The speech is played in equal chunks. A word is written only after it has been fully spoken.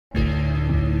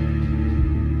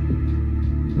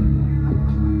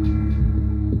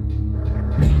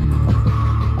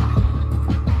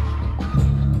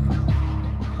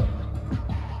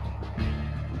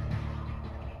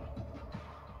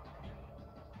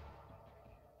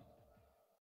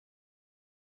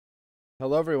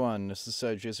Hello everyone, this is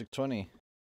JSIC20.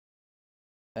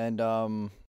 And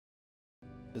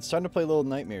it's time to play Little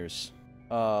Nightmares.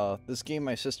 This game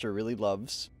my sister really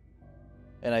loves.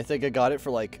 And I think I got it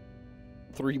for like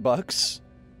 $3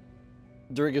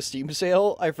 during a Steam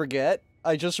sale, I forget.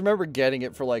 I just remember getting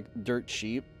it for like dirt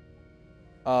cheap.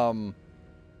 Yeah, I'm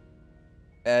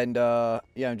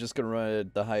just gonna run it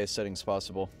at the highest settings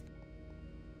possible.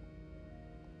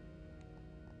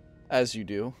 As you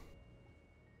do.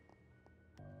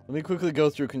 Let me quickly go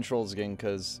through controls again,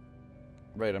 because...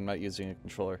 Right, I'm not using a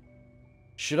controller.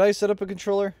 Should I set up a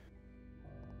controller?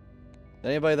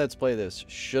 Anybody that's played this,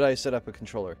 should I set up a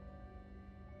controller?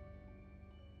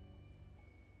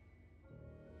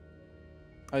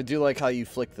 I do like how you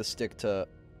flick the stick to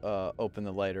open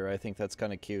the lighter. I think that's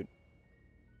kind of cute.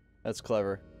 That's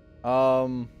clever.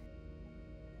 But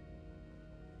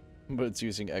it's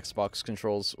using Xbox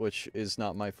controls, which is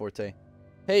not my forte.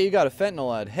 Hey, you got a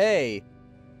fentanyl ad. Hey!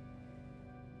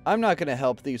 I'm not going to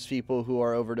help these people who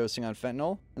are overdosing on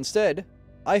fentanyl. Instead,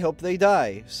 I hope they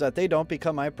die, so that they don't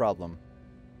become my problem.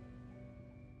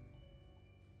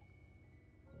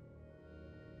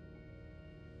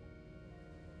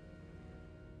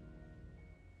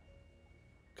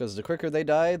 Because the quicker they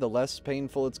die, the less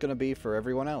painful it's going to be for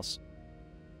everyone else.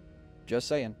 Just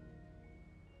saying.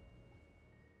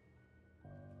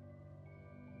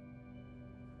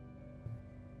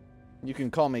 You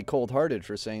can call me cold-hearted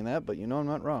for saying that, but you know I'm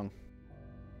not wrong.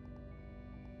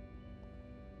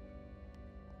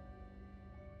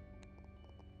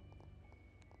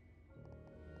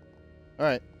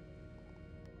 Alright.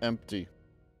 Empty.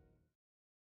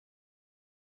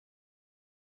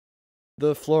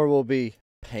 The floor will be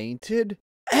painted?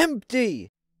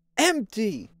 Empty!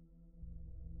 Empty!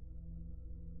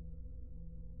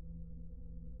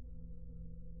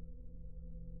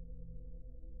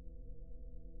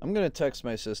 I'm gonna text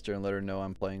my sister and let her know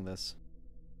I'm playing this.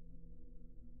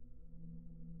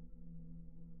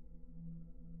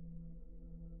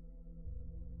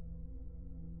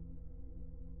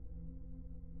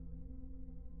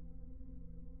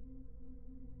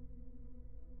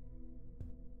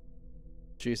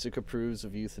 JSIC approves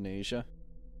of euthanasia.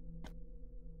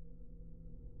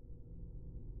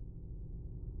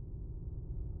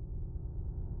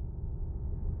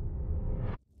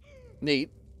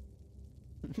 Neat.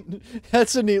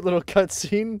 That's a neat little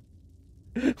cutscene.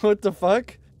 What the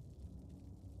fuck?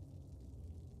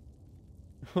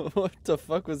 What the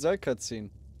fuck was that cutscene?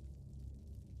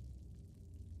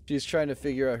 She's trying to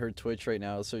figure out her Twitch right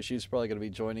now, so she's probably gonna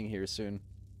be joining here soon.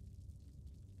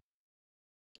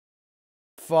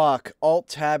 Fuck.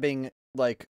 Alt-tabbing,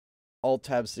 like,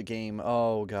 alt-tabs the game.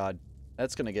 Oh, God.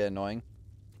 That's gonna get annoying.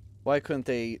 Why couldn't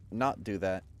they not do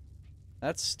that?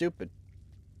 That's stupid.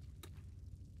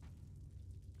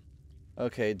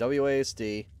 Okay,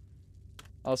 WASD.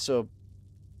 Also,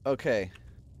 okay.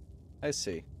 I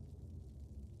see.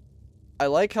 I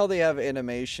like how they have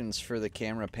animations for the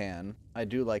camera pan. I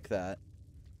do like that.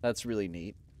 That's really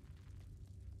neat.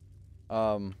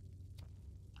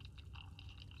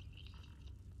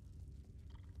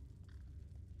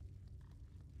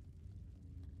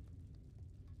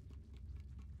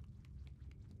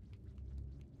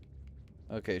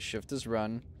 Okay, shift is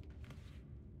run.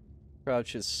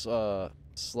 Crouch is,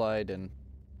 slide and...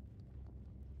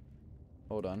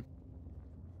 Hold on.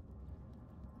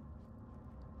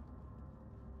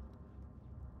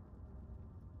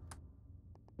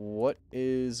 What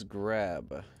is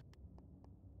grab?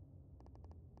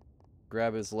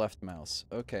 Grab is left mouse.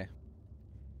 Okay.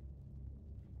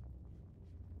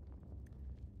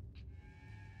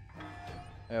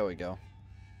 There we go.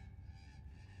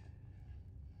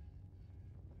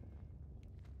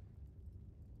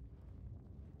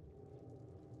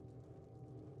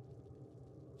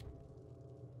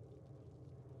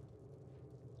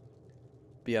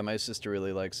 But yeah, my sister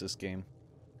really likes this game.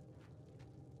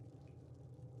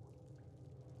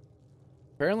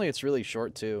 Apparently it's really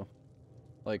short too.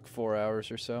 Like 4 hours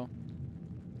or so.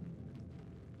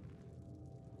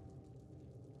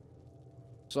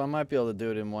 So I might be able to do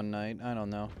it in one night. I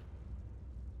don't know.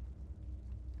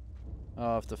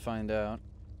 I'll have to find out.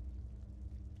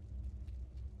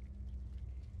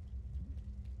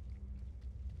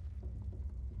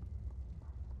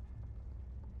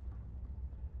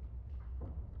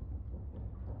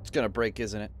 It's gonna break,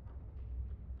 isn't it?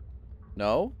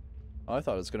 No? Oh, I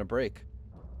thought it was gonna break.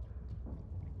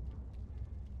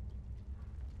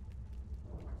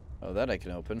 Oh, that I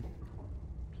can open.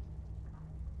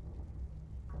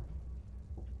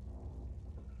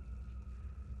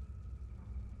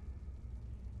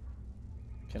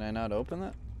 Can I not open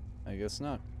that? I guess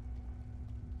not.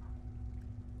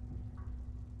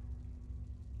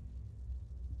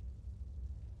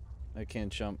 I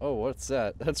can't jump. Oh, what's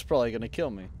that? That's probably gonna kill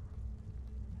me.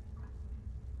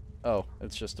 Oh,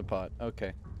 it's just a pot.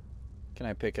 Okay. Can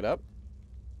I pick it up?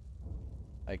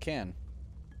 I can.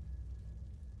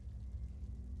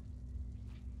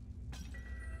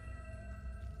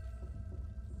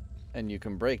 And you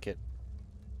can break it.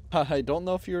 I don't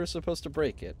know if you were supposed to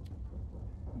break it.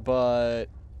 But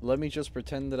let me just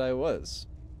pretend that I was.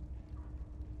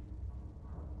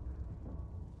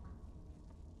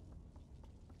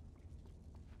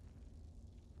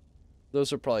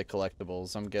 Those are probably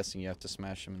collectibles. I'm guessing you have to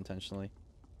smash them intentionally.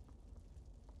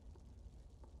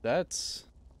 That's...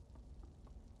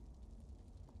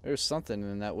 There's something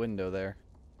in that window there.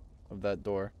 Of that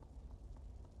door.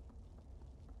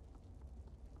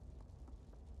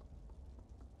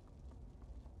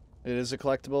 It is a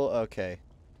collectible? Okay.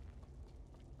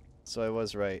 So I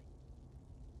was right.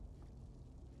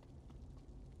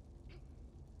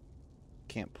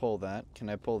 Can't pull that. Can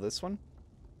I pull this one?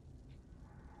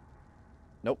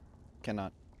 Nope.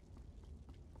 Cannot.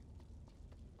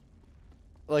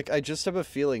 Like, I just have a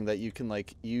feeling that you can,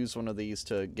 like, use one of these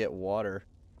to get water.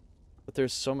 But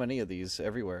there's so many of these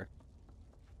everywhere.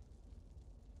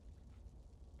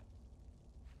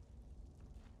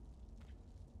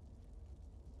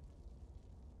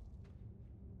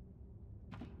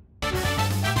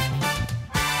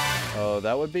 Oh,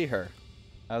 that would be her.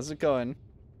 How's it going?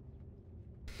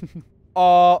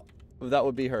 Oh, that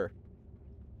would be her.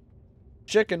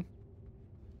 Chicken.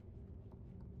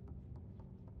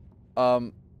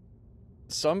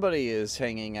 Somebody is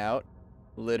hanging out.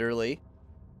 Literally.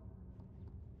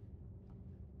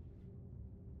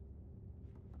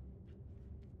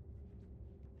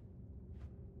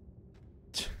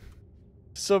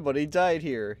 Somebody died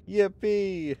here.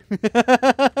 Yippee!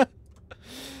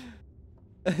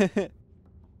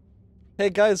 Hey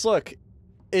guys, look.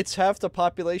 It's half the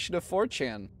population of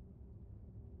 4chan.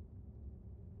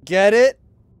 Get it?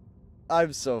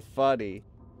 I'm so funny.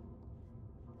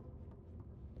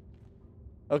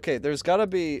 Okay, there's gotta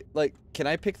be, like, can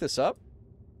I pick this up?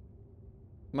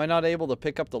 Am I not able to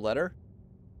pick up the letter?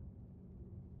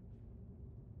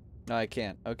 No, I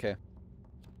can't. Okay.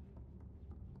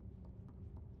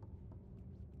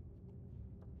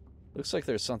 Looks like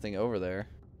there's something over there.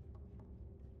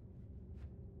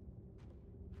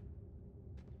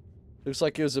 Looks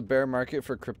like it was a bear market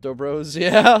for crypto bros.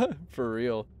 Yeah, for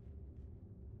real.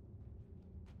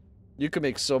 You can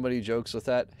make so many jokes with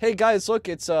that. Hey guys, look,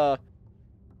 it's that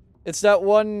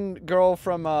one girl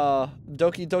from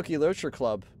Doki Doki Literature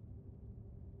Club.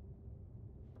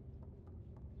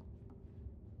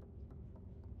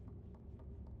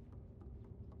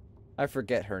 I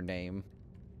forget her name.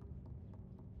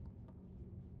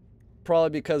 Probably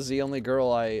because the only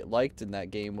girl I liked in that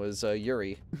game was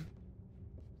Yuri.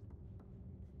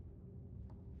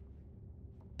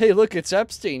 Hey, look, it's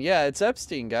Epstein. Yeah, it's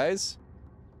Epstein, guys.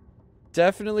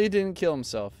 Definitely didn't kill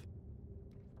himself.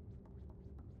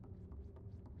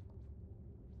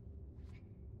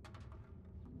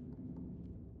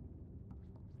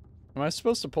 Am I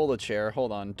supposed to pull the chair?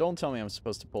 Hold on. Don't tell me I'm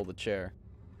supposed to pull the chair.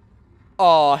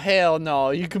 Oh, hell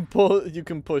no. You can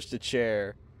push the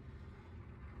chair.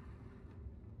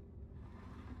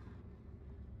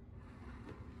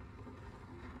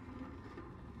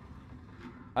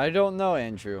 I don't know,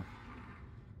 Andrew.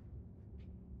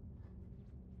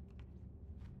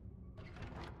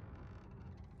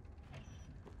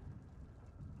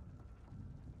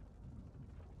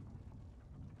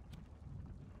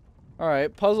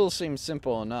 Alright, puzzle seems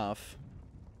simple enough.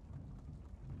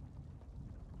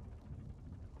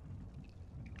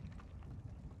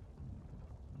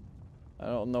 I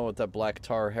don't know what that black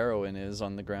tar heroin is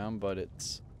on the ground, but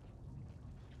it's...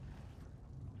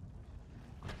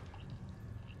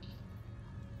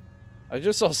 I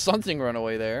just saw something run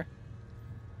away there.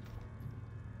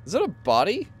 Is that a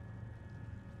body?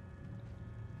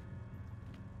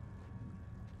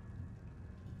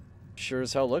 Sure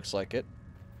as hell looks like it.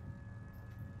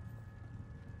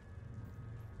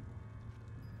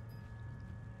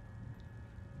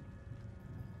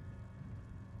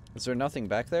 Is there nothing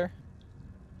back there?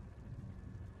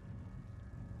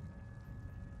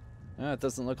 It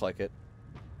doesn't look like it.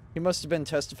 He must have been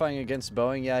testifying against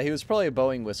Boeing. Yeah, he was probably a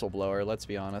Boeing whistleblower, let's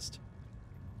be honest.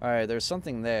 Alright, there's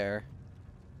something there.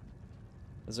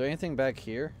 Is there anything back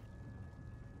here?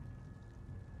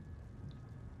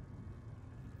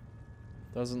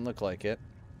 Doesn't look like it.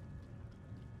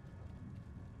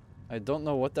 I don't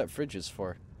know what that fridge is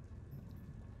for.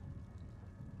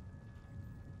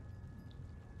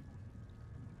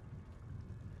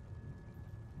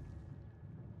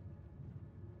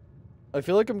 I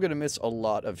feel like I'm gonna miss a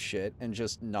lot of shit and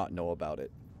just not know about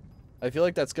it. I feel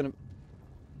like that's gonna...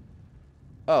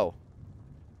 Oh.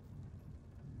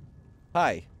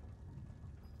 Hi.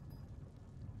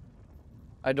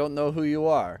 I don't know who you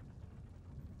are,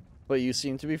 but you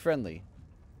seem to be friendly.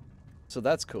 So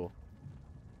that's cool.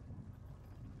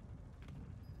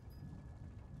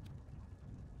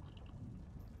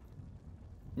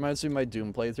 Reminds me of my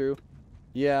Doom playthrough.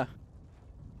 Yeah.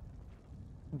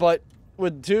 But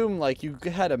with Doom, like, you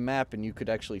had a map and you could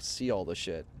actually see all the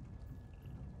shit.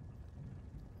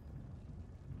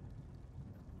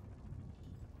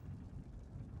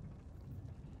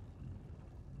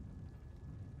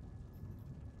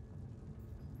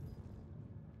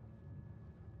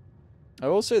 I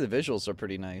will say the visuals are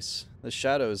pretty nice. The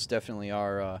shadows definitely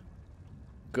are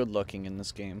good looking in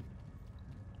this game.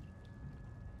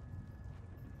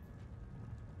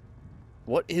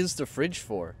 What is the fridge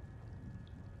for?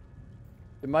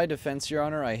 In my defense, Your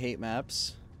Honor, I hate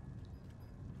maps.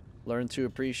 Learn to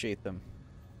appreciate them.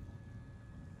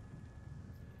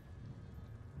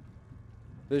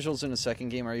 Visuals in the second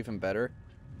game are even better.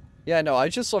 Yeah, no, I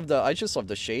just love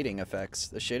the shading effects.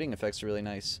 The shading effects are really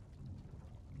nice.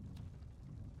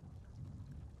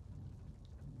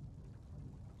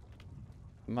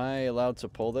 Am I allowed to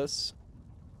pull this?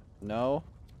 No.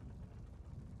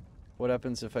 What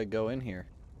happens if I go in here?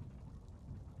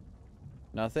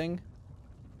 Nothing?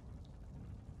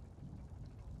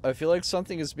 I feel like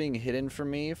something is being hidden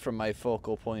from me from my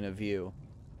focal point of view.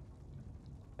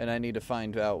 And I need to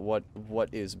find out what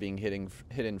is being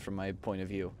hidden from my point of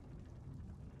view.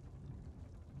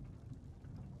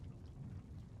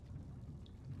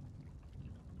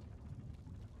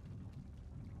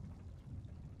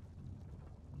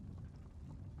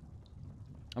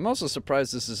 I'm also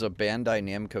surprised this is a Bandai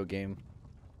Namco game.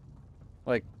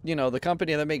 Like, you know, the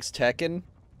company that makes Tekken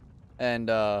and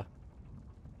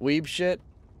Weeb shit.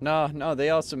 No, they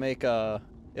also make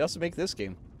this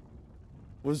game.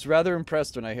 Was rather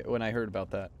impressed when I heard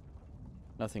about that.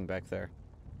 Nothing back there.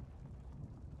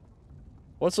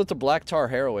 What's with the black tar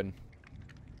heroin?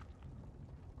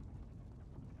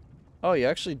 Oh, you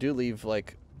actually do leave,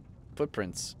 like,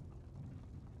 footprints.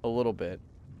 A little bit.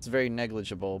 It's very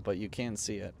negligible, but you can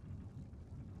see it.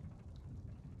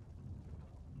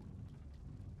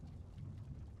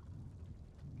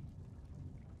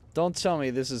 Don't tell me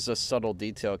this is a subtle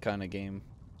detail kind of game.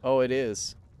 Oh, it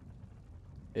is.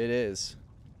 It is.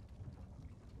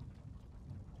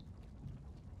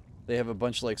 They have a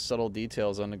bunch of, like, subtle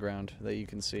details on the ground that you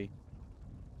can see.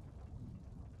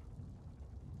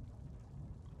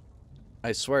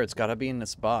 I swear it's gotta be in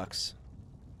this box.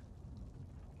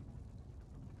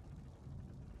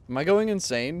 Am I going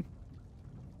insane?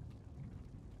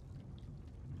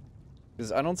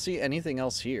 Because I don't see anything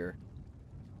else here.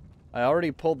 I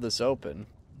already pulled this open.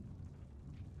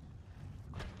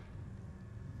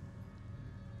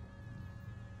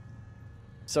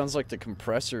 Sounds like the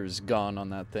compressor's gone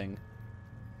on that thing.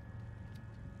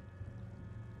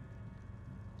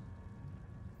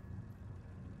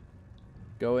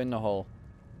 Go in the hole.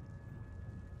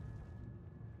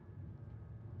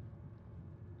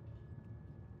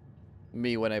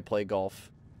 Me when I play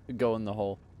golf. Go in the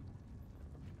hole.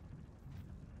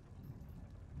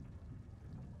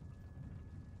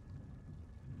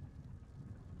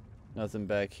 Nothing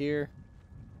back here.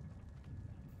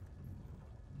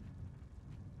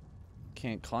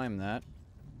 Can't climb that.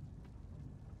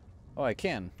 Oh, I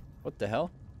can. What the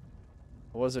hell?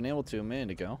 I wasn't able to a minute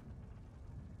ago.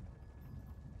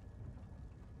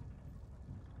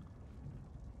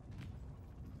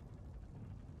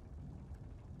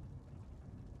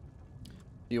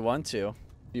 You want to?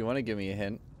 You want to give me a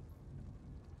hint?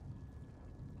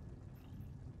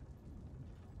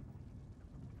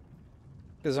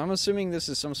 Because I'm assuming this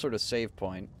is some sort of save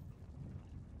point.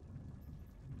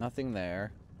 Nothing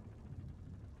there.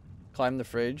 Climb the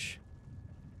fridge.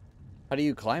 How do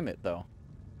you climb it, though?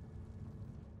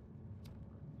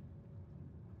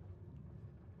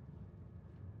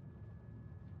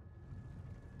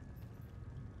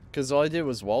 Because all I did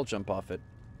was wall jump off it.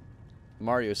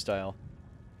 Mario style.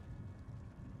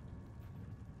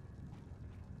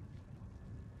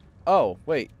 Oh,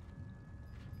 wait.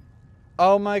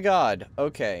 Oh my god.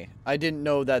 Okay. I didn't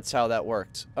know that's how that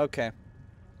worked. Okay.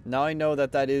 Now I know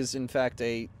that that is, in fact,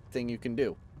 a thing you can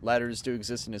do. Ladders do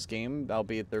exist in this game,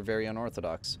 albeit they're very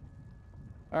unorthodox.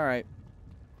 Alright.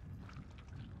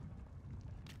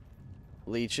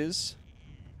 Leeches.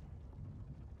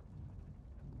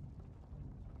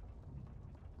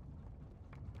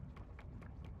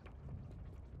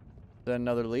 Then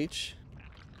another leech.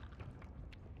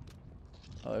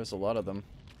 Oh, there's a lot of them.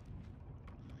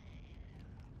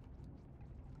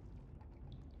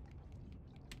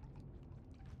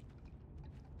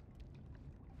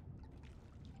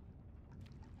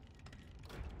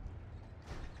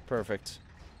 Perfect.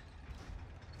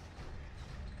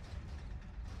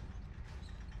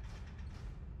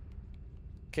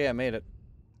 Okay, I made it.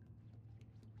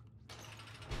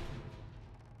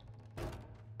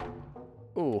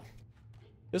 Ooh.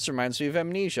 This reminds me of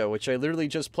Amnesia, which I literally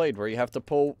just played, where you have to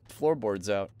pull floorboards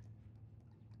out.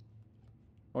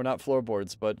 Or not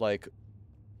floorboards, but like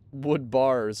wood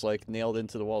bars like nailed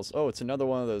into the walls. Oh, it's another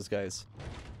one of those guys.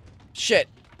 Shit!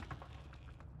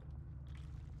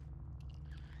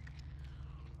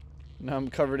 Now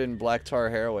I'm covered in black tar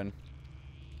heroin.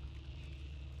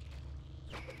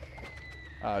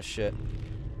 Ah, shit.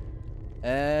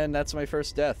 And that's my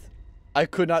first death. I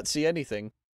could not see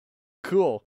anything.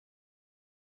 Cool.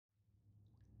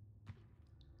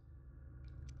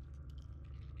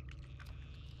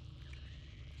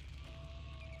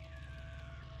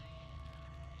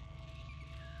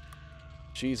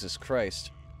 Jesus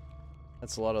Christ.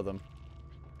 That's a lot of them.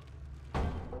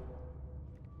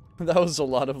 That was a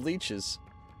lot of leeches.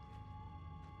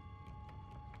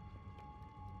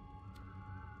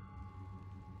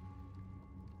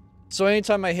 So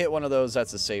anytime I hit one of those,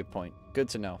 that's a save point. Good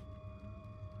to know.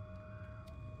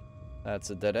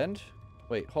 That's a dead end.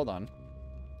 Wait, hold on.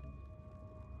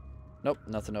 Nope,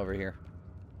 nothing over here.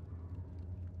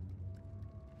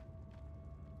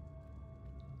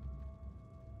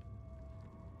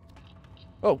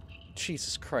 Oh,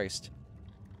 Jesus Christ.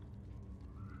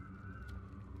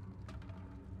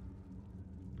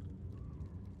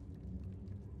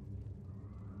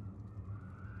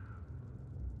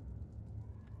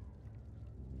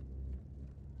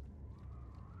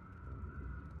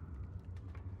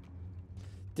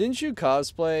 Didn't you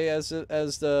cosplay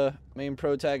as the main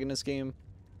protagonist game,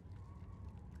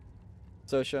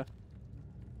 Sosha?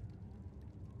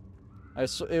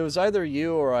 It was either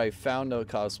you or I found a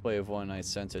cosplay of one and I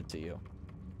sent it to you.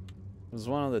 It was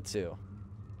one of the two.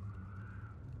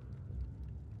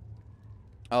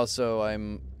 Also,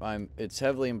 it's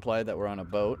heavily implied that we're on a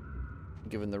boat,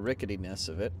 given the ricketiness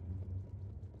of it.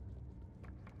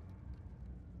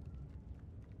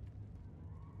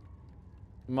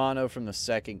 Mono from the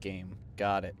second game.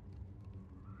 Got it.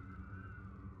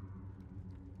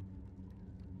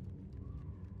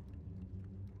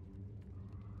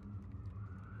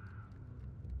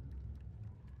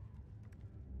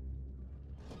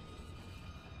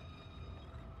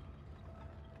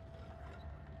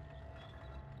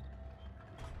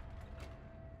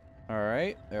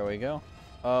 Alright, there we go.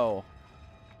 Oh.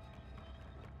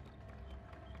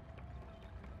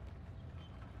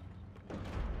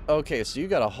 Okay, so you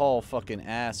got a haul fucking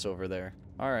ass over there.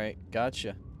 Alright,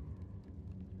 gotcha.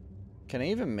 Can I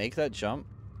even make that jump?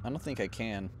 I don't think I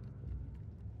can.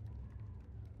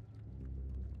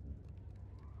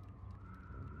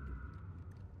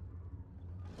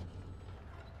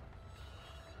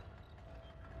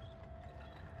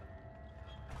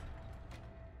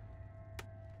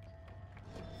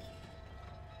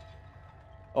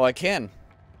 Oh, I can.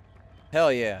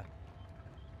 Hell yeah.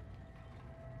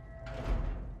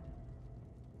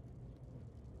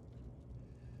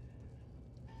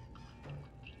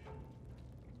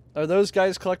 Are those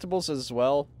guys collectibles as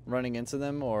well, running into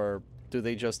them, or do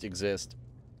they just exist?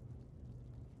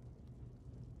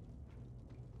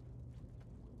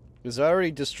 Because I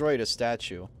already destroyed a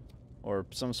statue, or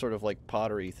some sort of, like,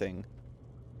 pottery thing.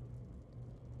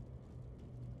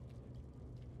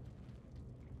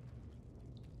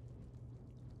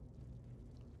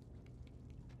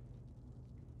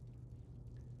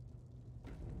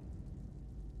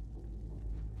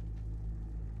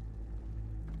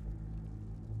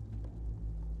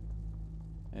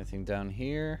 Anything down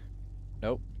here?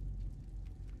 Nope.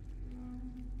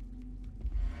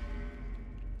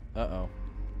 Uh-oh.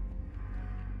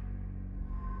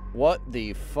 What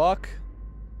the fuck?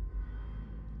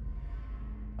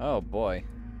 Oh, boy.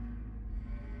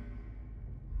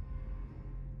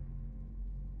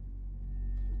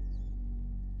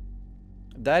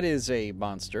 That is a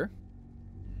monster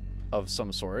of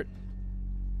some sort.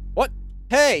 What?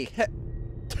 Hey!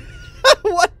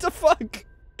 What the fuck?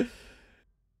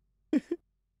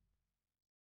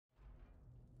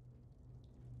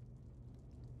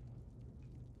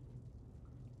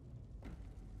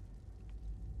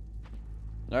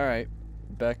 Alright.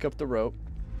 Back up the rope.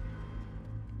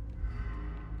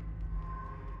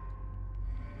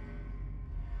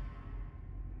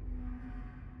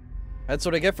 That's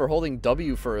what I get for holding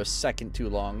W for a second too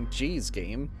long. Jeez,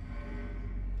 game.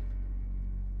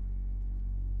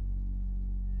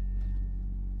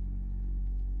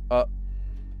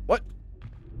 What?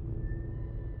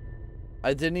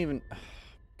 I didn't even...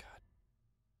 God.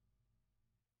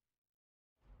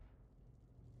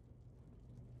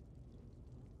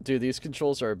 Dude, these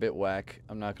controls are a bit whack.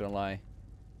 I'm not gonna lie.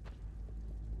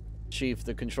 Chief,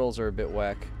 the controls are a bit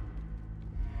whack.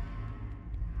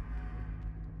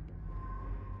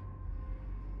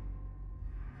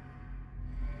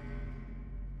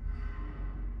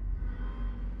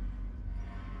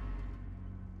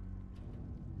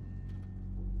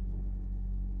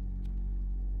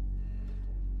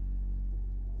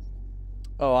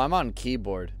 Oh, I'm on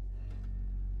keyboard.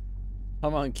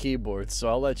 I'm on keyboard, so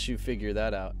I'll let you figure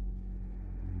that out.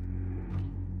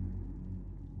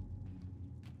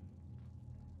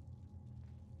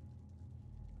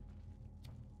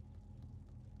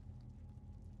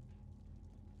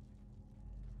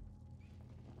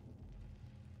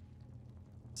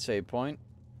 Save point.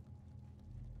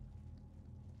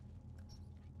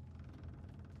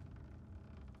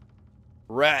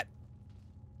 Rat.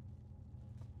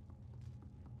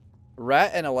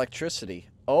 Rat and electricity.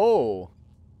 Oh.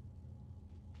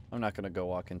 I'm not gonna go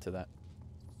walk into that.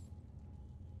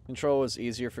 Control was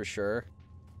easier for sure.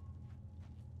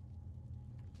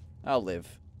 I'll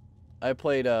live. I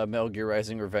played Metal Gear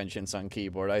Rising Revengeance on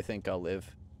keyboard. I think I'll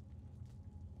live.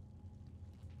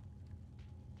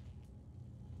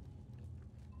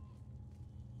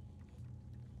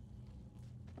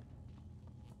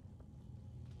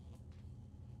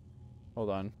 Hold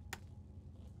on.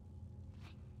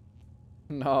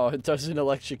 No, it doesn't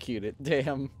electrocute it.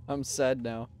 Damn, I'm sad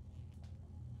now.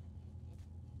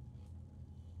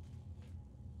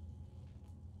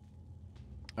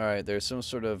 Alright, there's some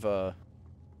sort of, let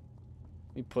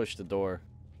me push the door.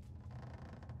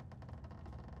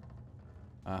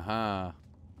 Uh-huh.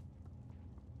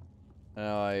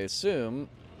 Now, I assume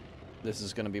this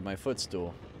is gonna be my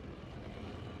footstool.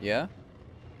 Yeah?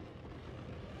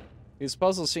 These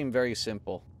puzzles seem very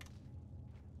simple.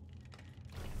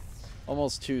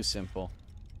 Almost too simple.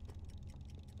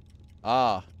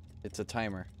 Ah, it's a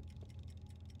timer.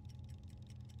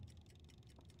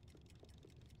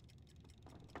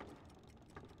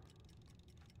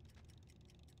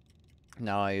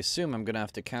 Now, I assume I'm gonna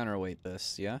have to counterweight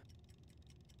this, yeah?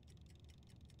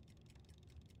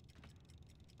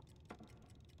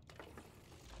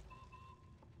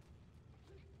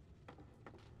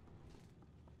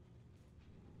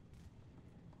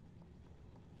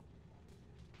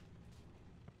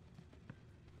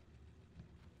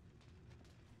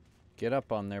 Get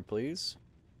up on there, please.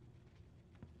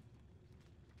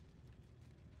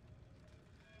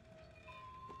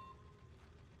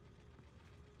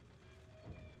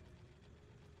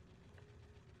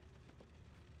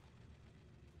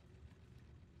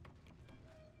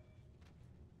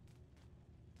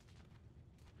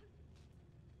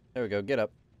 There we go, get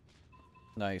up.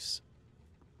 Nice.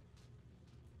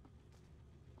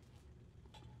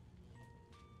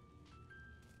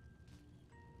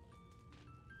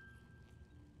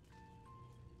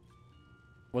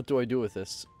 What do I do with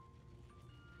this?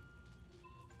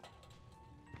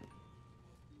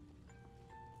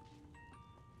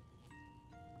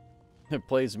 It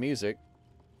plays music.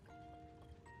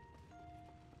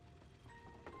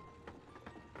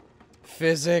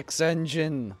 Physics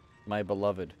engine, my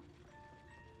beloved.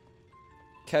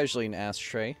 Casually an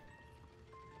ashtray.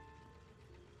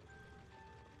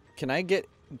 Can I get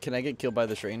killed by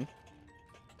the train?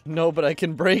 No, but I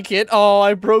can break it. Oh,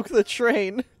 I broke the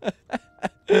train.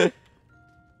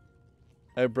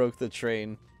 I broke the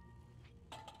train.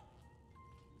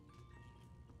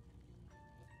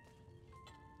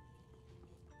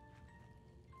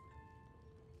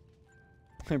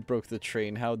 I broke the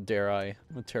train. How dare I?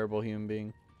 I'm a terrible human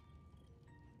being.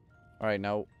 Alright,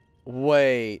 now,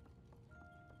 wait.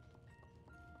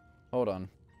 Hold on.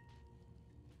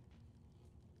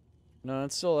 No,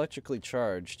 it's still electrically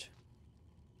charged.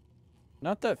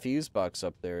 Not that fuse box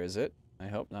up there, is it? I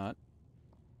hope not.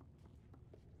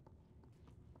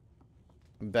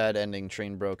 Bad ending,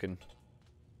 train broken.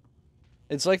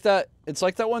 It's like that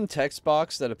one text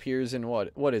box that appears in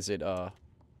what is it?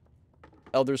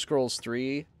 Elder Scrolls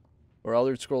 3 or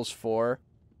Elder Scrolls 4,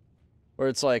 where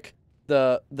it's like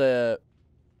the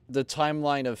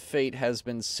timeline of fate has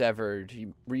been severed.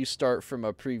 You restart from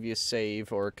a previous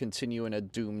save or continue in a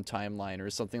Doom timeline or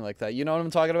something like that. You know what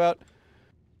I'm talking about?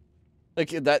 Like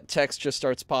that text just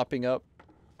starts popping up.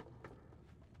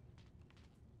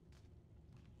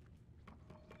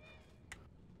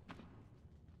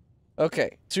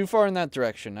 Okay, too far in that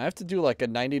direction. I have to do like a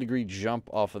 90-degree jump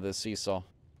off of this seesaw.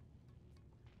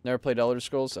 Never played Elder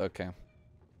Scrolls? Okay.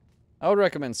 I would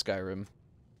recommend Skyrim.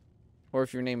 Or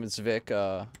if your name is Vic,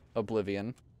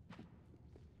 Oblivion.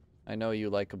 I know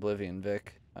you like Oblivion,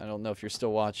 Vic. I don't know if you're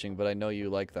still watching, but I know you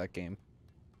like that game.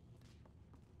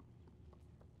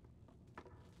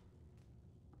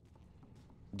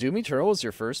 Doom Eternal was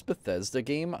your first Bethesda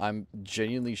game? I'm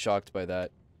genuinely shocked by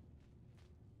that.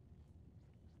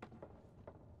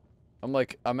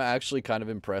 I'm actually kind of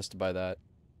impressed by that.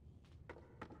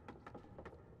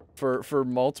 For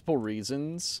multiple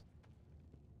reasons.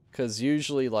 Because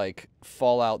usually, like,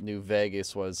 Fallout New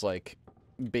Vegas was, like,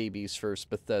 Baby's first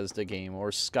Bethesda game,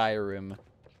 or Skyrim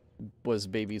was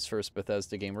Baby's first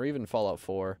Bethesda game, or even Fallout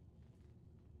 4.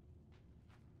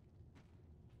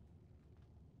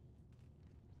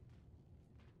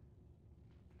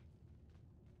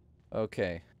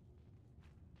 Okay.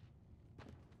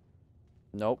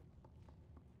 Nope.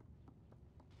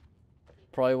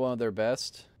 Probably one of their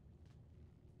best.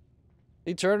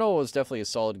 Eternal was definitely a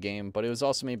solid game, but it was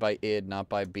also made by id, not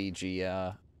by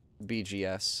BGS.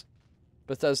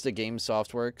 Bethesda Game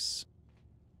Softworks,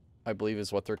 I believe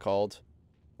is what they're called,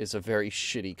 is a very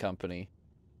shitty company.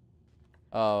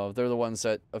 They're the ones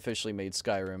that officially made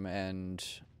Skyrim, and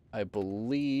I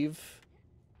believe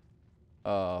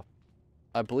the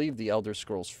Elder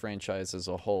Scrolls franchise as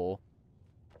a whole.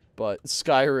 But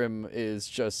Skyrim is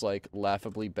just, like,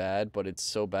 laughably bad, but it's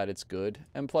so bad it's good.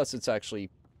 And plus, it's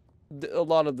actually... a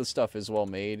lot of the stuff is well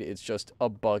made. It's just a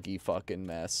buggy fucking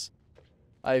mess.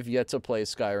 I've yet to play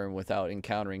Skyrim without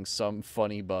encountering some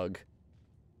funny bug.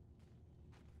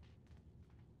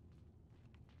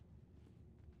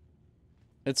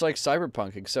 It's like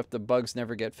Cyberpunk, except the bugs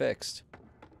never get fixed.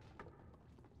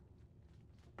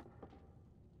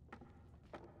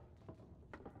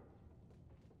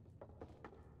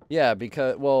 Yeah,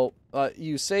 because, well,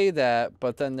 you say that,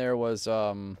 but then there was,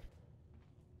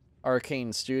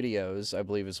 Arcane Studios, I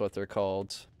believe is what they're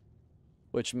called,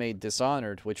 which made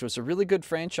Dishonored, which was a really good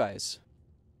franchise.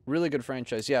 Really good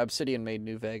franchise. Yeah, Obsidian made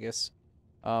New Vegas.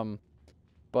 And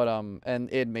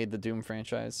id made the Doom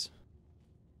franchise.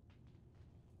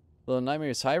 Little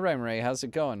Nightmares. Hi, Rhyme Ray. How's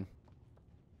it going?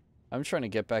 I'm trying to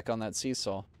get back on that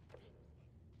seesaw.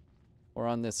 Or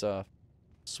on this,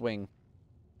 swing.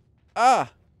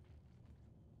 Ah!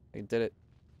 I did it.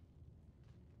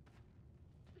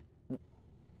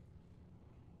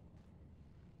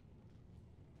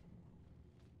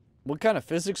 What kind of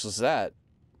physics was that?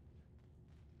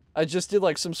 I just did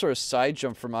like some sort of side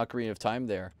jump from Ocarina of Time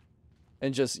there.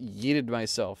 And just yeeted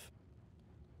myself.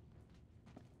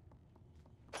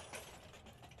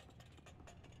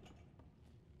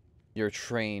 Your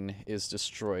train is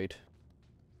destroyed.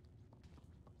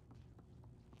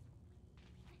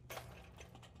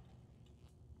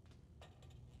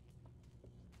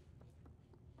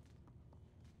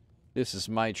 This is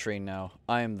my train now.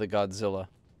 I am the Godzilla.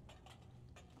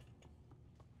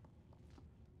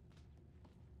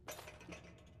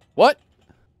 What?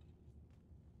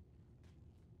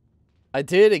 I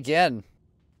did it again.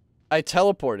 I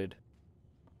teleported.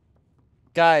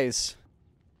 Guys.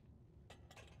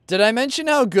 Did I mention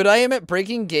how good I am at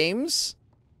breaking games?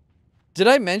 Did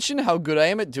I mention how good I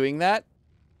am at doing that?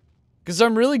 Because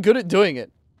I'm really good at doing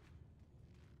it.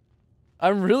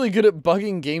 I'm really good at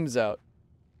bugging games out.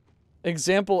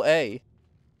 Example A.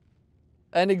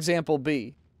 And example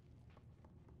B.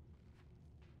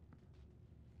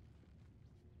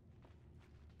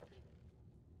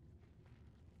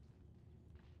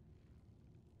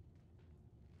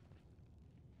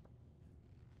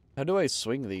 How do I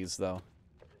swing these, though?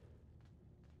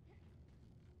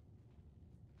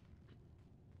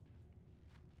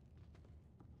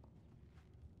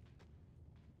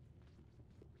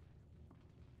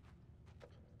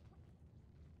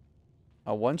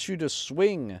 I want you to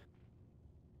swing.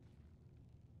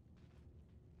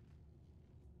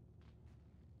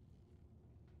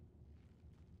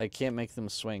 I can't make them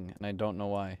swing, and I don't know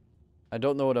why. I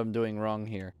don't know what I'm doing wrong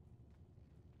here.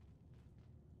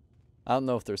 I don't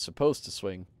know if they're supposed to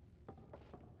swing.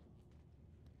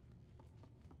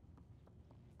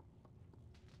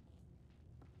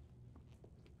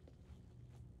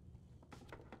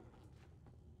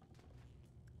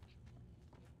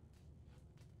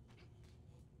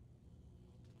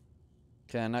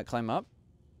 Can I not climb up?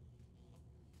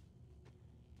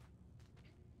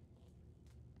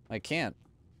 I can't.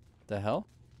 The hell?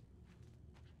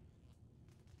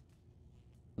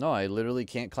 No, I literally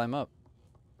can't climb up.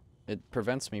 It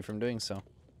prevents me from doing so.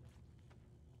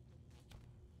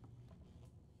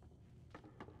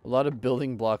 A lot of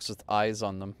building blocks with eyes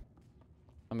on them.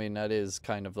 I mean, that is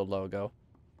kind of the logo.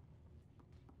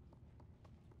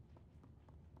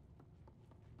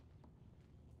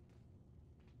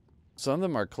 Some of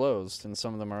them are closed, and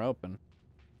some of them are open.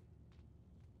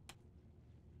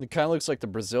 It kind of looks like the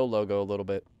Brazil logo a little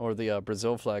bit, or the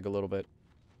Brazil flag a little bit.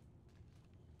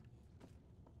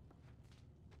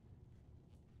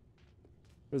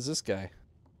 Who's this guy?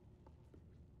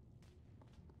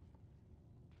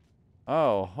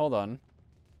 Oh, hold on.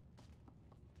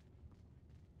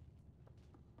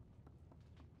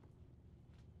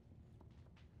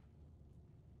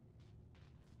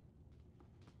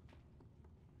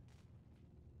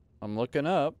 I'm looking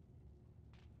up.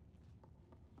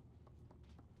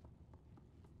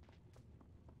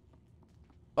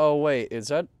 Oh, wait, is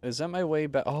that my way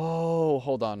back? Oh,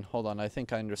 hold on. I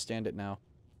think I understand it now.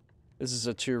 This is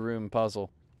a 2-room puzzle.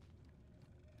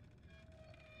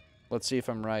 Let's see if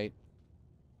I'm right.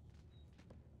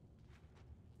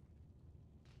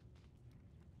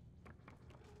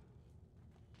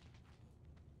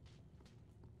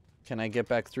 Can I get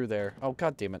back through there? Oh,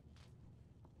 god damn it.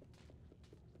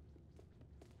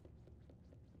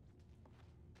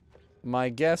 My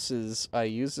guess is I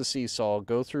use the seesaw,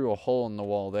 go through a hole in the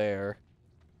wall there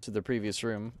to the previous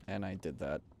room, and I did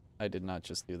that. I did not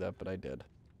just do that, but I did.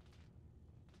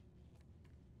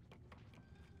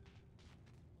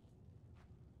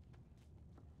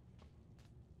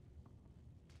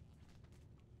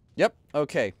 Yep,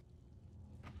 okay.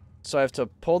 So I have to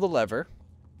pull the lever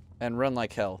and run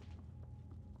like hell.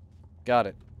 Got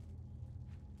it.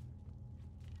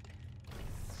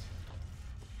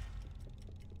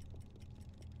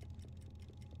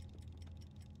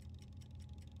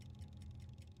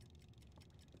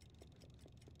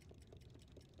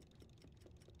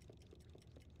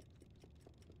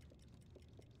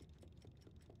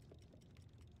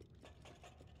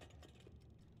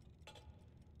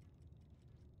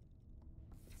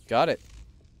 Got it.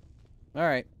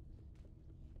 Alright.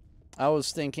 I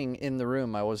was thinking in the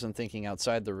room, I wasn't thinking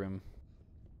outside the room.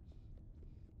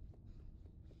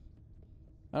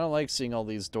 I don't like seeing all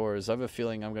these doors. I have a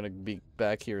feeling I'm gonna be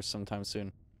back here sometime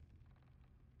soon.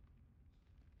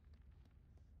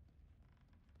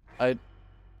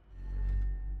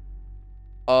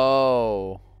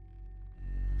 Oh.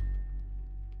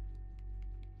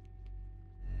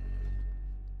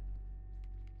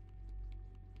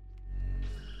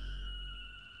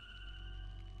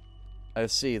 I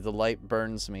see. The light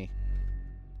burns me.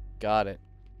 Got it.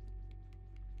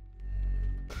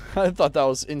 I thought that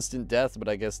was instant death, but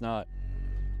I guess not.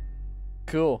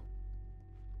 Cool.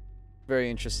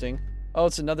 Very interesting. Oh,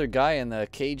 it's another guy in the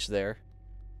cage there.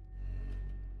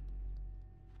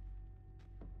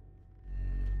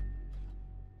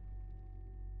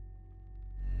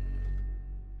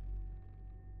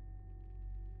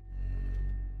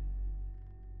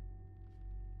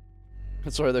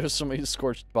 Sorry, there's so many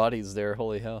scorched bodies there.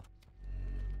 Holy hell.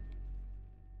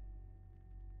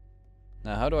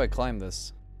 Now, how do I climb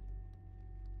this?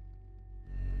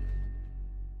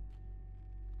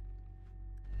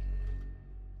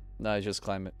 No, I just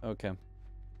climb it. Okay.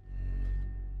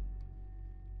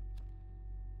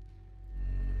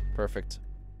 Perfect.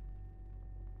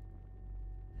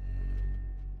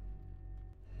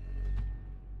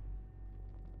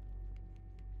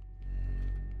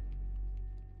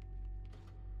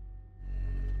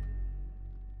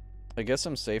 I guess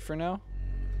I'm safer now.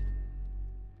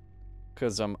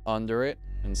 Because I'm under it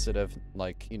instead of,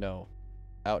 like, you know,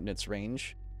 out in its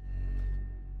range.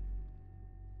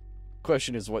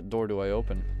 Question is, what door do I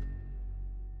open?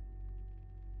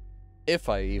 If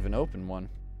I even open one.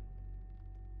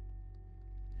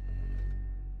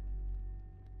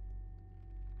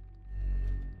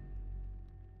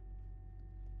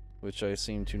 Which I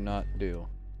seem to not do.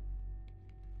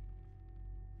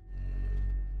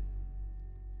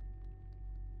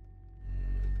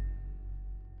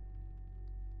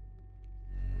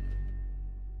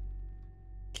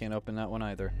 Can't open that one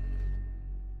either.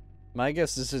 My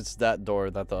guess is it's that door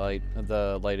that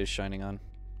the light is shining on.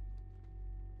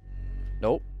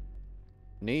 Nope.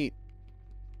 Neat.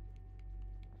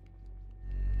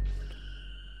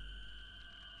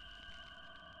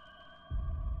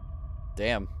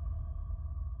 Damn.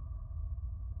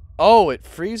 Oh, it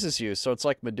freezes you, so it's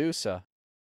like Medusa.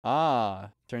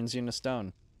 Ah, turns you into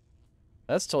stone.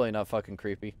 That's totally not fucking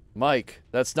creepy. Mike,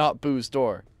 that's not Boo's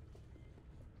door.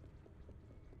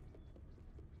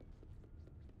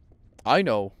 I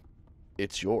know.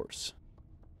 It's yours.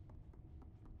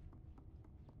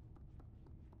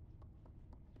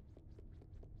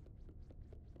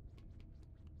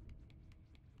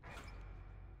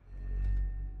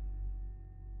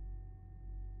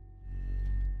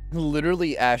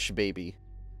 Literally Ash Baby.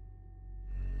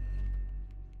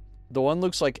 The one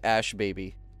looks like Ash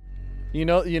Baby. You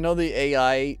know the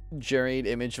AI generated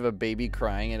image of a baby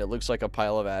crying and it looks like a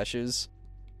pile of ashes?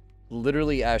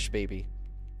 Literally Ash Baby.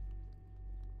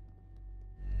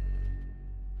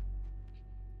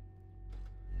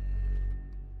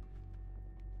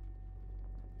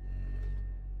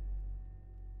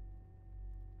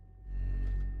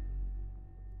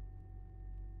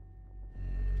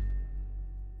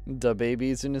 Da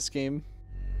babies in this game?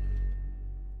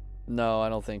 No, I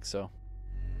don't think so.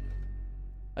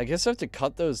 I guess I have to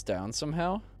cut those down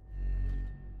somehow.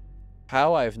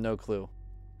 How? I have no clue.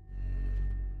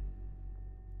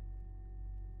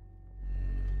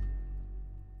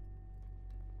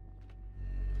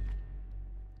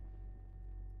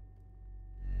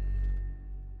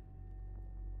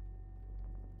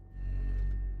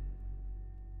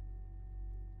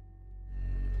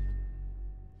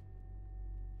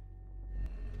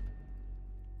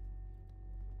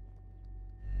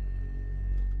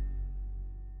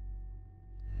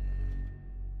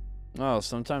 Oh,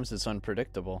 sometimes it's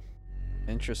unpredictable.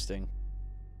 Interesting.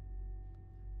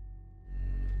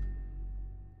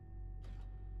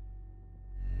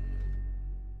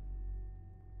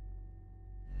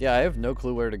 Yeah, I have no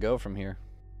clue where to go from here.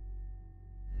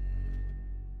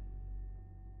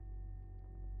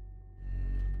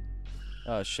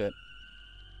 Oh, shit.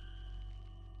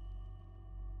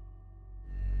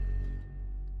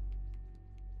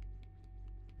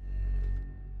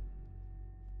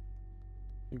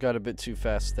 Got a bit too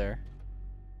fast there.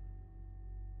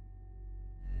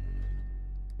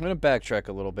 I'm gonna backtrack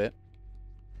a little bit.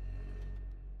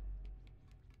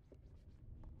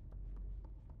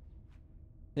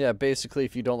 Yeah, basically,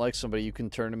 if you don't like somebody, you can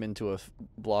turn them into a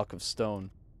block of stone.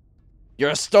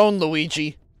 You're a stone,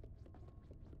 Luigi!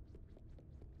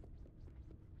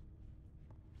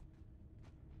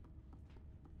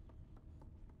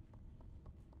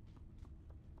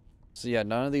 So yeah,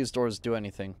 none of these doors do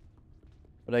anything.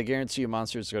 But I guarantee you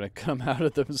monsters are gonna come out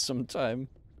of them sometime.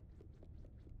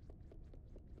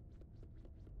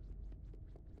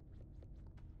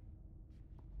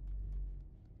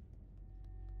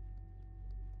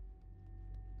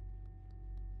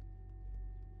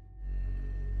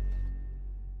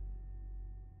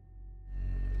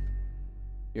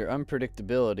 Your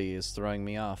unpredictability is throwing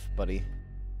me off, buddy.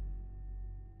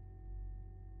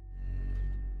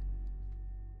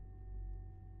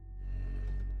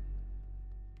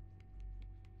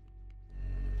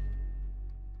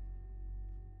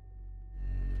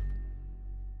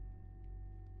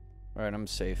 Alright, I'm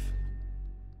safe.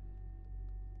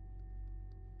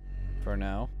 For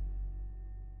now.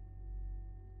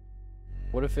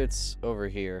 What if it's over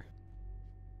here?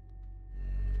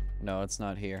 No, it's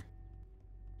not here.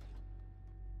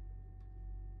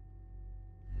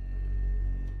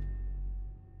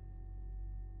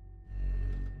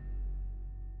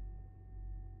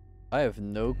 I have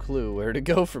no clue where to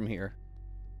go from here.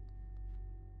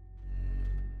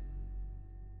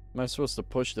 Am I supposed to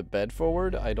push the bed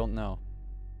forward? I don't know.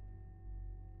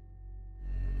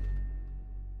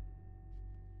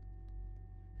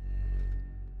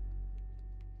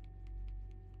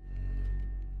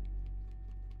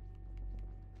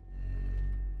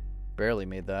 Barely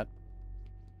made that.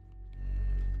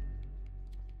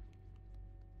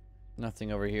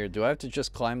 Nothing over here. Do I have to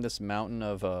just climb this mountain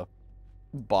of,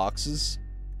 boxes?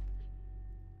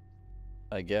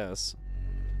 I guess.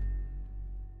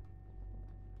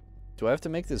 Do I have to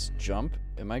make this jump?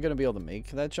 Am I gonna be able to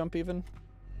make that jump even?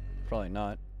 Probably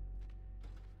not.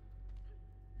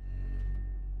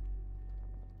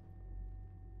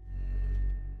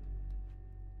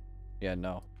 Yeah,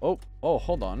 no. Oh,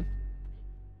 hold on.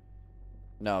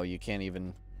 No, you can't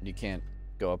even, you can't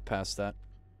go up past that.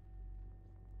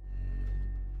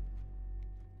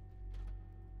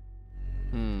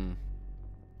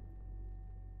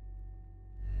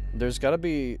 There's gotta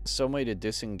be some way to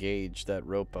disengage that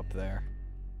rope up there.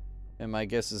 And my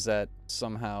guess is that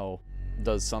somehow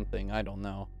does something. I don't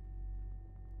know.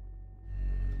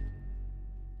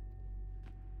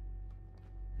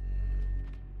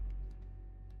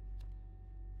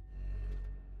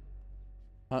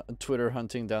 Twitter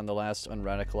hunting down the last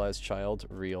unradicalized child.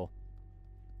 Real.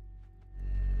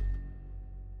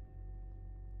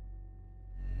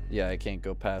 Yeah, I can't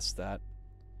go past that.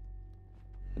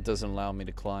 It doesn't allow me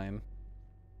to climb.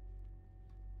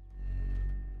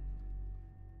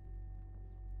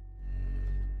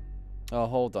 Oh,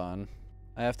 hold on.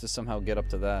 I have to somehow get up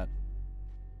to that.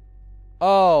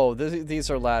 Oh,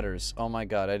 these are ladders. Oh my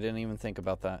god, I didn't even think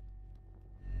about that.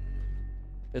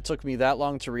 It took me that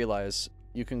long to realize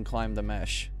you can climb the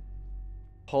mesh.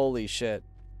 Holy shit.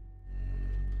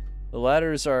 The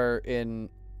ladders are in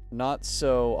not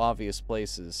so obvious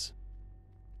places.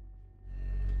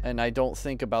 And I don't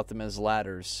think about them as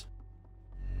ladders.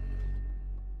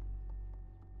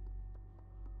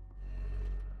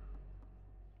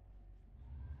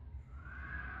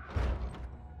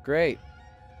 Great.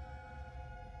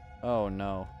 Oh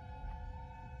no.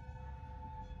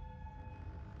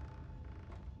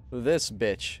 This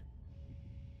bitch.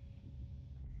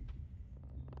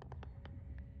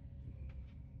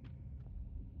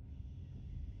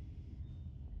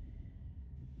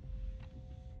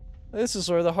 This is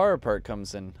where the horror part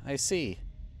comes in. I see.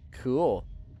 Cool.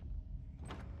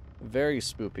 Very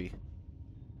spoopy.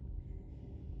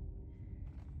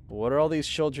 What are all these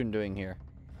children doing here?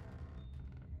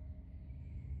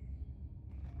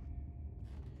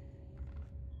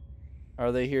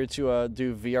 Are they here to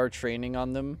do VR training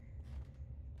on them?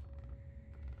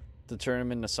 To turn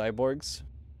them into cyborgs?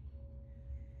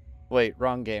 Wait,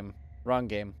 wrong game. Wrong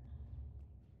game.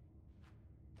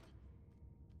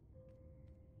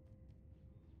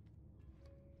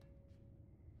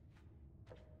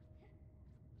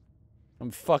 I'm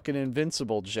fucking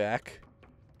invincible, Jack.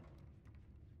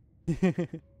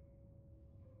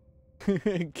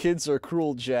 Kids are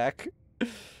cruel, Jack.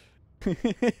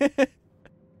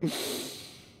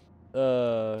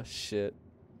 Shit.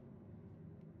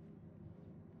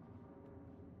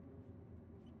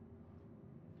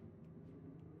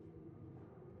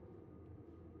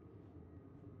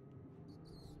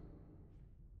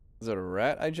 Is that a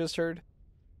rat I just heard?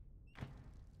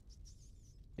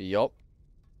 Yup.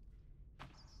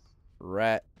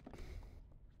 Rat.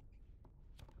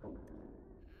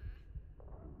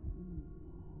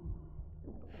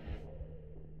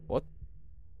 What?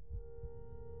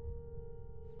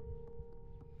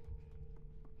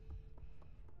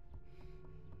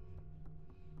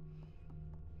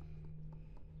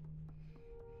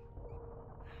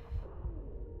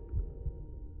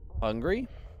 Hungry?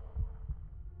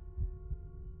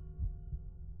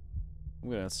 I'm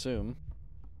gonna assume.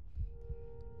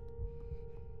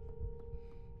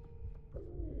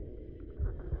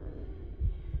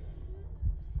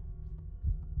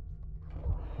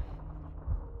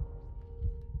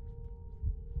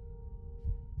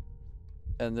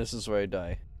 And this is where I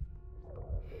die.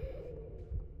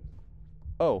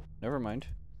 Oh, never mind.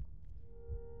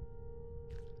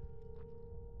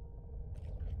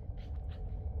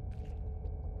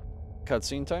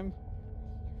 Cutscene time?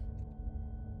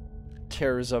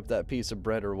 Tears up that piece of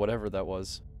bread or whatever that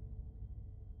was.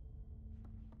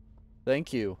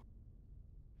 Thank you,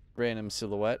 random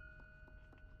silhouette,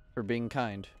 for being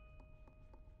kind.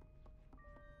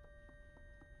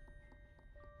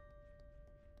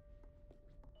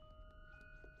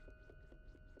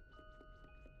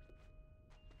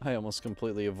 I almost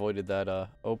completely avoided that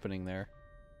opening there.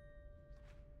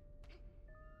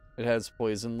 It has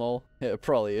poison, lol. Yeah, it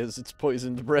probably is. It's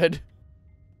poisoned bread.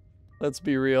 Let's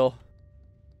be real.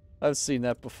 I've seen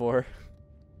that before.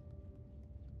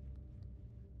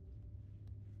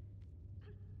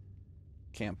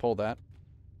 Can't pull that.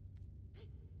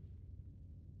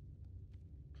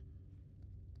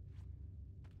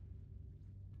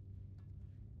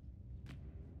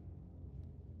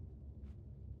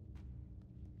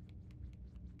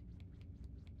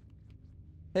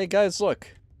 Hey guys,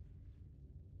 look.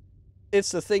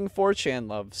 It's the thing 4chan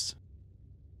loves.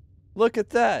 Look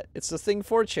at that. It's the thing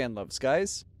 4chan loves,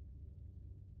 guys.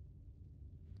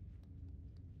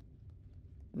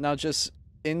 Now just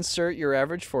insert your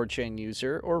average 4chan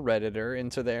user or Redditor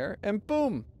into there, and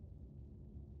boom.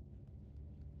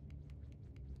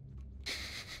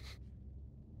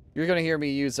 You're gonna hear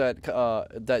me use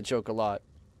that joke a lot.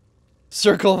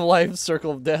 Circle of life,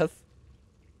 circle of death.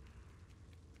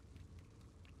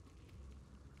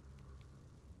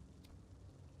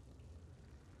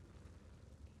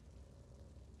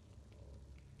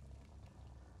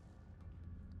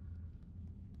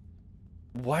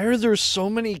 Why are there so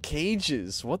many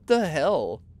cages? What the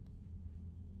hell?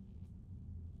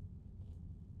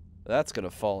 That's gonna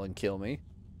fall and kill me.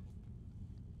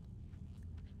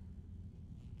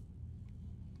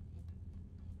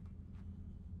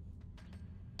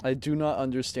 I do not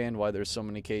understand why there's so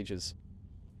many cages.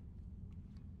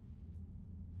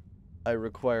 I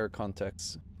require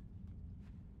context.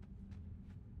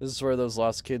 This is where those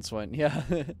lost kids went. Yeah.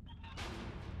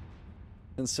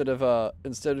 Instead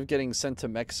of getting sent to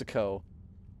Mexico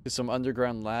to some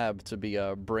underground lab to be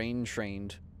brain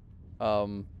trained,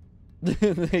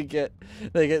 they get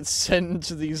sent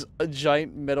into these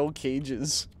giant metal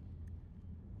cages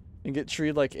and get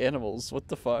treated like animals. What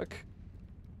the fuck?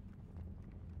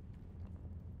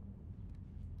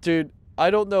 Dude,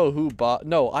 I don't know who bought...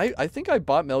 No, I think I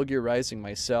bought Metal Gear Rising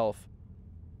myself.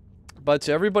 But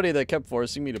to everybody that kept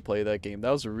forcing me to play that game, that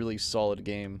was a really solid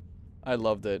game. I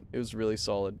loved it. It was really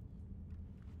solid.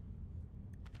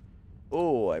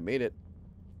 Oh, I made it.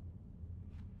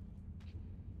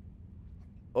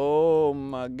 Oh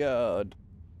my god.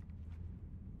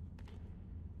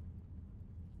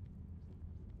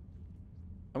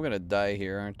 I'm gonna die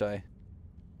here, aren't I?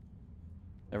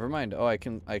 Never mind. Oh, I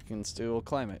can still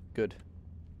climb it. Good.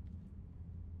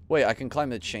 Wait, I can climb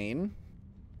the chain?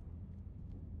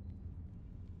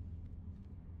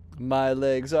 My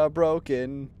legs are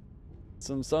broken.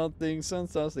 Some something.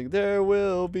 There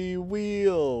will be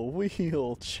wheelchair.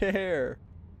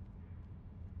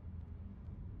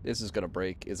 This is gonna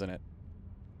break, isn't it?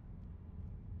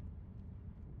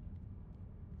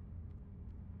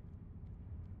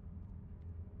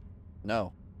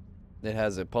 No. It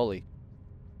has a pulley.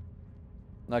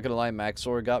 Not gonna lie,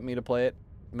 Maxor got me to play it.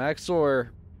 Maxor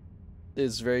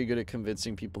is very good at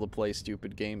convincing people to play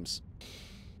stupid games.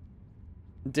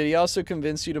 Did he also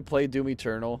convince you to play Doom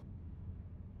Eternal?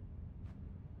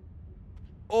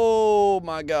 Oh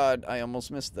my god, I almost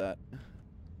missed that.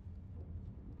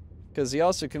 Because he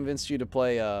also convinced you to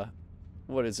play,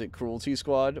 what is it, Cruelty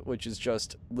Squad, which is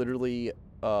just literally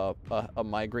a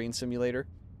migraine simulator.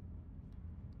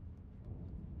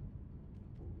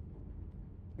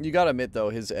 You gotta admit,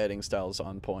 though, his editing style is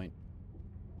on point.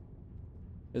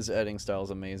 His editing style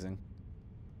is amazing.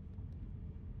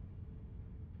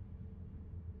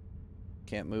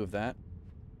 Can't move that.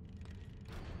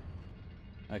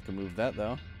 I can move that,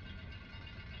 though.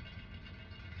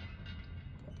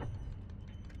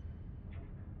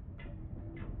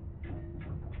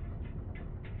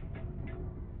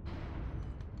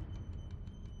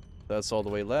 That's all the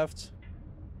way left.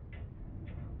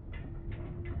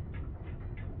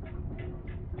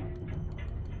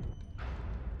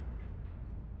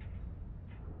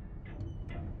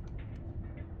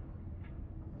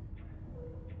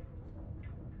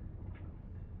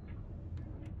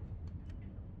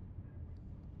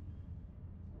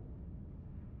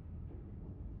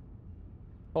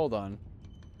 Hold on.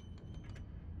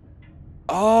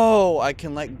 Oh, I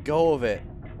can let go of it.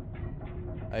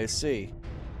 I see.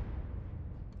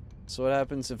 So what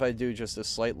happens if I do just a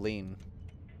slight lean?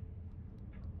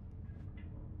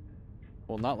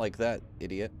 Well, not like that,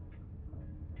 idiot.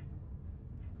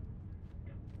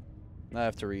 I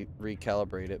have to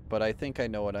recalibrate it, but I think I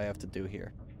know what I have to do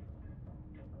here.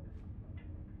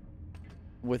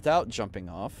 Without jumping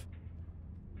off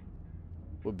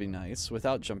would be nice.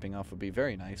 Without jumping off would be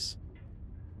very nice.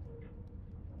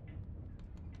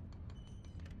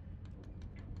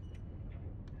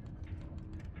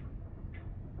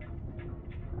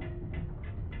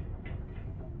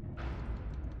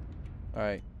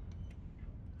 Alright.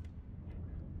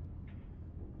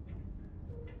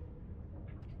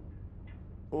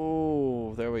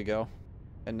 Oh, there we go.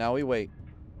 And now we wait.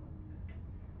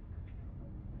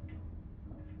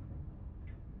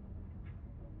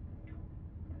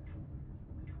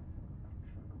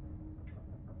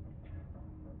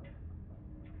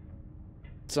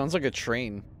 Sounds like a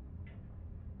train.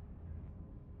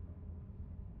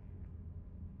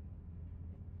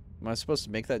 Am I supposed to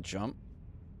make that jump?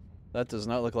 That does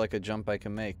not look like a jump I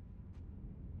can make.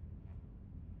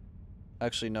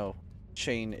 Actually, no.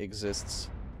 Chain exists.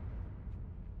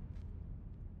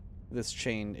 This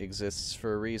chain exists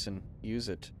for a reason. Use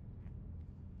it.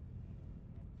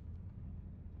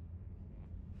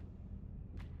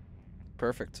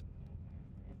 Perfect.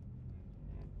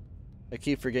 I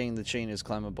keep forgetting the chain is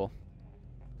climbable.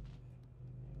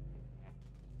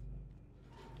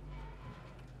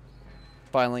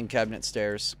 Filing cabinet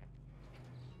stairs.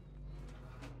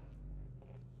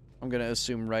 I'm gonna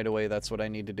assume right away that's what I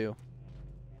need to do.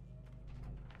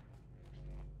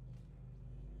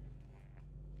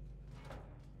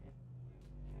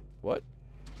 What?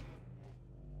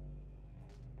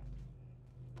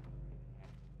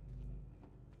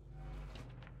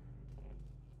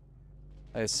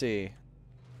 I see.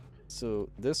 So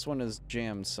this one is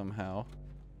jammed somehow.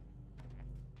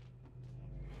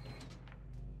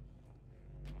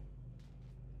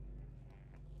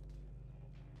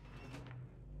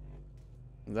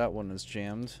 That one is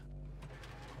jammed.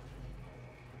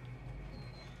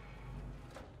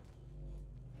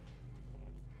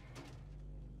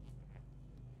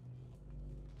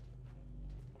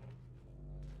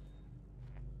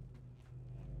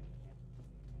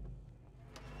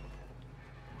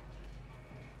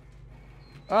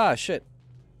 Ah, shit.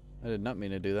 I did not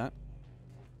mean to do that.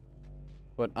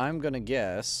 But I'm gonna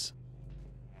guess...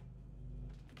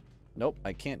 Nope,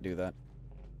 I can't do that.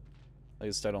 At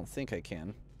least I don't think I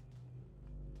can.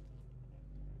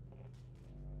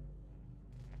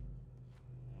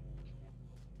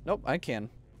 Nope, I can.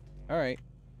 Alright.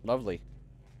 Lovely.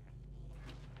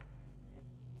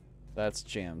 That's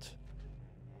jammed.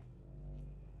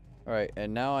 Alright,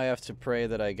 and now I have to pray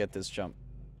that I get this jump.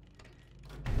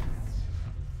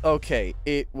 Okay,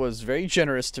 it was very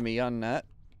generous to me on that,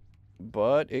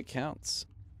 but it counts.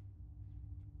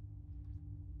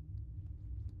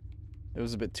 It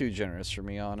was a bit too generous for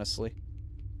me, honestly.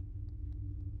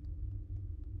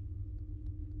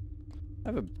 I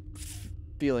have a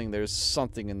feeling there's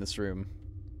something in this room.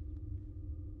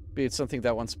 Be it something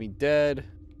that wants me dead,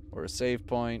 or a save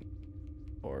point,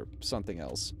 or something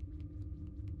else.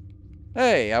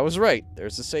 Hey, I was right.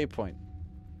 There's a save point.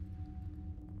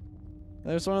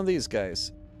 There's one of these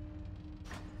guys.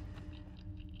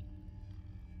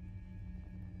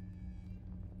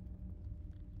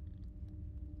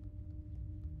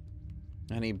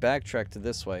 And he backtracked to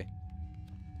this way.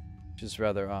 Which is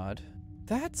rather odd.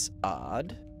 That's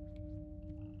odd.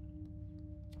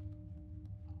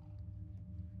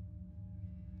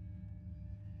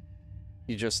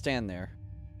 You just stand there.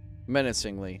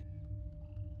 Menacingly.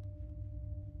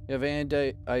 You have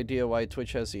any idea why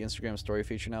Twitch has the Instagram story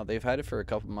feature now? They've had it for a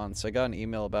couple months. I got an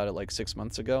email about it like 6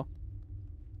 months ago.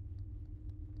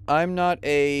 I'm not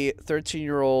a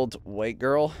 13-year-old white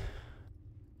girl.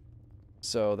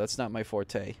 So that's not my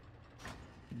forte.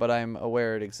 But I'm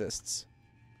aware it exists.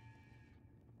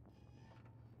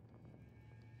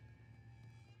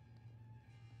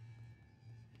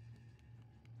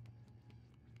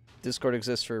 Discord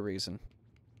exists for a reason.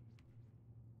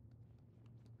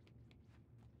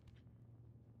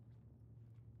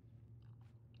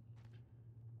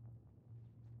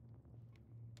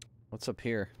 What's up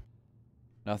here?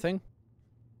 Nothing?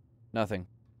 Nothing.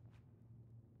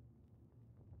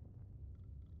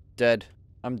 Dead.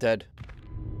 I'm dead.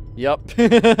 Yup.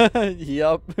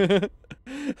 Yup.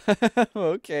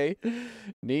 Okay.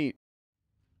 Neat.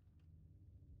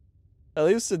 At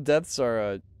least the deaths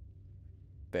are,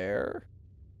 bare?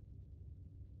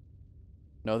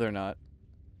 No, they're not.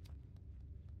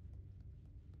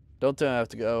 Don't tell me I have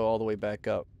to go all the way back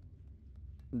up.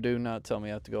 Do not tell me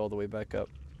I have to go all the way back up.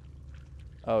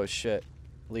 Oh, shit.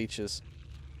 Leeches.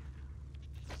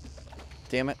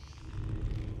 Damn it.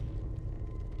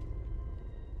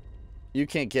 You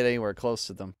can't get anywhere close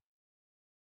to them.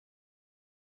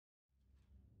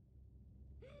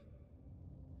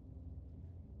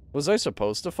 Was I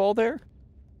supposed to fall there?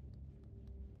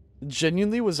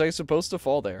 Genuinely, was I supposed to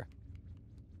fall there?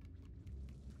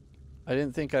 I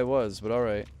didn't think I was, but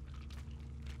alright.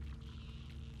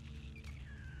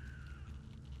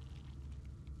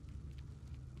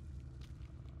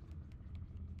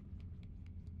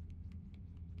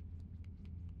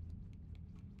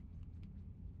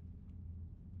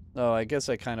 Oh, I guess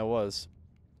I kind of was.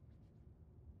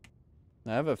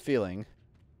 I have a feeling.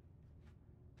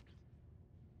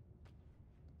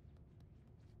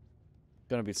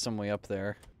 Gonna be some way up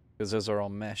there, because those are all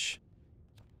mesh.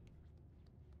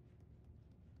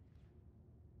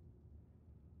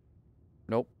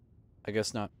 Nope. I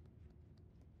guess not.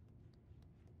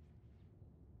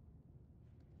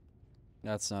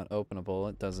 That's not openable,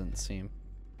 it doesn't seem.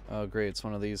 Oh great, it's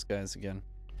one of these guys again.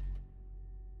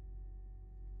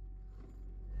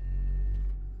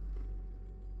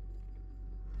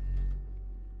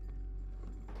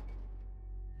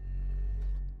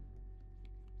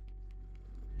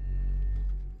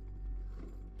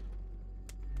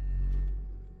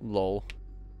 Lol.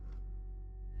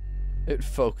 It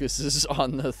focuses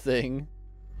on the thing.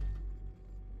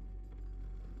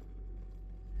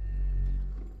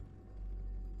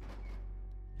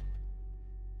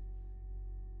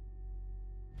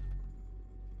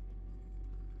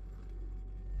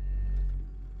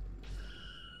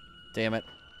 Damn it.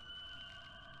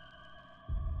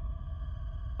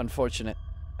 Unfortunate.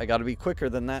 I gotta be quicker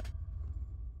than that.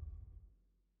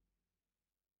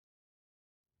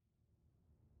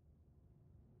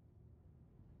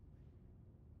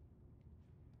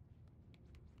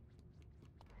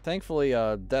 Thankfully,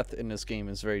 death in this game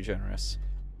is very generous.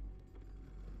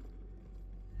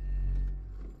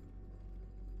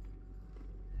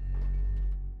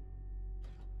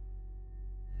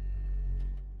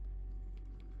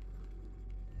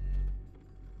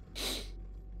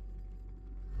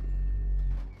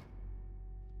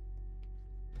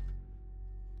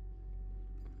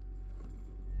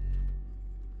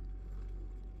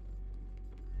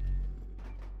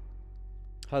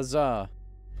 Huzzah.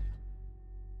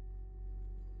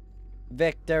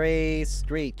 Victory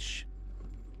Screech.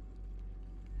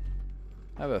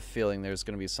 I have a feeling there's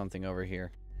going to be something over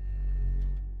here.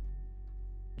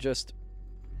 Just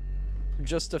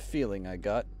a feeling I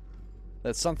got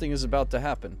that something is about to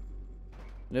happen.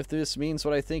 And if this means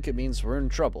what I think it means, we're in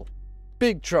trouble.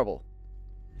 Big trouble.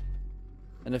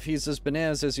 And if he's as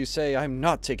bananas as you say, I'm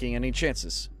not taking any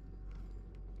chances.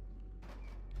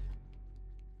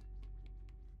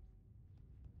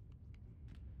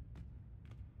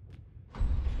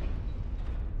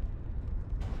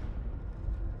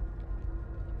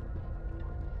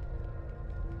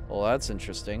 Well, that's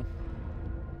interesting.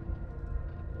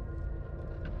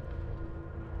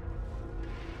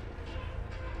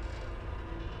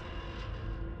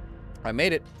 I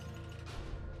made it.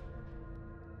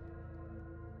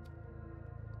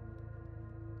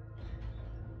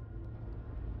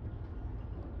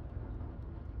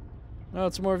 No,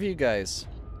 it's more of you guys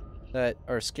that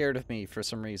are scared of me for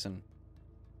some reason.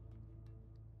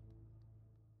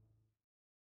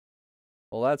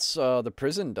 Well, that's the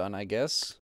prison done, I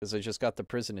guess, because I just got the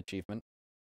prison achievement.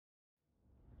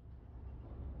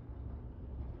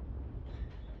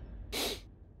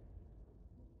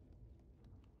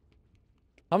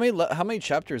 How many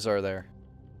chapters are there,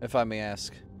 if I may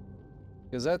ask?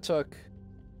 Because that took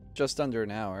just under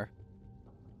an hour.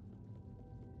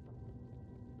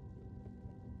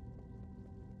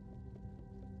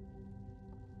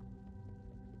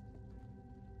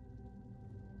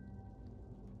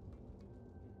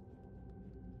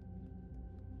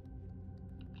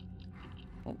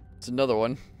 Oh, it's another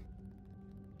one.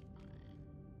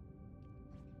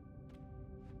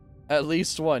 At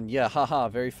least one. Yeah, haha,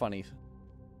 very funny.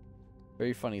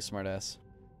 Very funny, smartass.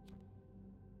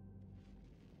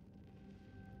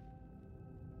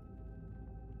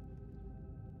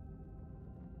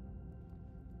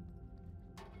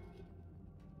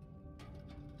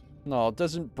 No, it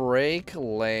doesn't break.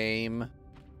 Lame.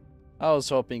 I was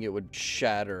hoping it would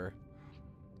shatter.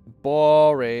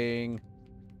 Boring.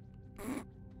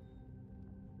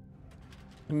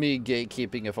 Me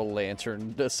gatekeeping if a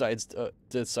lantern decides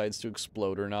to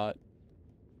explode or not.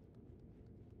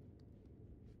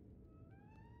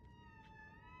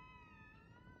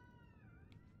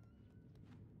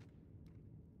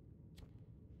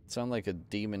 Sound like a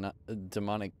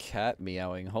demonic cat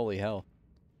meowing. Holy hell.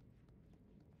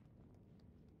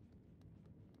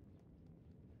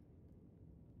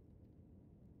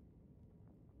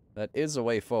 That is a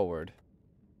way forward.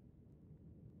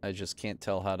 I just can't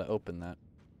tell how to open that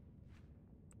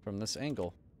from this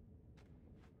angle.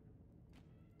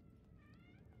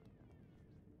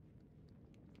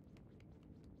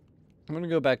 I'm gonna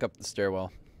go back up the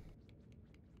stairwell.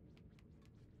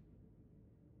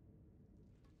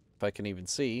 If I can even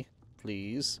see,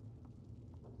 please.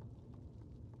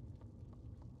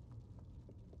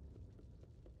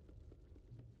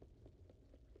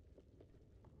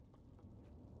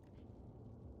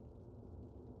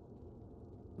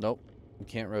 Nope. You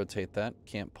can't rotate that.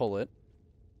 Can't pull it.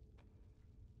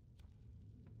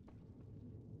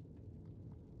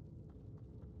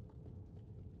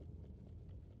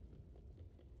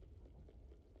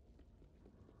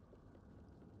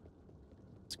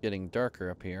 It's getting darker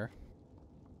up here.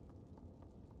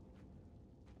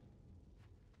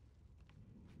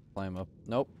 Climb up.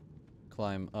 Nope.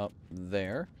 Climb up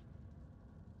there.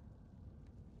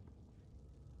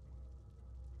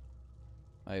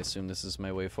 I assume this is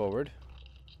my way forward.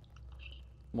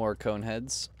 More cone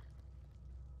heads.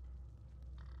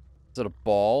 Is it a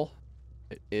ball?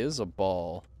 It is a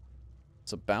ball.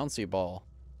 It's a bouncy ball.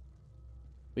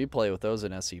 We play with those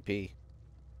in SCP.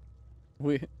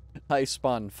 I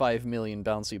spawn 5 million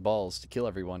bouncy balls to kill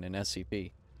everyone in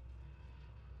SCP.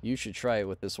 You should try it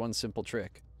with this one simple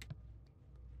trick.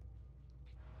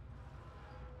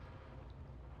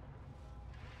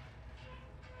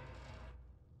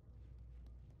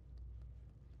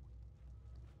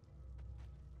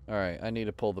 Alright, I need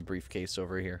to pull the briefcase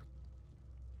over here.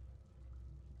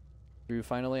 Drew,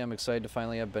 finally, I'm excited to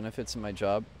finally have benefits in my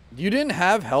job. You didn't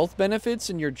have health benefits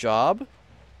in your job?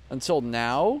 Until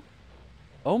now?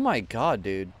 Oh my god,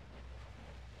 dude.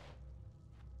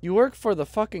 You work for the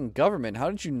fucking government. How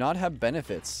did you not have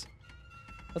benefits?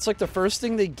 That's like the first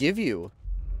thing they give you.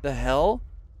 The hell?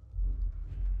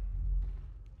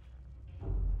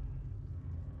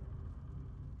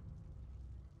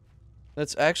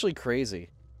 That's actually crazy.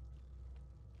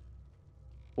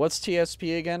 What's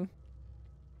TSP again?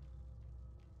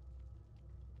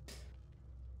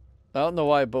 I don't know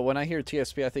why, but when I hear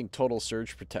TSP, I think total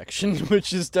surge protection,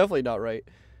 which is definitely not right.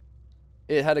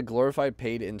 It had a glorified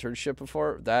paid internship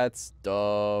before? That's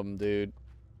dumb, dude.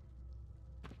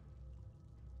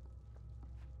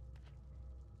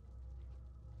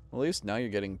 Well, at least now you're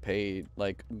getting paid,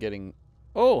 like, getting...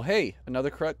 Oh, hey! Another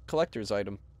collector's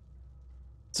item.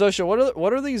 Sosha,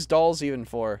 what are these dolls even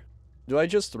for? Do I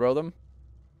just throw them?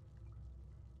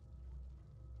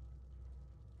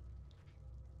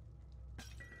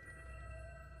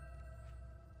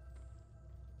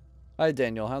 Hi,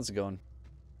 Daniel. How's it going?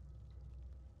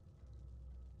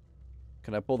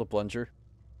 Can I pull the plunger?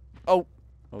 Oh!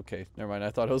 Okay, never mind. I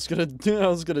thought I was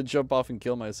gonna jump off and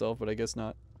kill myself, but I guess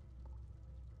not.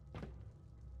 I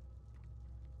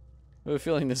have a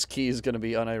feeling this key is gonna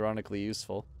be unironically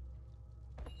useful.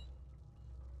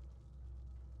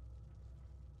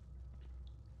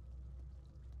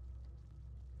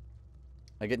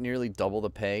 I get nearly double the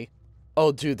pay.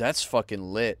 Oh, dude, that's fucking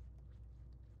lit.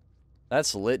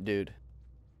 That's lit, dude.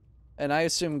 And I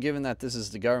assume, given that this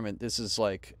is the government, this is,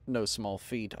 like, no small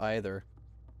feat either.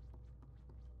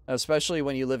 Especially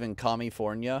when you live in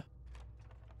California.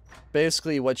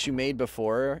 Basically, what you made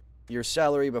before, your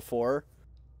salary before,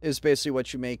 is basically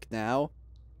what you make now,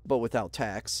 but without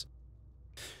tax.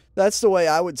 That's the way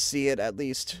I would see it, at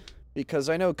least. Because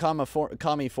I know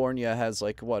California has,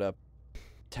 like, what, a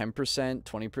 10%,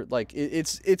 20%? Like,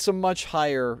 it's a much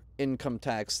higher income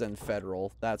tax than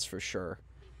federal, that's for sure.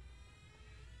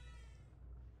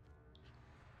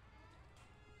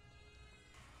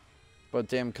 But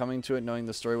damn, coming to it knowing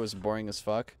the story was boring as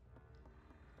fuck.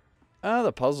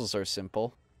 The puzzles are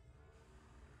simple.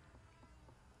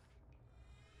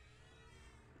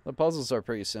 The puzzles are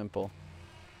pretty simple.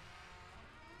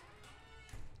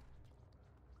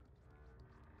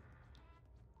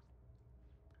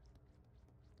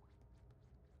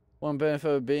 One benefit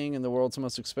of being in the world's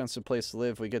most expensive place to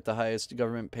live, we get the highest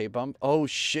government pay bump. Oh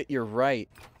shit, you're right.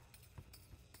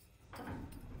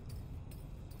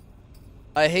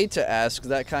 I hate to ask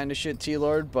that kind of shit,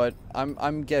 T-Lord, but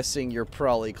I'm guessing you're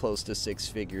probably close to 6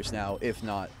 figures now, if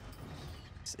not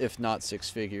 6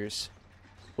 figures.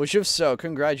 Which, if so,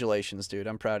 congratulations, dude.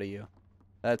 I'm proud of you.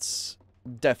 That's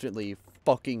definitely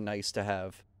fucking nice to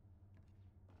have.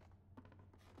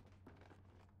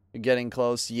 You're getting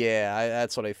close? Yeah,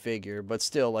 that's what I figure. But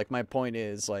still, like, my point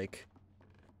is, like,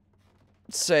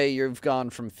 say you've gone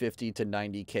from 50 to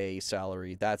 90K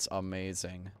salary. That's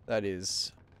amazing. That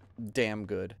is damn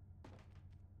good.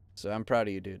 So I'm proud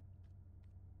of you, dude.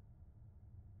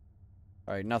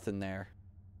 Alright, nothing there.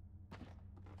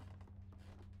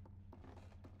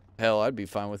 Hell, I'd be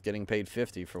fine with getting paid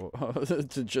 50 for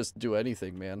to just do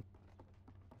anything, man.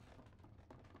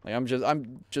 Like,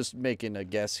 I'm just making a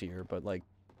guess here, but like,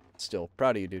 still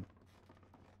proud of you, dude.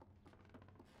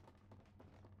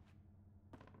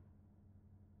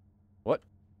 What?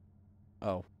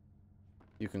 Oh,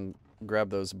 you can grab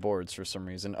those boards for some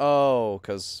reason. Oh,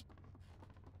 cause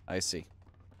I see.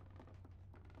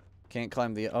 Can't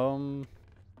climb the Oh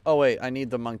wait, I need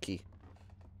the monkey.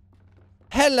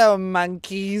 Hello,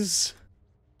 monkeys.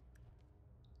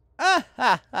 Ah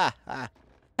ha ha ha.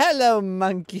 Hello,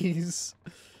 monkeys.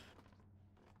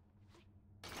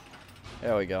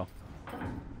 There we go.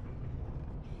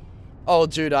 Oh,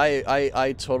 dude,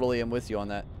 I totally am with you on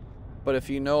that. But if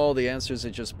you know all the answers,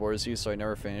 it just bores you, so I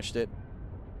never finished it.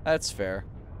 That's fair.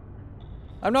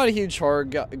 I'm not a huge horror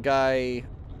guy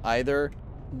either,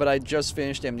 but I just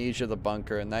finished Amnesia the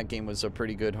Bunker, and that game was a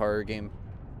pretty good horror game.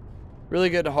 Really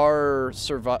good horror,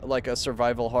 like a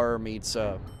survival horror meets,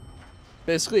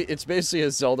 it's basically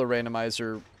a Zelda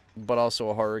randomizer, but also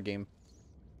a horror game.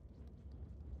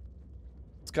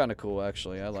 It's kind of cool,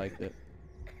 actually. I liked it.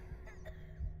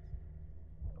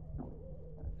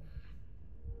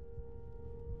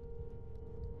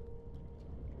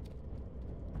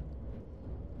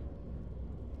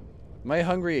 Am I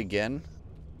hungry again?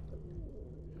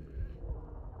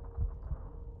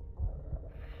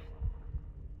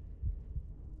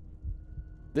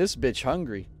 This bitch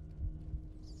hungry.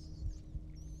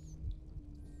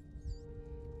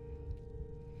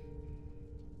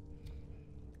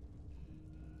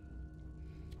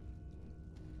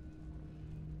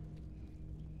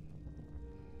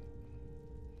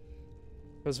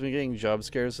 Has been getting job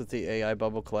scares with the AI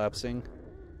bubble collapsing.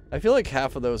 I feel like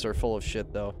half of those are full of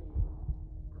shit, though.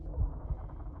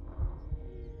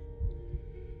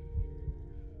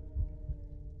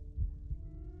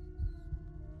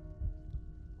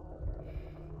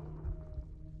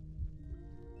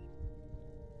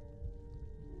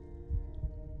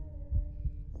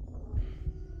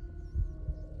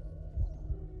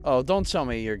 Oh, don't tell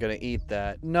me you're gonna eat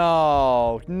that.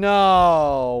 No,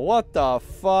 no, what the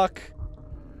fuck?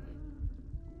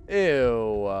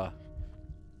 Ew.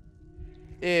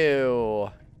 Ew.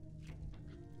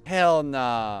 Hell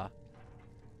nah.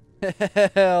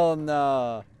 Hell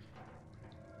nah.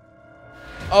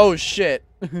 Oh shit.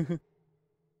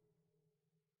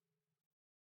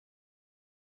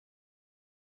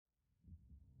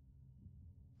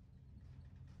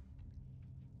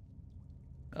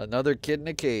 Another kid in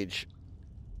a cage.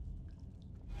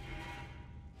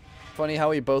 Funny how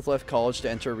we both left college to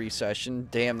enter a recession.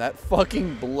 Damn, that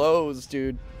fucking blows,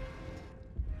 dude.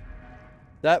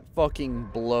 That fucking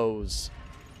blows.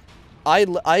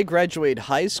 I graduated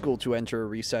high school to enter a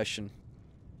recession.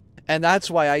 And that's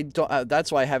why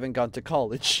I haven't gone to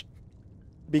college.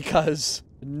 Because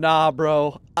nah,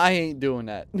 bro, I ain't doing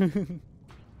that.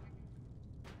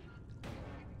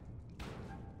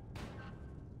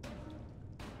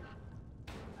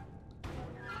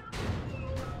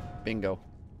 Bingo.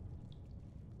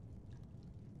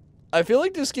 I feel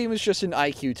like this game is just an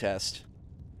IQ test.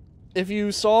 If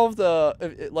you solve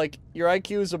the... like, your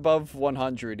IQ is above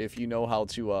 100 if you know how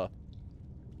to,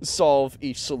 solve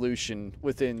each solution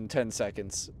within 10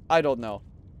 seconds. I don't know.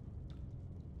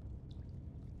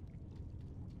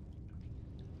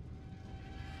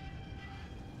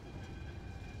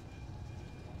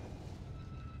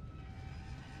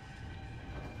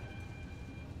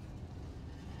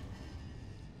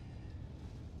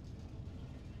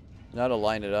 Now to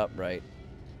line it up right.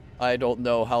 I don't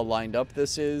know how lined up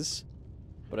this is,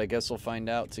 but I guess we'll find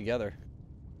out together.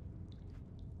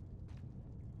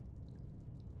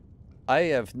 I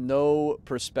have no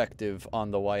perspective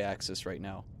on the y-axis right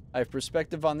now. I have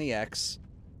perspective on the x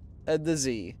and the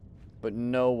z, but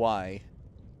no y.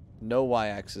 No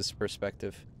y-axis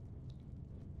perspective.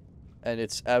 And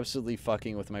it's absolutely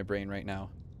fucking with my brain right now.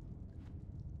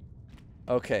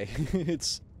 Okay,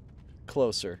 it's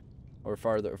closer. Or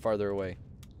farther away.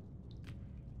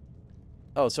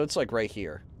 Oh, so it's like right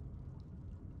here.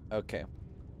 Okay.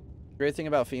 Great thing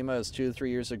about FEMA is 2 to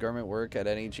 3 years of government work at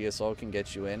any GSL can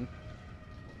get you in.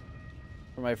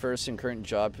 For my first and current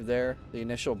job there, the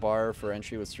initial bar for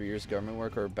entry was 3 years of government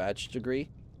work or a bachelor's degree.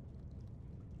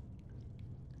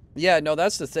 Yeah, no,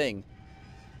 that's the thing.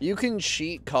 You can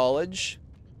cheat college.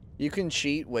 You can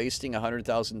cheat wasting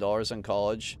 $100,000 on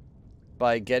college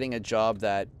by getting a job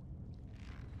that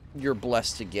you're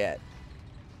blessed to get.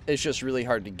 It's just really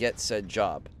hard to get said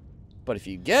job. But if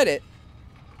you get it...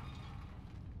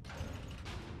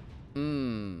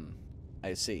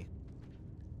 I see.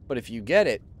 But if you get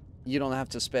it, you don't have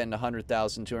to spend $100,000,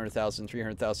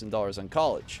 $200,000, $300,000 on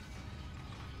college.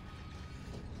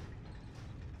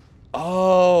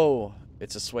 Oh!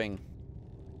 It's a swing.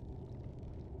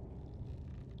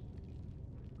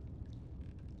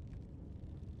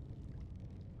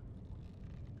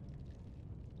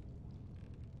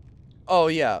 Oh,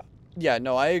 yeah. Yeah,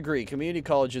 no, I agree. Community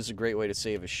college is a great way to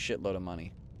save a shitload of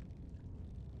money.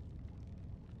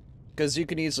 Because you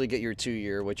can easily get your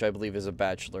 2-year, which I believe is a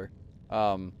bachelor,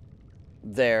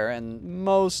 there. And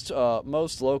most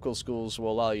local schools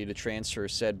will allow you to transfer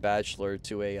said bachelor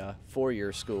to a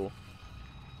 4-year school.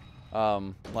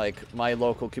 Like my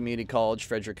local community college,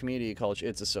 Frederick Community College,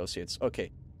 it's associates.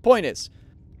 Okay, point is,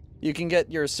 you can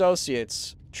get your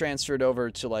associates transferred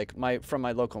over to like from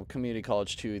my local community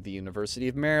college to the University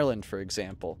of Maryland, for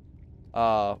example,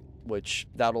 which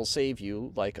that'll save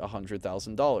you like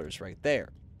 $100,000 right there,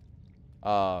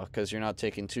 because you're not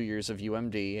taking 2 years of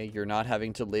UMD, you're not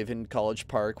having to live in College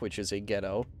Park, which is a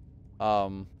ghetto,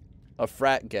 a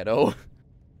frat ghetto,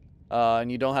 and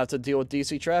you don't have to deal with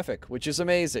DC traffic, which is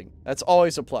amazing. That's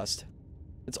always a plus.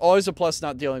 It's always a plus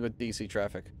not dealing with DC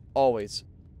traffic. Always.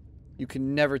 You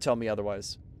can never tell me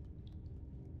otherwise.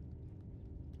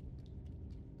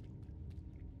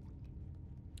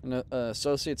 An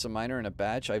associate's a minor and a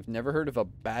batch. I've never heard of a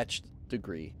batch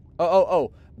degree.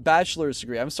 Oh, bachelor's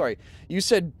degree. I'm sorry. You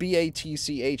said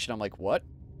B-A-T-C-H, and I'm like, what?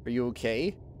 Are you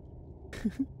okay?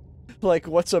 Like,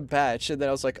 what's a batch? And then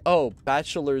I was like, oh,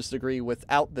 bachelor's degree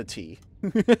without the T.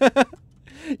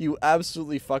 You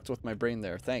absolutely fucked with my brain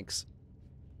there. Thanks.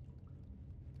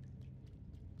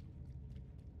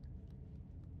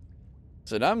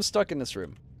 So now I'm stuck in this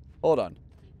room. Hold on.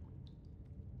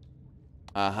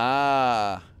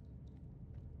 Aha.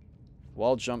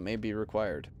 Wall jump may be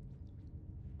required.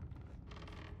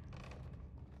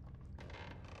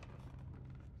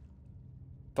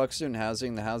 Fuck student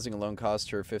housing. The housing alone cost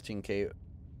her 15K.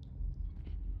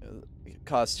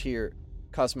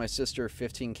 Cost my sister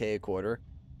 15K a quarter.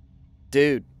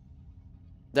 Dude.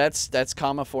 That's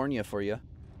California for you.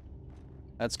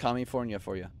 That's California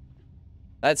for you.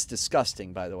 That's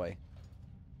disgusting, by the way.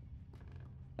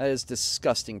 That is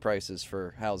disgusting prices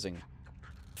for housing.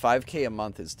 5K a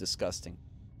month is disgusting.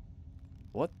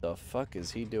 What the fuck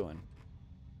is he doing?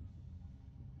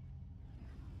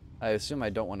 I assume I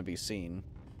don't want to be seen.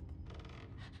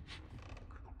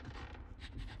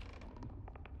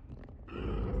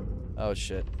 Oh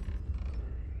shit.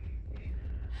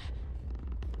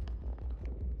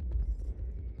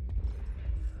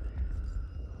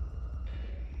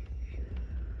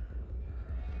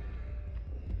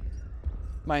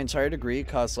 My entire degree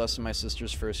cost less than my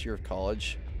sister's first year of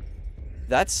college.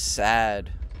 That's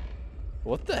sad.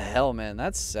 What the hell, man?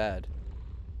 That's sad.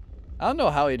 I don't know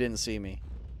how he didn't see me.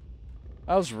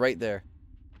 I was right there.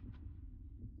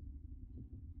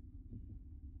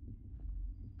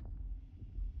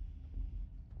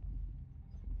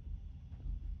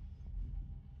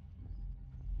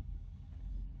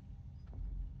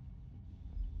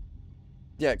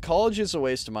 Yeah, college is a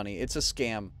waste of money. It's a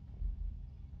scam.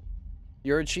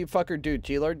 You're a cheap fucker, dude.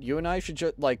 T-Lord, you and I should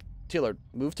just, like, T-Lord,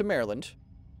 move to Maryland.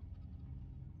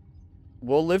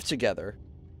 We'll live together.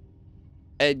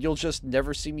 And you'll just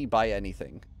never see me buy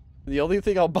anything. The only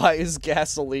thing I'll buy is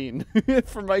gasoline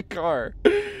for my car.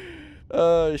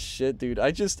 Oh, shit, dude.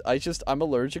 I'm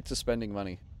allergic to spending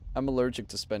money. I'm allergic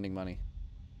to spending money.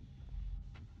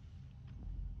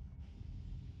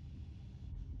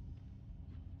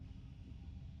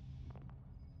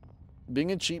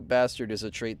 Being a cheap bastard is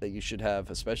a trait that you should have,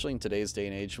 especially in today's day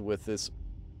and age with this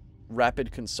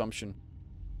rapid consumption.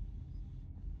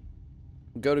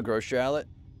 Go to grocery outlet.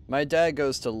 My dad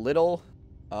goes to Lidl,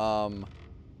 not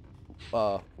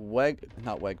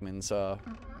Wegmans,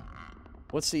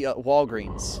 what's the,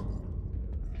 Walgreens.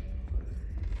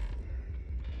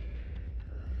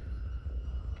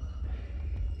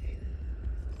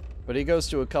 But he goes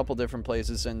to a couple different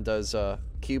places and does,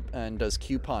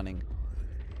 couponing.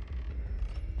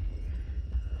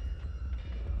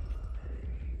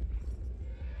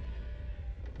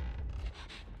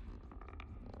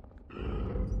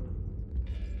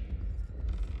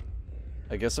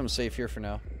 I guess I'm safe here for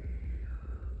now.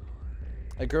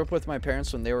 I grew up with my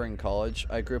parents when they were in college.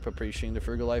 I grew up appreciating the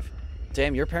frugal life.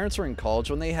 Damn, your parents were in college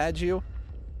when they had you?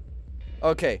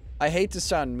 Okay, I hate to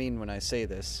sound mean when I say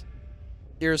this.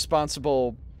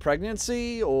 Irresponsible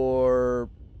pregnancy or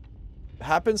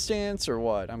happenstance or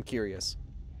what? I'm curious.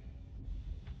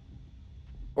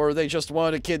 Or they just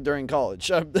wanted a kid during college.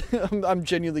 I'm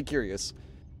genuinely curious.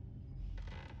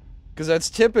 Because that's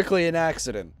typically an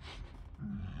accident.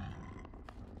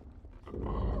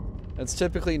 That's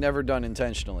typically never done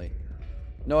intentionally.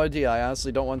 No idea. I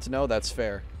honestly don't want to know. That's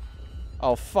fair.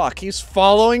 Oh, fuck. He's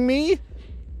following me?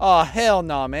 Oh, hell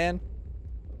nah, man.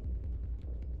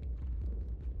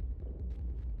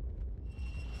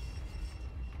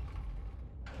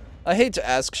 I hate to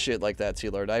ask shit like that,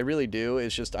 T-Lord. I really do.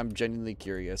 It's just I'm genuinely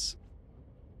curious.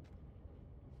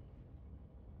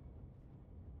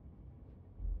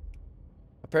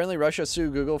 Apparently Russia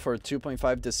sued Google for 2.5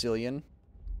 decillion.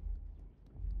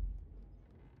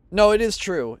 No, it is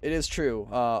true. It is true.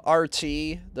 RT,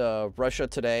 the Russia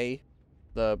Today,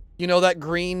 you know that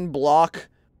green block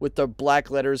with the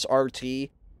black letters RT?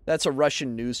 That's a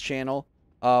Russian news channel.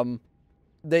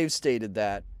 They've stated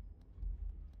that.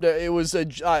 It was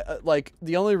like,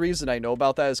 the only reason I know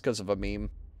about that is because of a meme.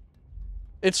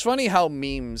 It's funny how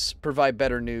memes provide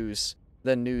better news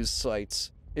than news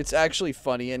sites. It's actually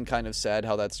funny and kind of sad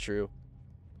how that's true.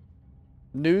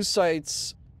 News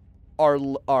sites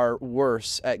are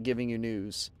worse at giving you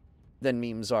news than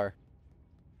memes are.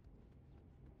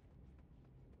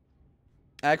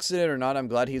 Accident or not, I'm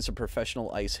glad he's a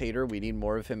professional ice hater. We need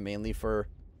more of him, mainly for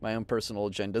my own personal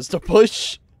agendas to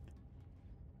push.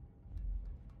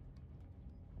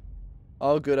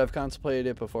 Oh, good. I've contemplated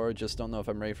it before. Just don't know if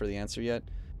I'm ready for the answer yet.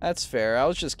 That's fair. I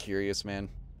was just curious, man.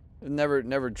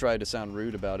 Never tried to sound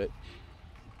rude about it.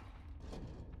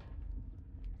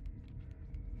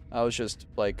 I was just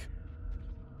like,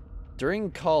 during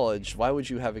college, why would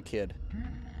you have a kid?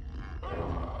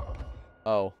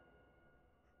 Oh.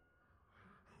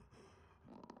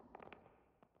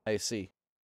 I see.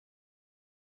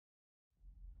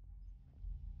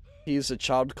 He's a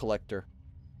child collector.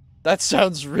 That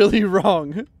sounds really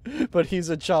wrong, but he's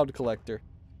a child collector.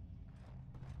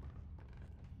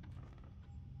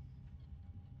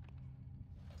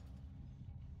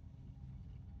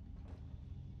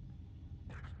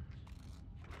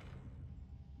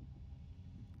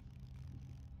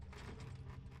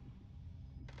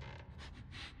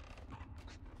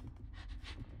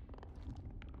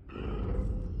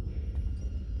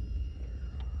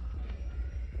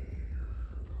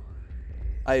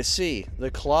 I see.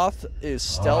 The cloth is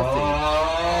stealthy,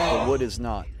 the wood is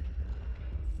not.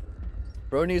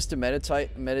 Bro needs to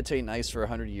meditate nice for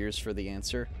 100 years for the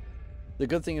answer. The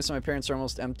good thing is my parents are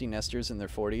almost empty nesters in their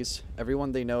 40s.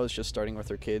 Everyone they know is just starting with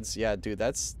their kids. Yeah, dude,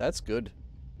 that's good.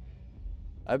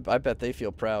 I bet they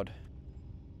feel proud.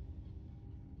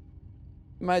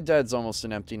 My dad's almost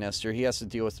an empty nester. He has to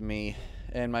deal with me,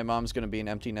 and my mom's gonna be an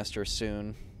empty nester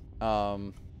soon.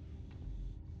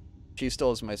 She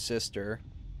still is my sister.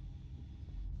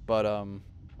 But,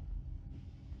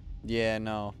 yeah,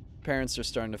 no. Parents are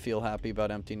starting to feel happy about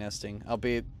empty nesting.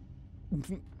 Albeit,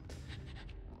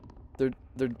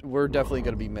 we're definitely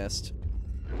going to be missed.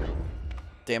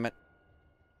 Damn it.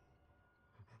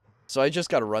 So I just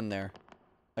got to run there.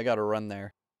 I got to run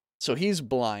there. So he's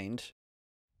blind.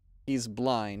 He's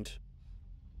blind.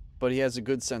 But he has a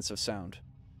good sense of sound.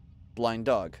 Blind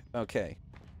dog. Okay.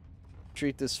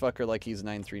 Treat this fucker like he's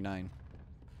 939.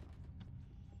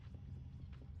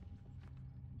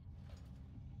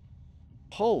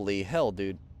 Holy hell,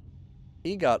 dude.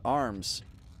 He got arms.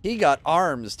 He got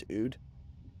arms, dude.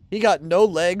 He got no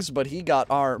legs, but he got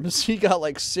arms. He got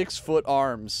like 6-foot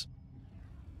arms.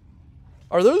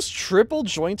 Are those triple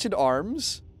jointed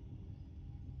arms?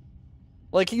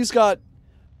 Like he's got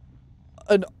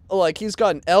an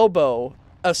elbow,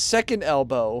 a second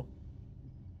elbow,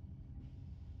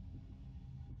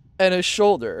 and a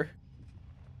shoulder.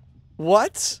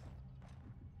 What?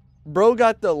 Bro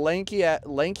got the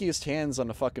lankiest hands on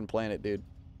the fucking planet, dude.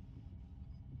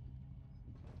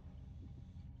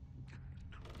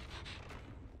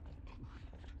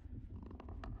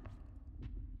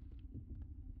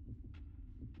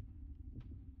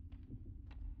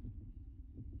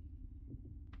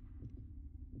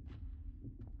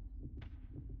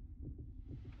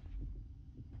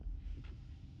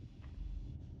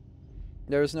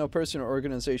 There is no person or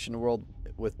organization in the world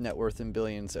with net worth in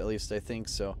billions, at least I think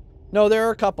so. No, there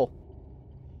are a couple.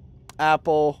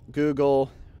 Apple,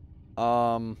 Google,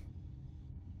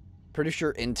 pretty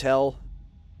sure Intel,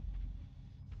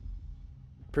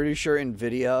 pretty sure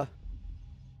NVIDIA.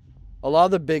 A lot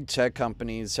of the big tech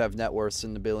companies have net worths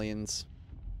in the billions.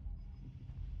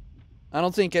 I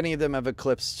don't think any of them have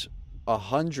eclipsed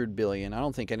 100 billion. I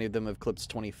don't think any of them have eclipsed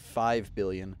 25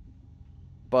 billion.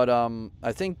 But,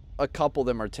 I think a couple of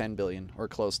them are 10 billion, or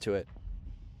close to it.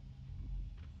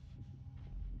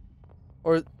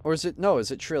 Or is it, no,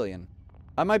 is it trillion?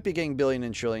 I might be getting billion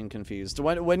and trillion confused.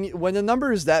 When the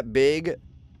number is that big,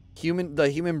 the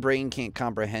human brain can't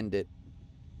comprehend it.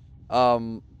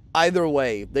 Either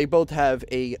way, they both have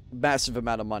a massive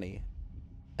amount of money.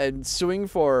 And suing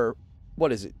for,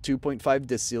 what is it, $2.5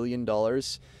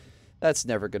 decillion? That's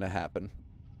never gonna happen.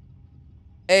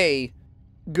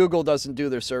 Google doesn't do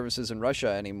their services in Russia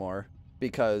anymore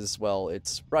because, well,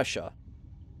 it's Russia.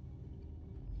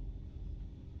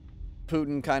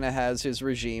 Putin kind of has his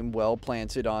regime well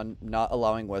planted on not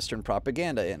allowing Western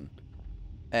propaganda in,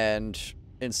 and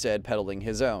instead peddling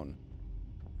his own.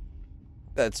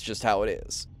 That's just how it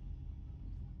is.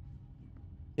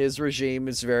 His regime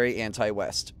is very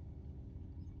anti-West.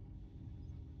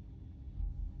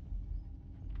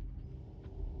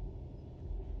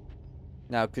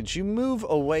 Now, could you move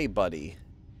away, buddy?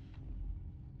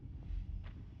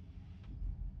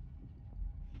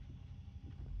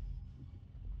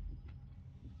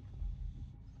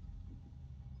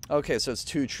 Okay, so it's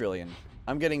 2 trillion.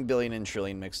 I'm getting billion and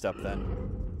trillion mixed up then.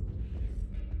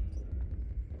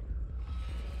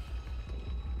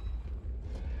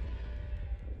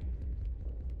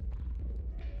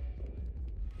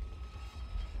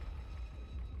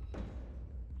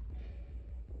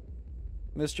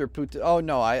 Mr. Putin. Oh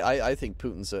no, I think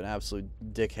Putin's an absolute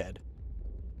dickhead.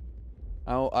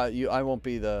 I won't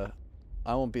be the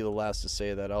last to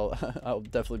say that. I'll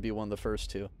definitely be one of the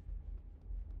first to.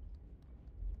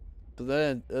 But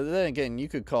then again, you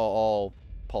could call all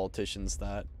politicians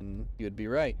that, and you'd be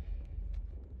right.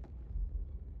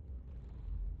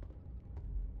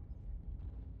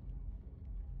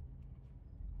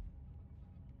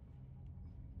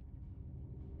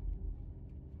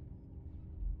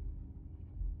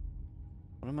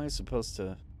 What am I supposed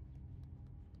to...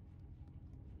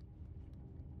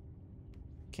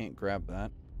 Can't grab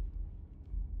that.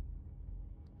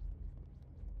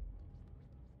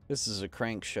 This is a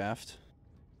crankshaft.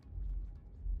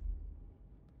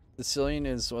 The Decillion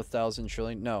is 1,000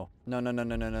 trillion. No. No.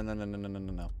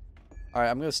 Alright,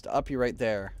 I'm gonna stop you right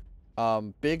there.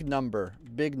 Big number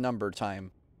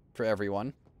time for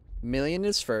everyone. Million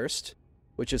is first,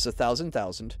 which is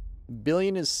 1,000,000.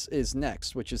 Billion is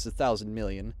next, which is 1,000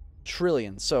 million.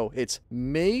 Trillion. So it's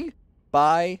me,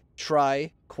 bi,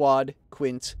 tri, quad,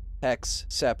 quint, hex,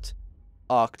 sept,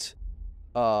 oct,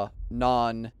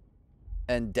 non,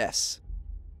 and des.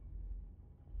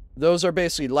 Those are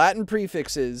basically Latin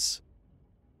prefixes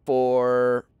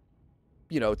for,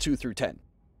 2 through 10.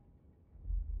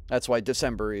 That's why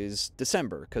December is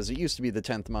December, because it used to be the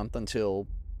 10th month until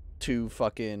 2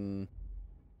 fucking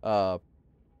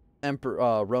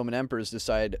Roman emperors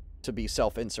decide to be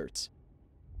self-inserts.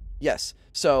 Yes,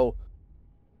 so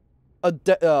 1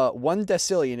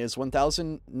 decillion is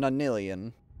 1,000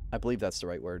 nonillion. I believe that's the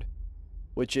right word.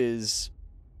 Which is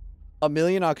a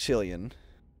million octillion.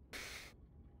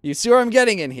 You see where I'm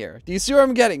getting in here? Do you see where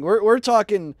I'm getting? We're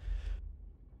talking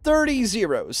 30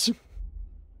 zeros.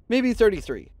 Maybe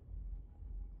 33.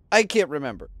 I can't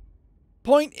remember.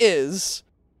 Point is,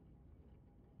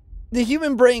 the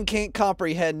human brain can't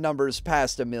comprehend numbers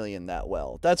past a million that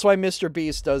well. That's why Mr.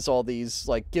 Beast does all these,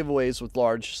 giveaways with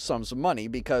large sums of money,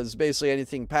 because basically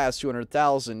anything past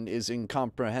 200,000 is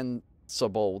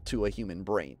incomprehensible to a human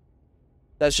brain.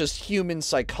 That's just human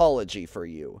psychology for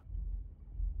you.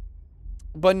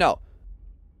 But no,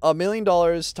 $1 million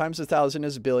times 1,000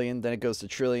 is a billion. Then it goes to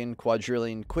trillion,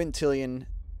 quadrillion, quintillion,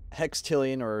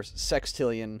 hextillion or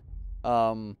sextillion,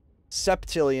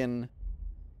 septillion,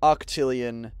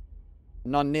 octillion,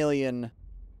 nonillion,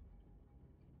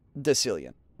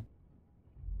 decillion.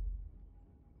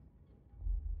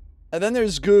 And then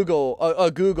there's Google,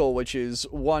 Google, which is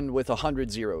 1 with 100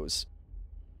 zeros.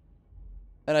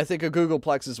 And I think a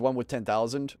Googleplex is 1 with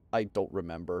 10,000. I don't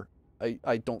remember.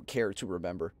 I don't care to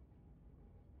remember.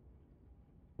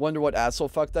 Wonder what asshole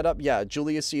fucked that up? Yeah,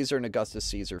 Julius Caesar and Augustus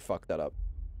Caesar fucked that up.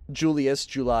 Julius,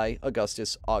 July,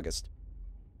 Augustus, August.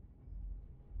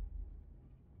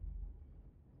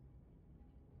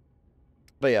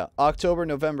 But yeah, October,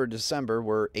 November, December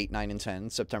were 8, 9, and 10.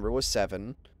 September was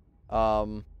 7.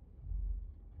 And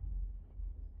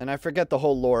I forget the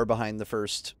whole lore behind the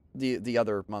first, the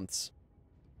other months.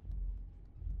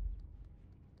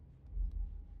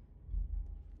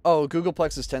 Oh,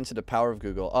 Googleplex is 10 to the power of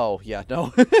Google. Oh, yeah,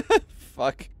 no.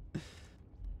 Fuck.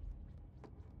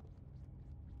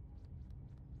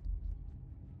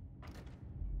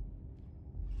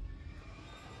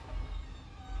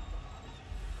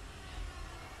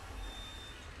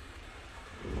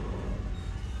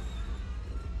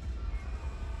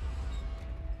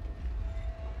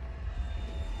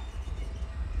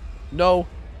 No.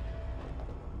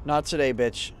 Not today,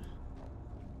 bitch.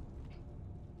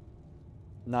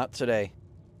 Not today.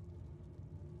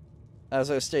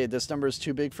 As I stated, this number is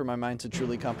too big for my mind to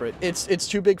truly comprehend. It's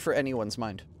too big for anyone's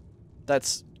mind.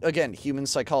 That's, again, human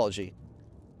psychology.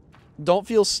 Don't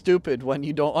feel stupid when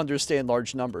you don't understand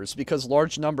large numbers, because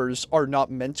large numbers are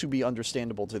not meant to be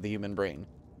understandable to the human brain.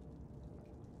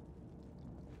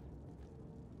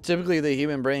 Typically, the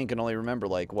human brain can only remember,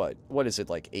 like, what is it,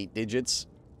 like 8 digits?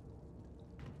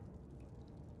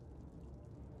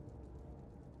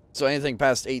 So anything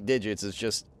past 8 digits is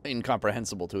just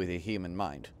incomprehensible to the human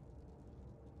mind.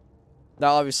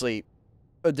 Now, obviously,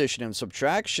 addition and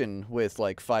subtraction with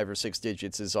like 5 or 6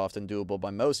 digits is often doable by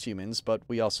most humans, but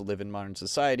we also live in modern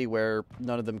society where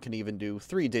none of them can even do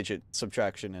 3-digit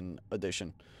subtraction and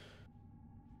addition.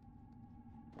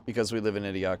 Because we live in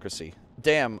idiocracy.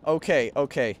 Damn, okay,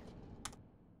 okay.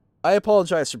 I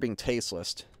apologize for being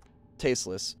tasteless.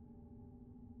 Tasteless.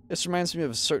 This reminds me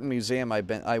of a certain museum I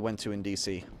went to in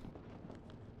DC.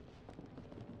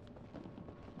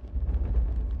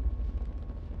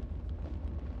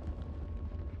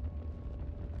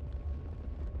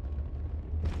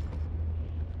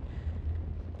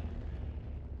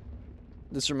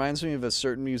 This reminds me of a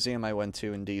certain museum I went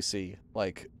to in DC,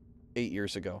 like, 8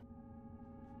 years ago.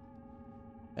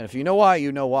 And if you know why,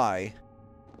 you know why.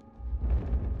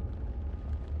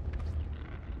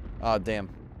 Aw, damn.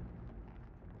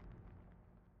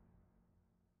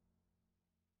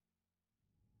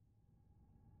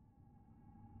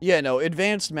 Yeah, no,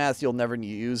 advanced math you'll never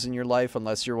use in your life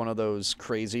unless you're one of those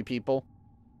crazy people.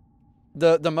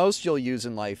 The most you'll use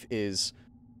in life is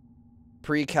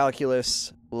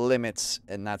pre-calculus, limits,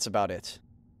 and that's about it.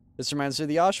 This reminds me of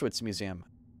the Auschwitz Museum.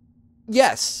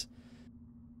 Yes!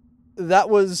 That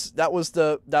was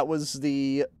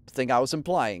the thing I was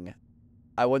implying.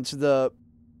 I went to the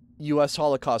U.S.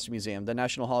 Holocaust Museum, the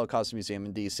National Holocaust Museum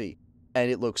in D.C., and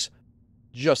it looks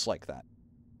just like that.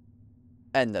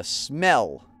 And the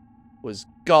smell was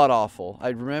god-awful. I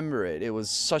remember it. It was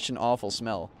such an awful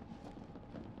smell.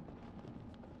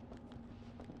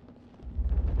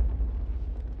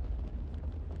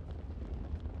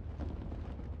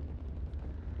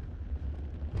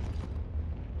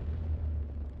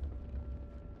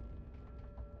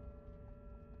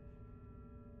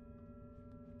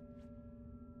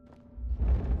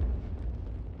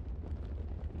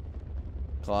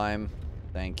 Climb.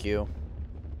 Thank you.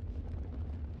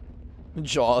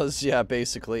 Jaws, yeah,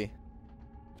 basically.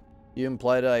 You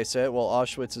implied I said, well,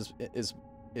 Auschwitz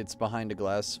it's behind a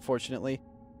glass, fortunately.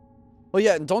 Well,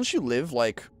 yeah, don't you live,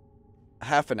 like,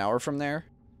 half an hour from there?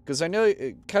 Because I know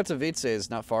Katowice is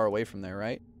not far away from there,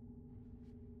 right?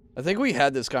 I think we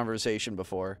had this conversation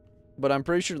before. But I'm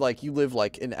pretty sure, like, you live,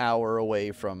 like, an hour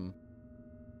away from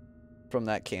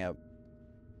that camp.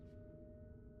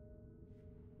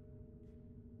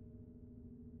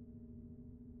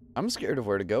 I'm scared of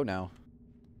where to go now.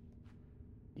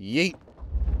 Yeet.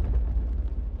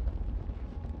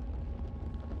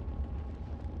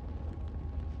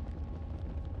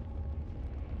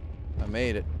 I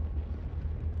made it.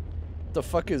 What the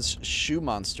fuck is Shoe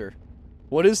Monster?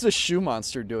 What is the Shoe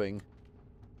Monster doing?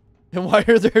 And why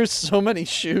are there so many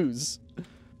shoes?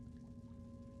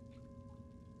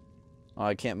 Oh,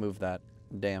 I can't move that.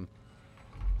 Damn.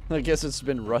 I guess it's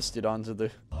been rusted onto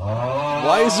the...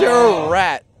 Why is there a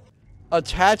rat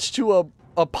attached to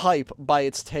a pipe by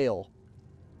its tail.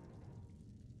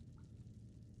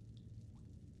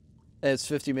 And it's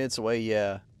 50 minutes away,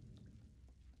 yeah.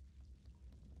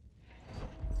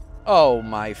 Oh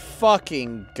my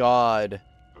fucking god.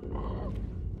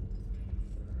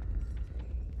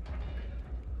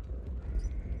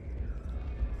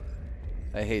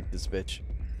 I hate this bitch.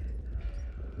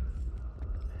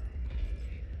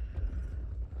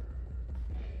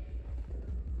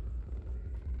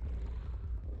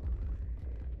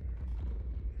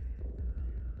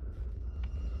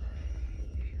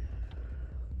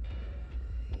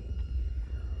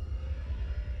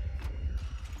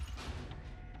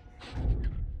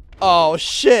 Oh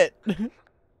shit.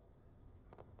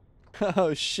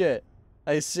 Oh shit.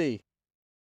 I see.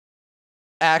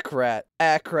 Ackrat.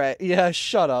 Ackrat. Yeah,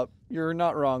 shut up. You're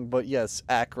not wrong, but yes,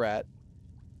 Ackrat.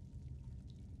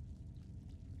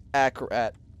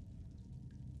 Ackrat.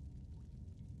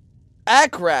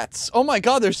 Ackrats! Oh my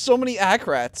god, there's so many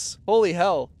Ackrats. Holy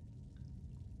hell.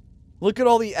 Look at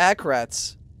all the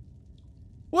Ackrats.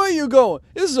 Where are you going?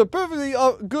 This is a perfectly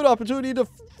good opportunity to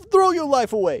throw your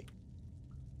life away.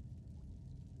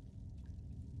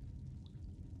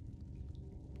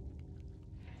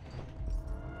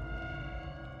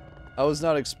 I was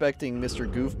not expecting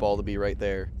Mr. Goofball to be right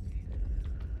there.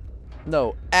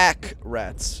 No,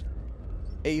 Ackrats.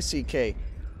 A-C-K.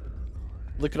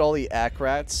 Look at all the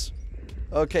Ackrats.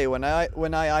 Okay, when I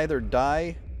either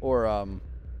die or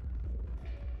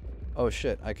oh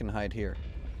shit, I can hide here.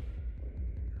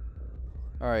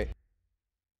 Alright.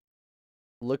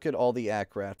 Look at all the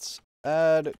Ackrats.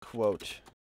 Add quote.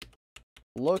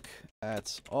 Look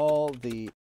at all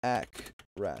the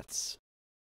Ackrats.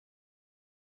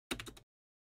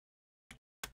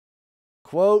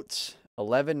 Quote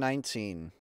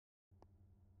 1119.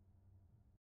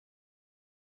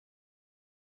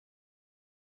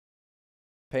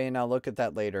 Payne, I'll look at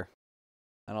that later.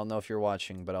 I don't know if you're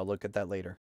watching, but I'll look at that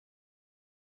later.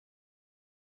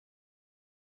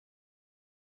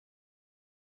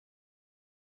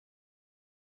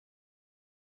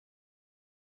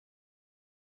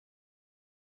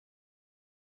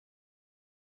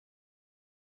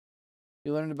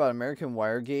 You learned about American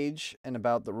wire gauge and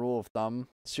about the rule of thumb.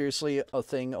 Seriously, a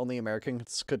thing only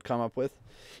Americans could come up with.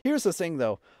 Here's the thing,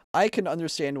 though. I can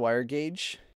understand wire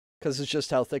gauge, because it's just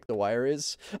how thick the wire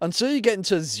is. Until you get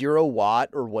into 0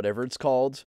 watt, or whatever it's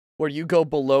called, where you go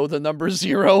below the number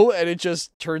 0, and it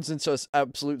just turns into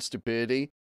absolute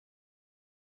stupidity.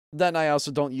 Then I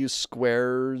also don't use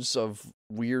squares of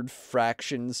weird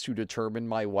fractions to determine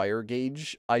my wire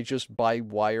gauge. I just buy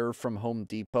wire from Home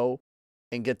Depot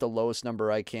and get the lowest number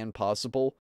I can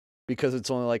possible, because it's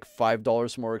only like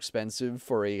 $5 more expensive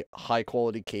for a high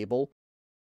quality cable.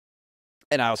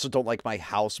 And I also don't like my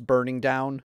house burning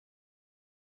down.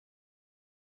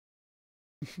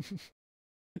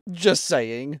 Just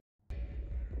saying.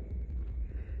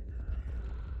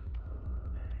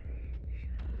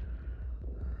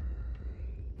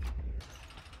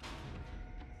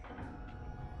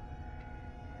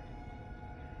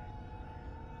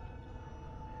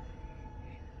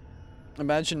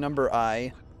 Imagine number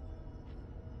I.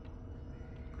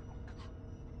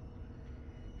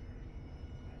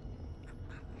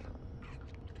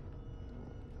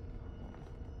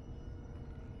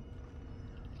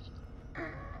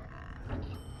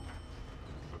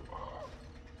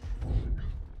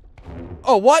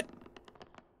 Oh, what?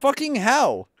 Fucking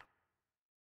how?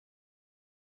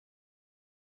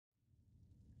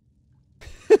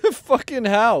 Fucking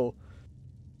how?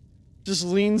 Just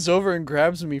leans over and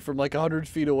grabs me from like 100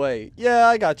 feet away. Yeah,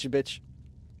 I got you, bitch.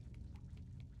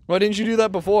 Why didn't you do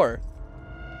that before?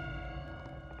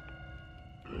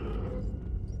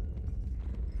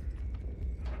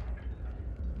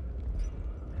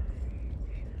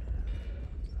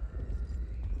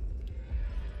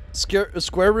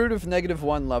 Square root of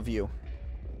 -1, love you.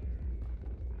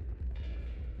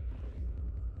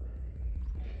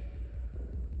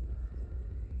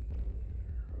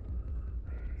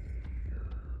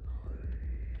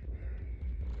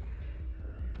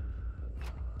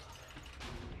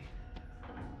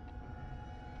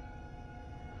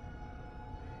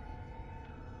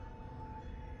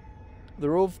 The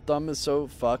rule of thumb is so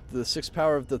fucked. The 6th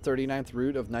power of the 39th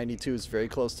root of 92 is very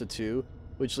close to 2,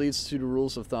 which leads to the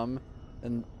rules of thumb.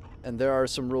 And there are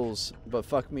some rules, but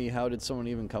fuck me, how did someone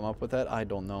even come up with that? I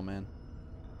don't know, man.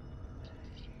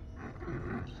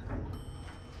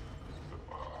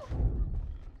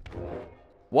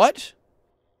 What?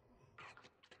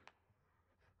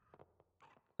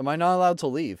 Am I not allowed to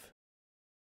leave?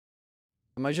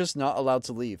 Am I just not allowed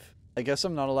to leave? I guess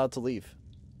I'm not allowed to leave.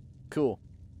 Cool.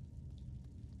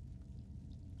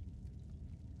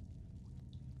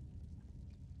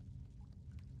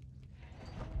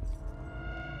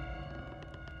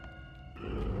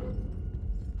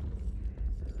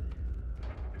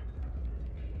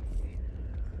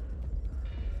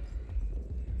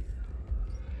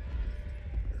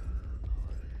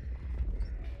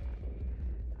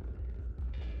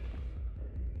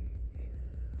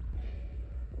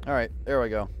 Alright, there we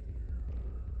go.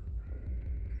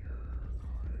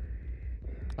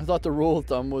 I thought the rule of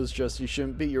thumb was just you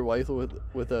shouldn't beat your wife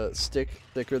with a stick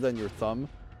thicker than your thumb.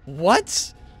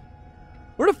 What?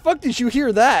 Where the fuck did you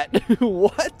hear that?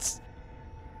 What?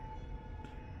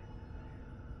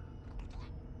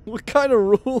 What kind of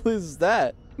rule is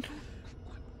that?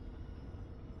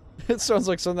 It sounds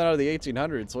like something out of the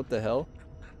 1800s. What the hell?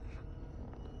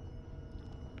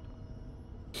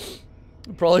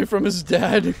 Probably from his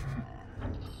dad.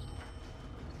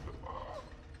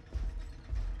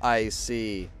 I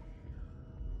see.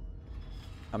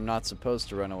 I'm not supposed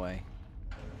to run away.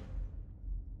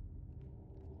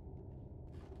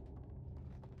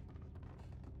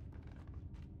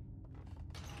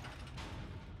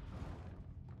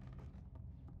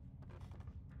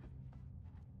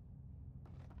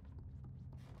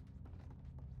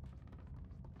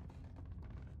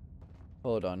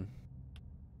 Hold on.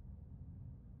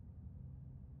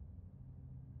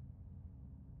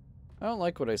 I don't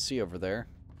like what I see over there.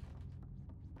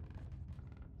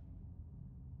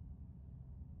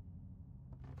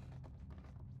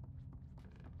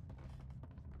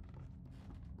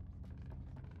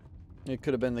 It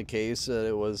could have been the case that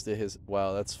it was his...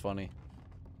 Wow, that's funny.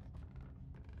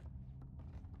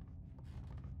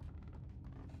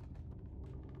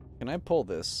 Can I pull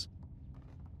this?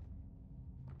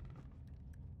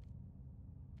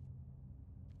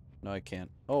 No, I can't.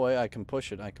 Oh, I can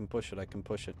push it. I can push it. I can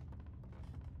push it.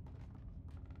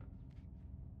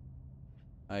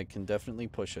 I can definitely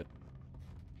push it.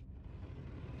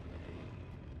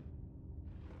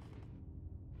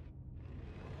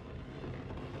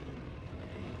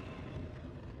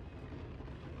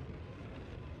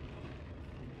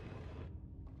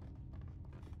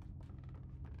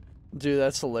 Dude,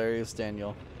 that's hilarious,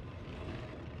 Daniel.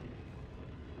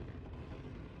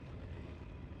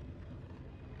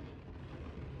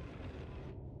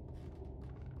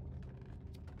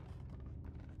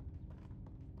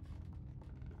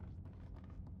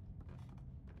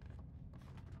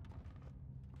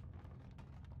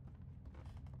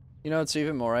 You know, it's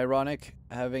even more ironic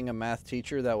having a math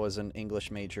teacher that was an English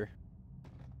major.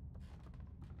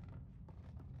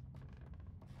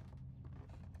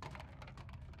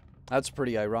 That's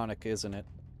pretty ironic, isn't it?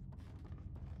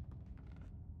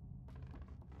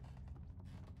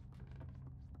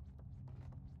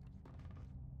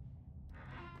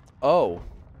 Oh.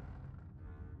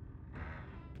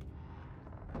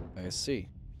 I see.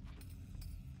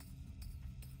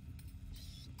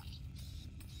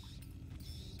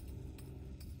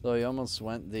 So he almost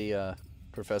went the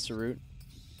professor route.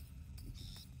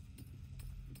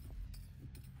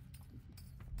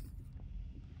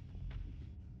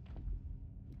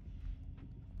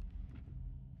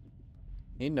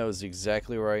 He knows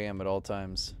exactly where I am at all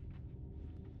times.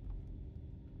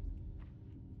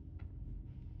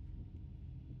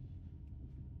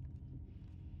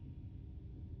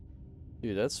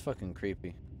 Dude, that's fucking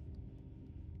creepy.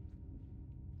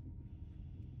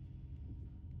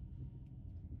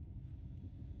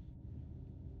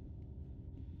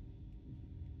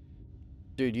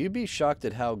 Dude, you'd be shocked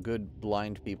at how good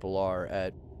blind people are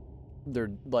at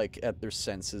their, like, at their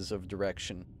senses of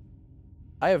direction.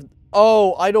 I have...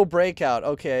 Oh, idle breakout.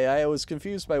 Okay, I was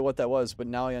confused by what that was, but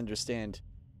now I understand.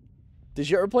 Did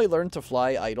you ever play Learn to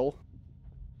Fly Idle?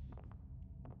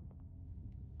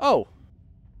 Oh.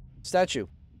 Statue.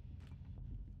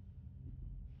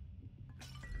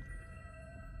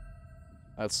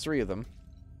 That's 3 of them.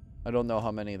 I don't know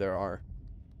how many there are.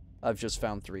 I've just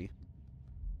found 3.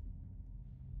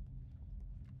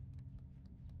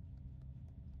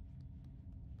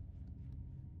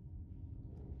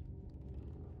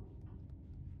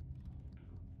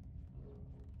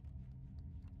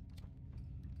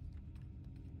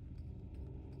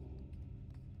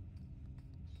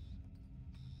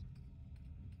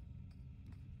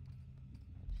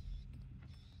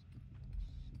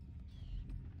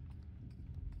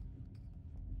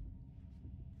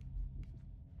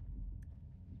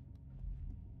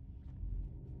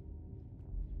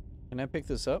 Can I pick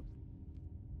this up?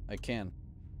 I can.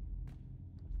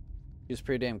 She's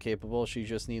pretty damn capable. She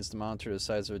just needs to monitor the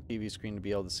size of a TV screen to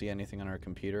be able to see anything on her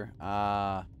computer.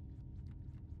 Ah.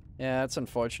 Yeah, that's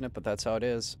unfortunate, but that's how it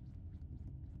is.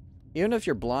 Even if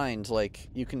you're blind, like,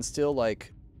 you can still,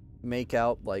 like, make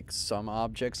out, like, some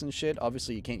objects and shit.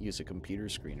 Obviously, you can't use a computer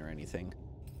screen or anything.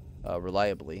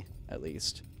 Reliably, at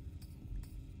least.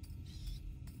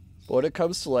 But when it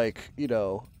comes to, like, you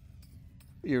know,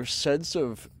 your sense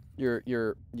of...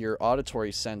 Your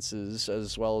auditory senses,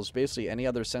 as well as basically any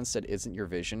other sense that isn't your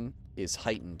vision, is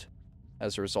heightened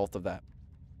as a result of that.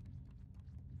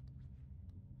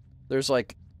 There's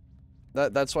like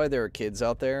That's why there are kids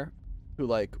out there who,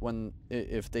 like,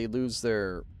 if they lose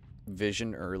their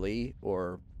vision early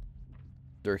or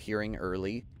their hearing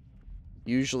early,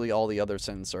 usually all the other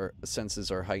senses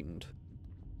are heightened.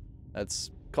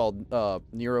 That's called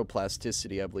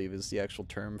neuroplasticity, I believe, is the actual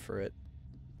term for it.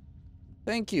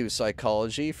 Thank you,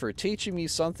 psychology, for teaching me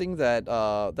something that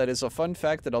that is a fun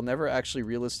fact that I'll never actually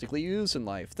realistically use in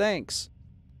life. Thanks.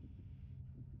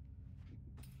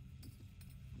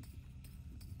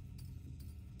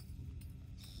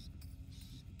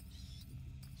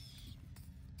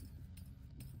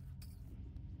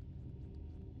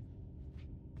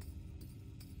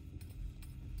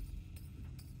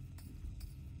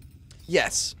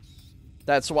 Yes,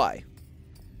 that's why.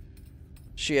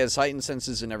 She has heightened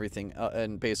senses and everything,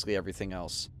 and basically everything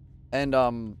else. And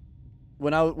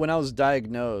when I was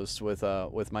diagnosed with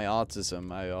my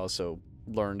autism, I also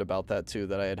learned about that too,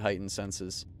 that I had heightened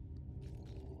senses.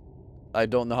 I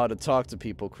don't know how to talk to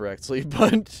people correctly,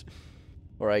 but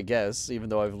or I guess, even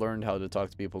though I've learned how to talk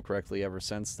to people correctly ever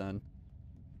since then.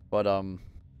 But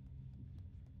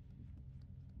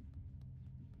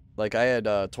like I had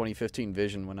 2015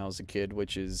 vision when I was a kid,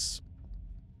 which is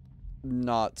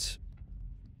not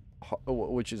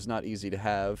easy to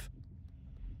have.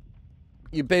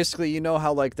 You basically, you know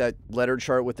how like that letter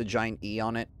chart with the giant E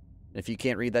on it? If you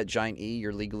can't read that giant E,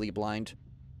 you're legally blind.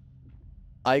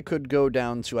 I could go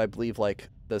down to, I believe, like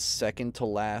the second to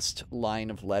last line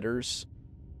of letters,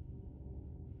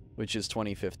 which is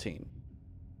 2015.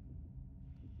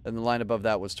 And the line above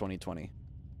that was 2020.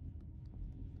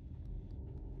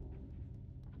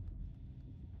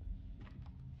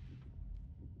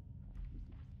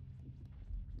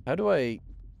 How do I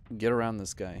get around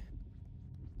this guy?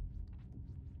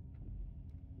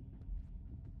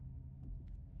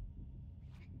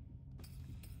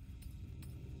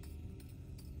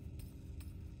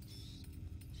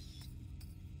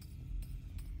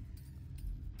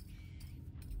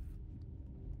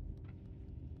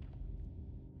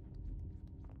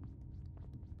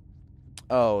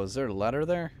 Oh, is there a ladder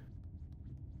there?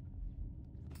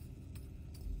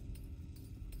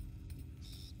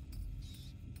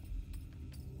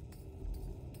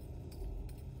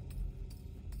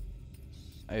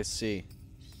 I see.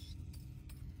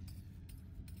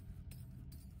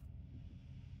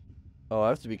 Oh, I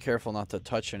have to be careful not to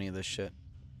touch any of this shit.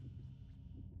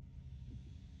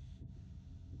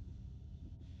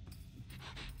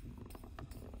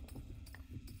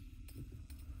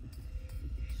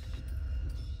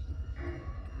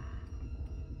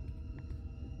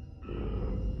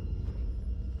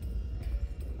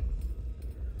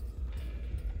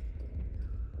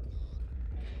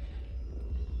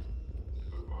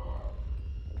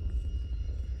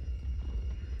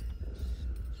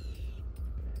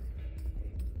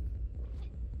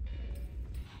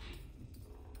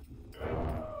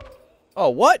 Oh,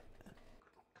 what?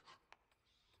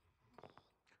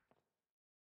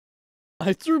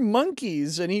 I threw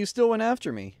monkeys and he still went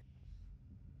after me.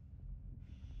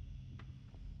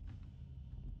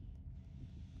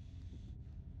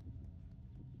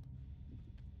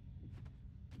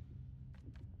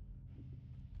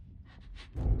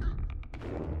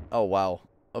 Oh, wow.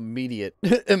 Immediate.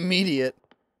 Immediate.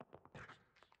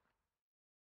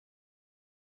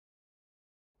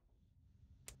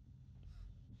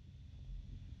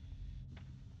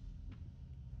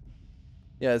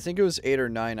 Yeah, I think it was 8 or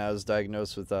 9 I was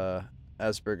diagnosed with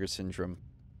Asperger's syndrome.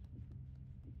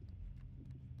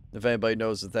 If anybody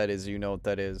knows what that is, you know what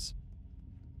that is.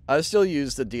 I still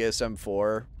use the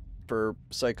DSM-4 for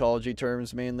psychology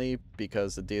terms mainly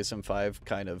because the DSM-5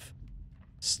 kind of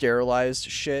sterilized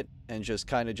shit and just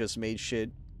kind of just made shit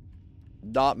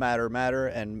not matter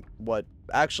and what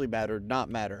actually mattered not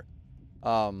matter.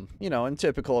 You know, in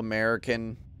typical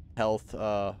American health,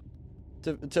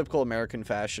 typical American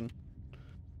fashion.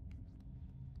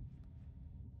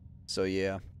 So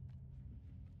yeah.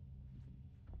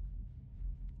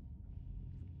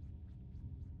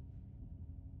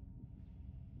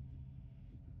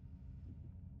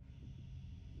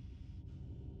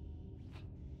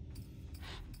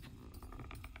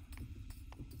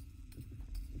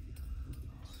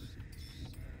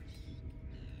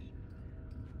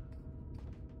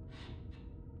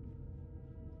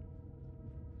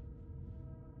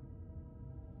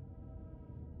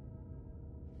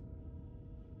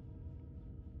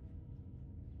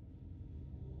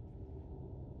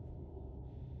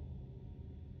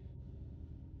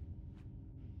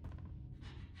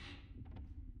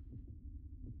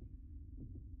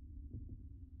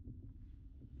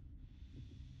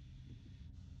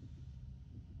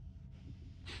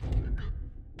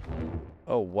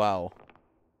 Oh wow.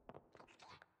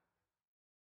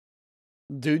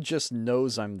 Dude just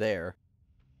knows I'm there.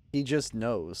 He just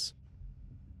knows.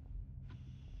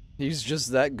 He's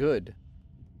just that good.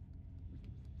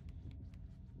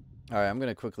 Alright, I'm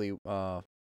gonna quickly,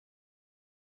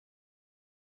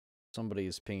 somebody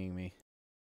is pinging me.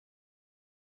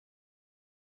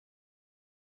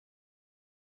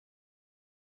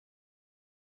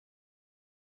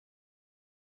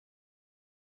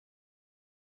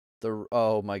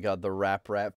 Oh my god, the rap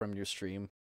from your stream.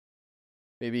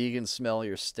 Maybe he can smell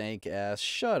your stank ass.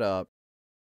 Shut up.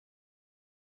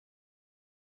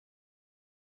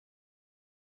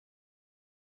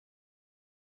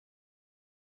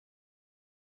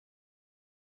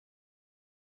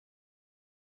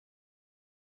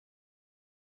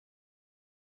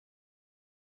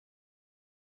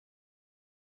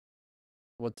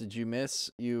 What did you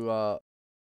miss? You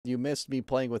missed me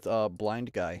playing with a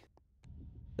blind guy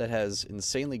that has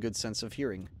insanely good sense of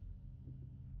hearing.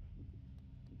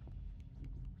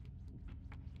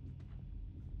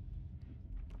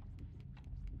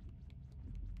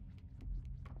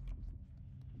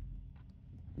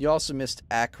 You also missed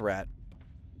Ackrat.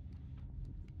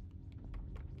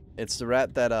 It's the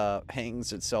rat that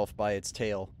hangs itself by its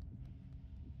tail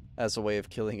as a way of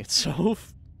killing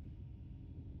itself.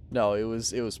 No, it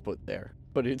was put there,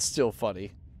 but it's still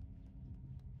funny.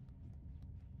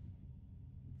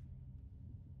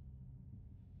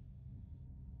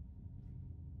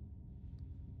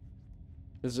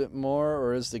 Is it more,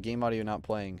 or is the game audio not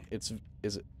playing? It's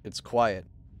quiet.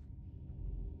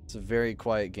 It's a very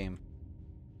quiet game.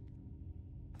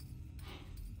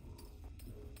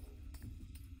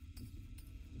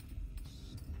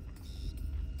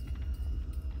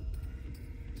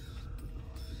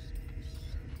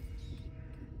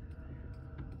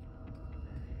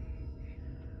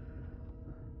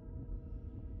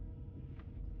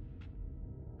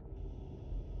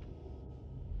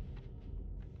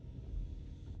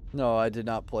 No, I did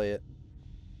not play it.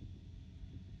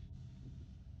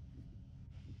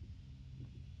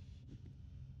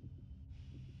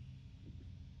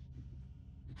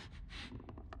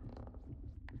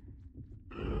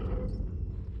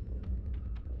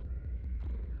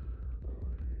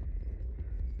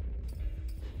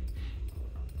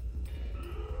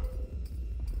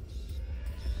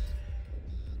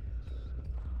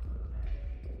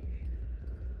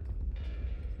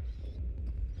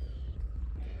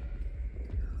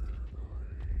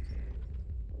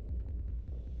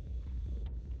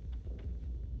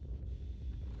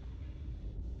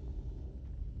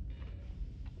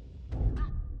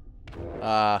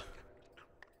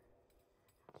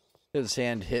 His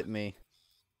hand hit me.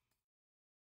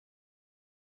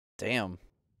 Damn.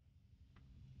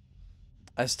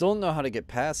 I still don't know how to get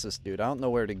past this dude. I don't know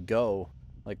where to go.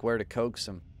 Like, where to coax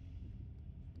him.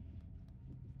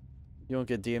 You don't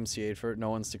get DMCA'd for it.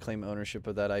 No one's to claim ownership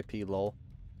of that IP, lol.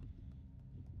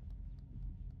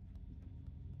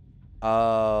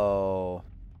 Oh.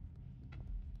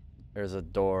 There's a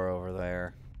door over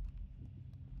there.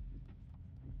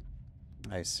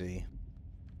 I see.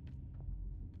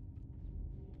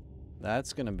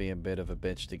 That's gonna be a bit of a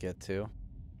bitch to get to.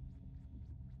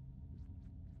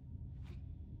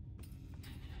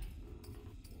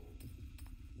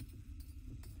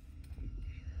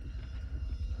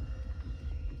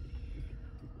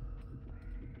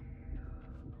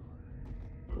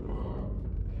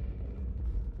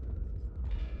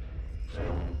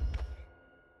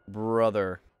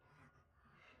 Brother.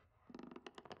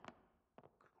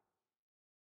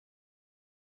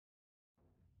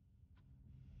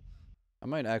 I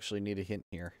might actually need a hint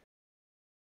here.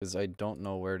 Because I don't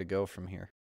know where to go from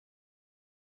here.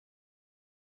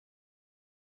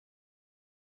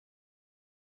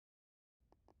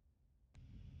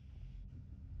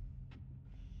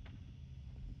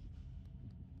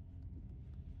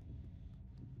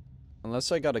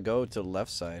 Unless I gotta go to the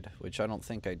left side, which I don't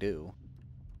think I do.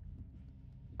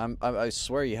 I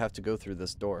swear you have to go through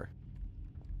this door.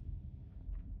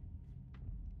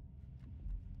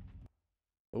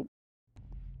 Oh.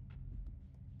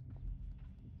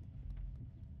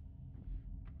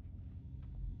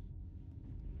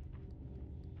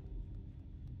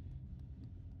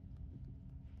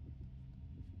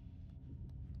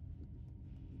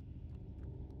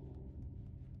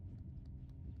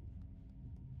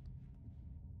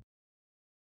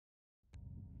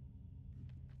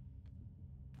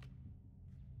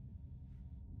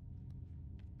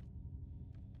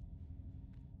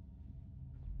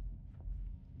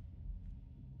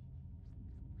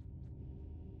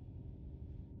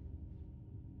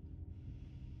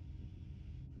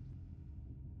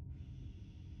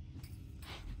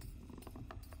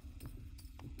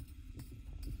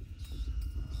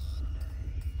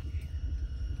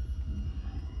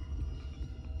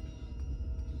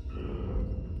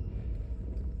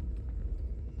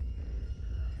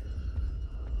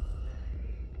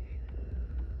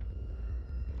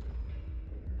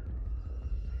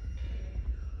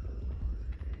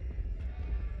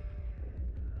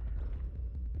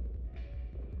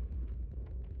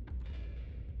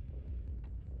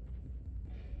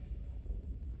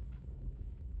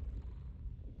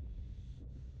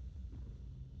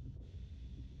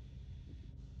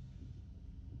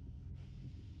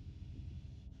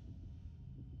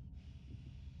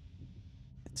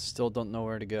 still don't know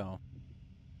where to go.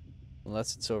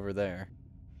 Unless it's over there.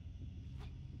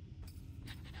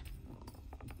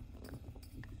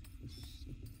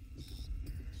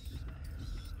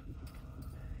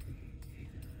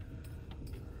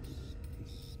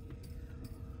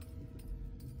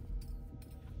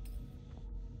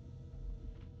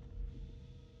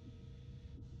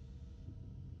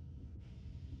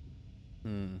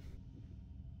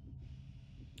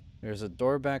 There's a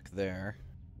door back there.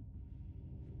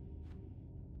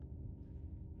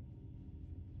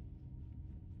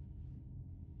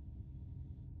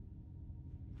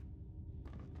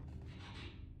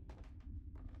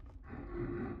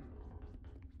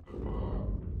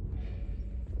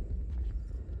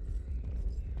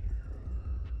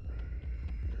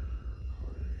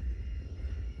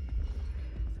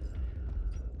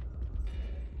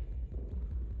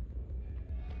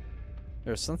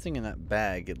 There's something in that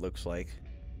bag, it looks like.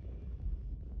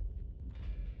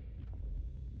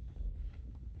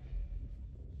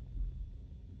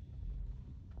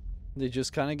 They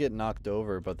just kind of get knocked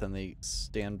over, but then they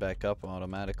stand back up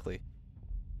automatically.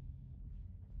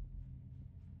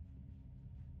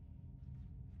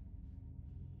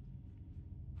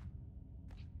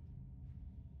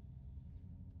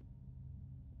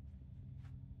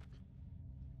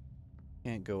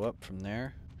 Can't go up from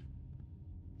there.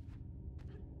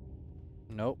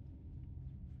 Nope.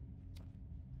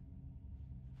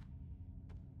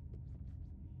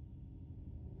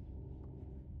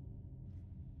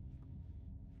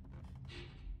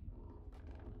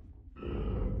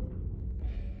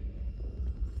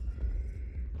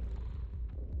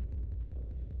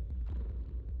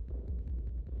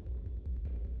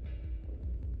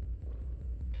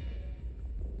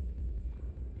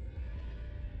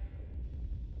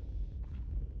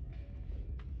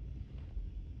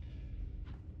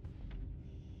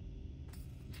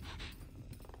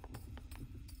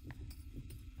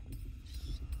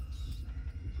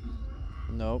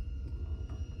 Nope.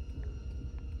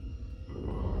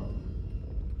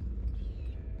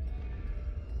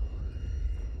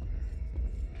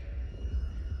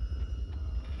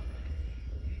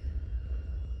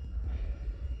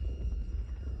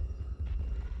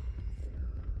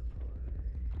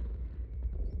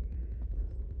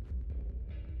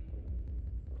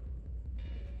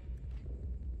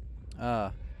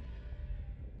 Ah.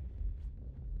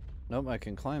 Nope, I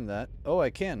can climb that. Oh,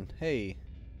 I can. Hey.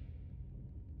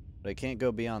 But I can't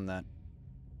go beyond that.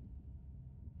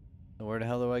 So where the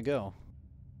hell do I go?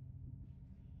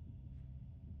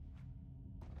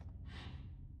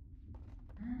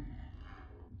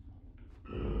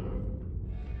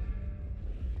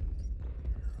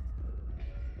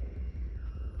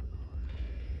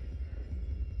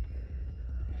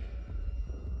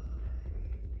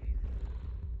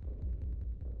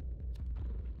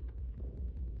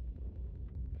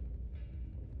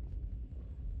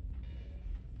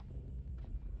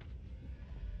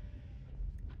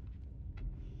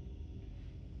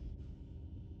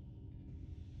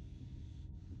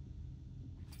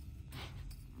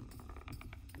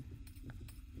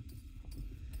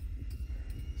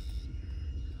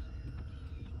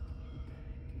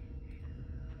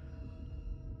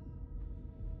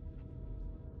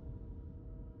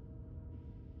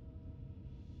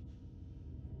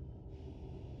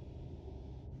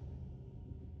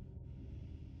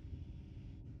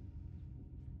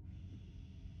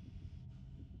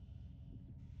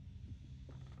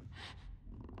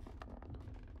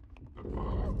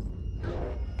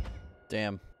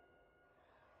 Damn.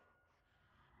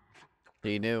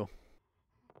 He knew.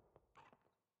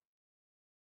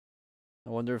 I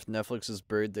wonder if Netflix has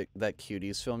buried that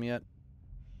Cuties film yet.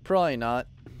 Probably not.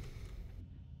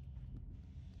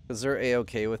 Because they're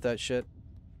A-okay with that shit.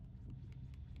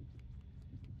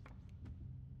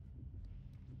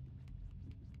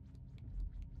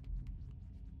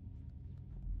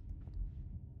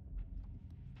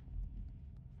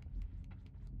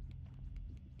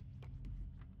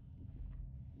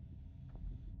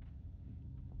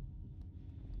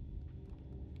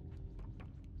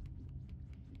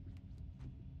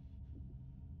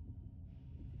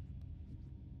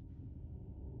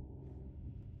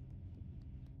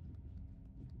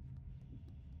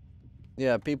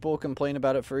 Yeah, people complain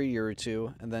about it for a year or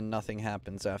two, and then nothing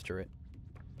happens after it.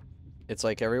 It's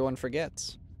like everyone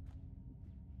forgets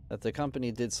that the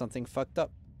company did something fucked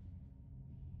up.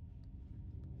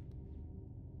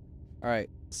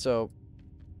 Alright, so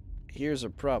here's a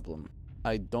problem.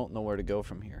 I don't know where to go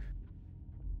from here.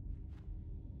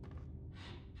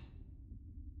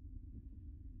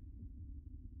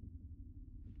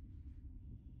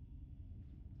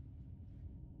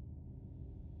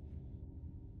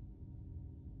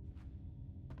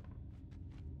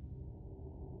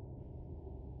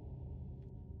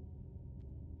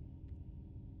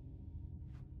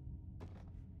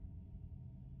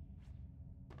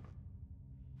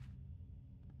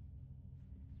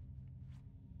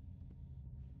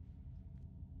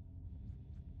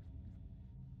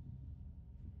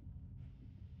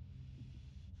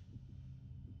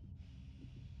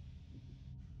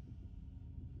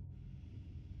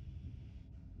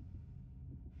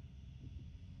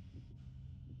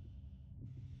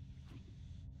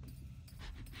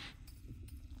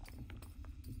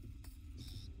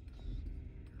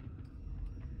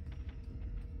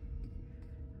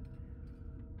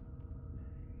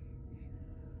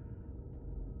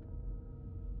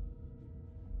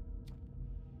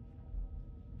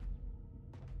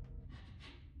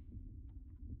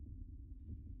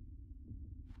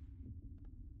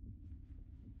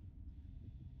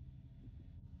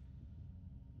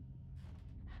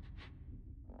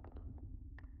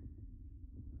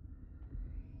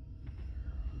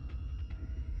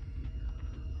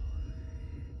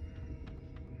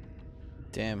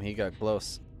 Damn, he got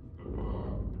close.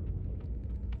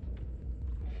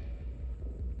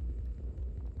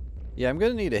 Yeah, I'm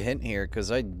gonna need a hint here,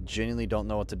 because I genuinely don't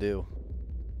know what to do.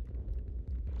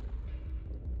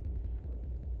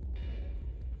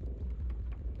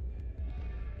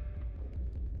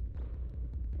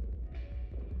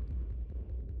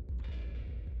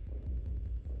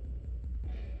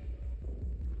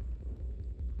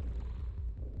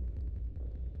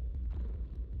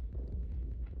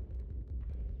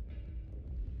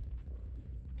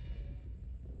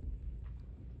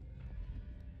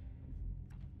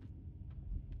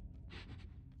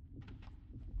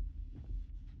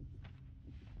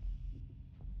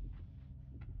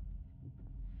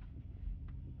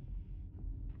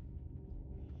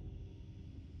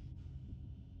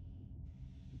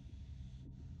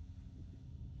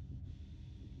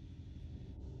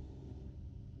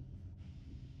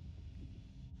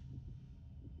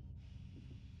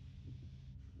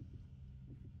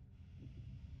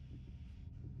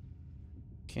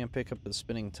 Can't pick up the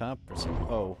spinning top or something.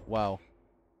 Oh, wow.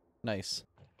 Nice.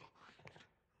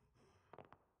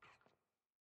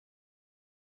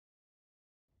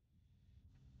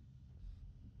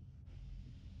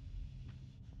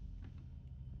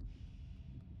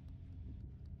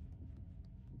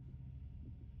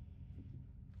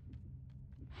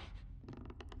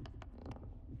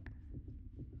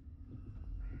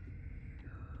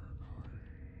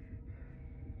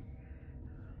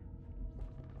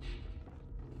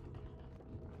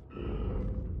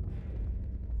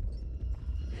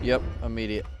 Yep,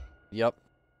 immediate. Yep.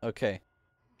 Okay.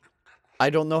 I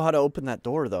don't know how to open that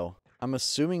door, though. I'm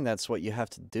assuming that's what you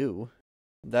have to do.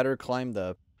 That or climb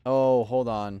the... Oh, hold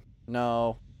on.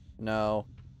 No. No.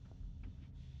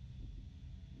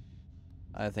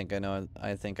 I think I know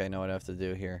what I have to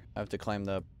do here. I have to climb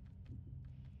the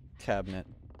cabinet.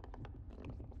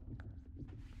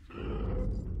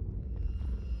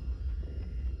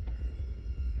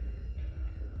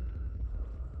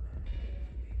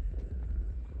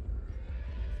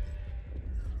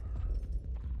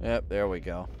 Yep, there we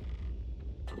go.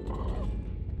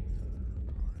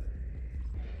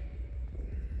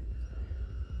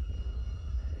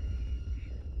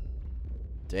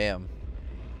 Damn.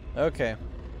 Okay.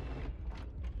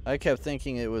 I kept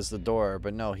thinking it was the door,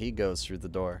 but no, he goes through the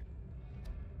door.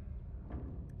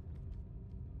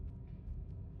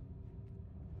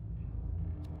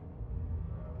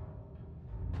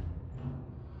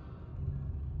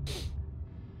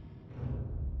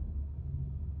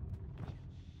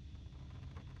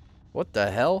 What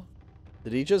the hell?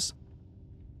 Did he just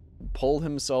pull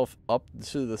himself up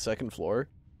to the second floor?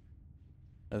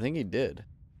 I think he did.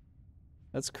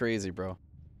 That's crazy, bro.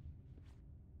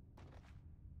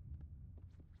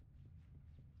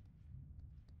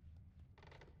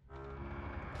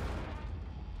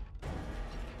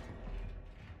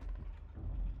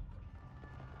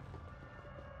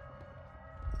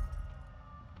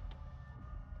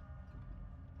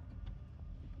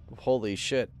 Holy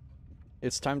shit.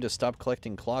 It's time to stop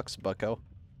collecting clocks, bucko.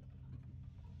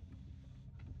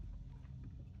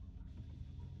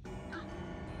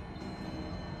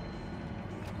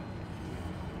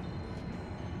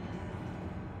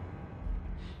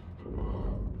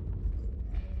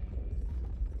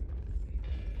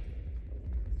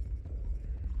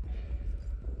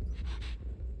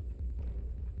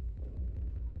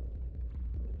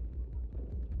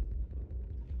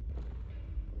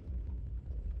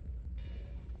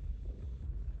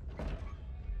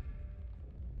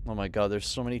 Oh my god, there's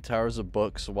so many towers of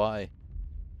books. Why?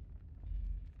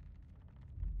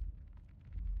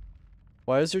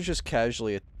 Why is there just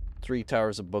casually 3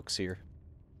 towers of books here?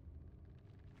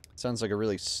 Sounds like a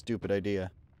really stupid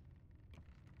idea.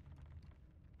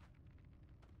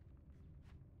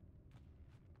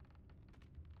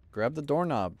 Grab the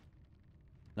doorknob.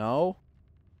 No?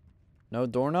 No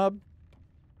doorknob?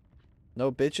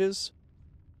 No bitches?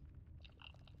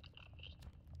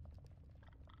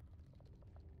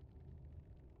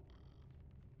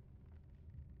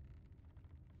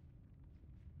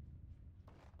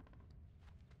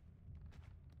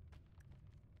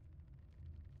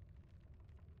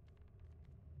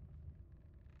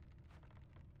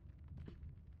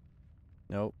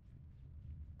 Nope.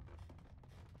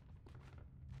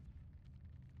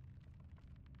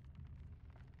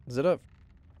 Is it a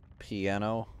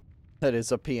piano? That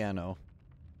is a piano.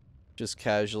 Just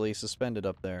casually suspended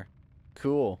up there.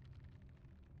 Cool.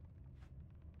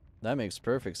 That makes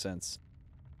perfect sense.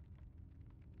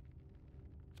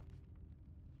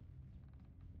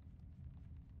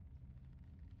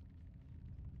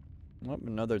 Oh,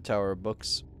 another tower of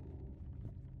books.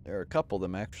 There are a couple of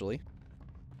them, actually.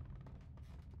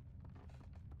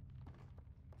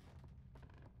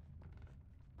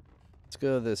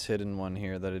 go to this hidden one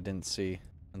here that I didn't see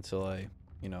until I,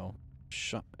 you know,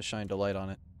 shined a light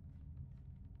on it.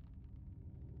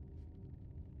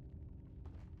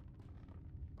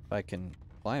 If I can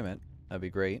climb it, that'd be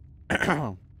great.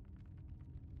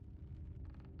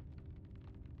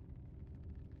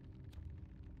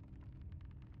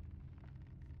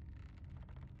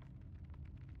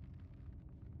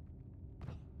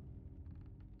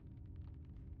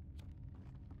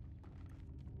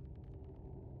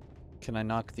 Can I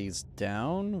knock these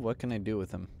down? What can I do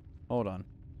with them? Hold on.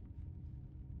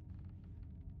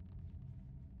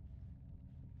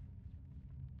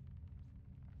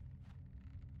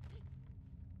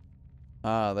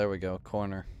 Ah, there we go.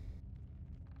 Corner.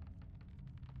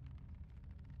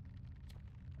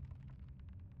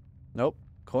 Nope.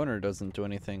 Corner doesn't do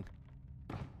anything.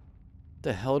 What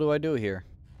the hell do I do here?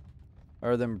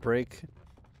 Are them break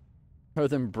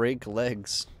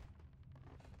legs?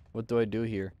 What do I do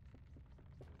here?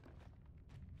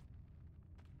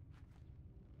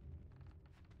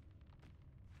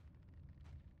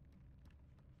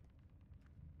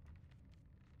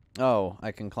 Oh,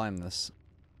 I can climb this.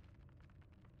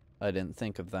 I didn't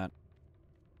think of that.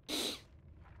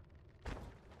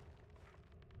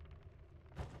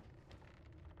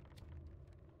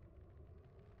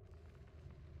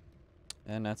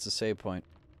 And that's the save point.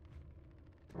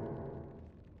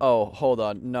 Oh, hold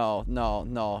on. No, no,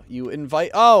 no. You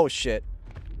invite... Oh, shit.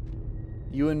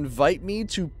 You invite me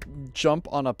to jump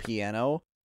on a piano?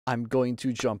 I'm going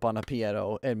to jump on a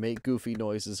piano and make goofy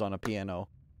noises on a piano.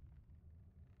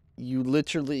 You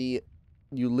literally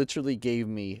gave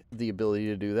me the ability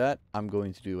to do that. I'm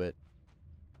going to do it.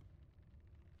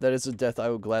 That is a death I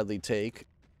would gladly take,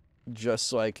 just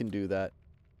so I can do that.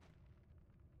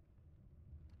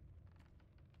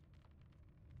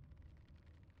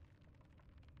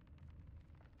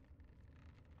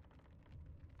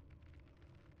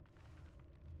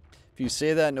 If you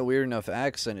say that in a weird enough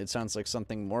accent, it sounds like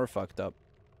something more fucked up.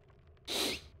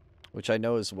 Which I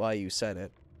know is why you said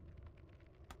it.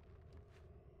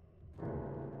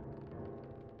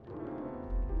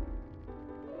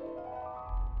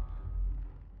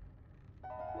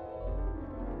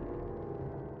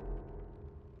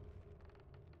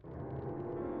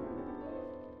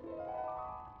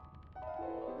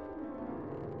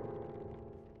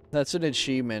 That's an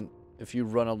achievement if you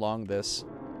run along this.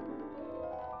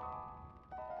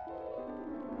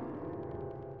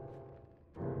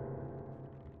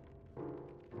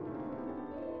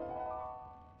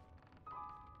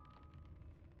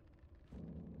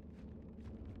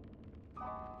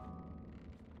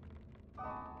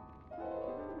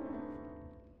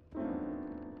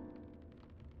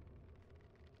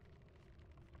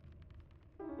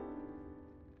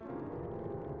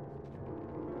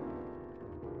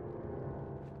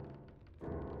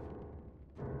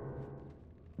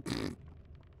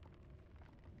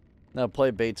 Now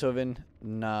play Beethoven?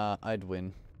 Nah, I'd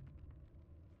win.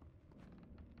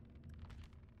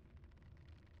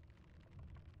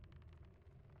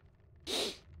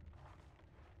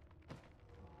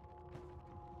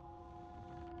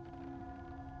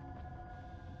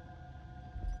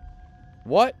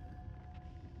 What?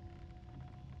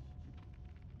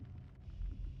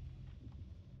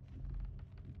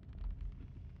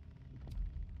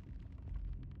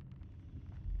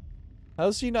 How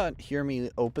does he not hear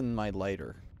me open my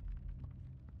lighter?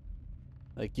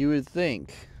 Like you would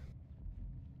think.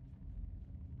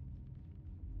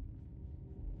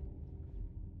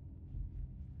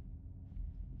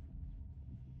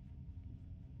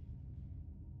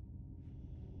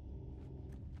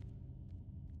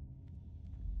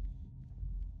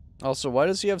 Also, why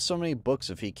does he have so many books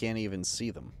if he can't even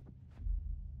see them?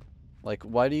 Like,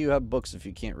 why do you have books if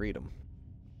you can't read them?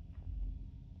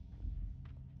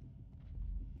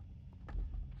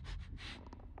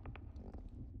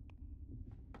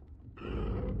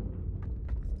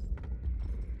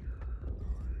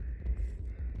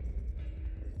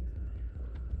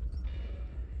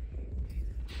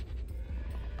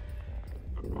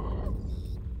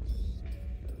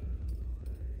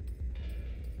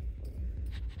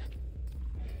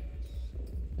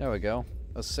 There we go.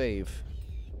 A save.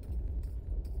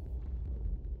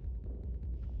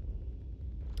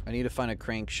 I need to find a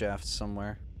crankshaft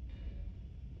somewhere.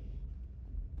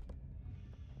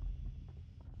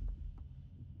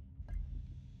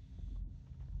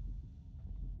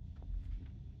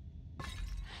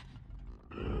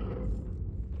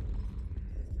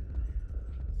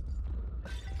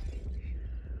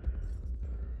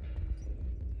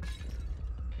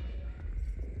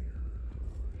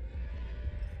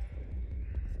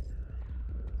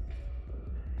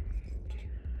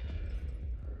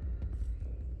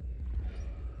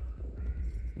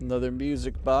 Another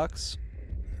music box.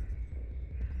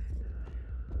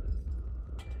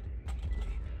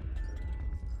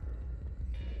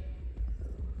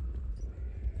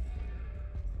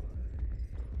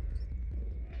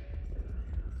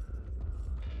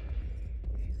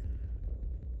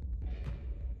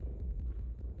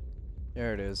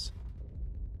 There it is.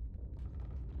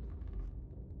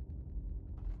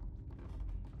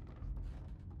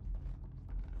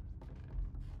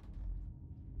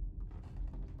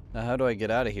 Now how do I get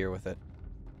out of here with it?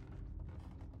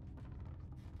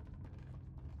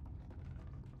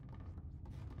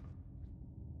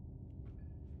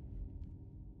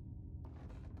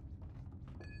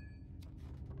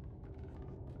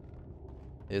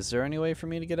 Is there any way for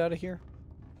me to get out of here?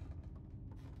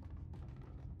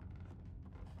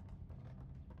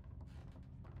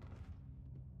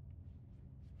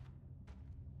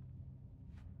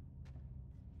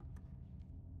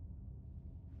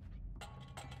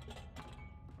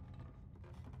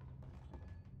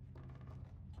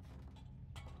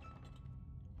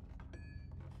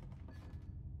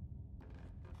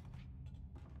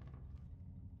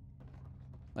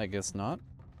 I guess not.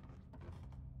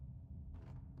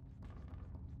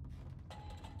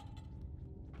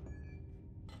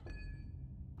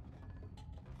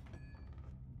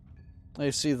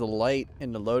 I see the light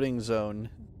in the loading zone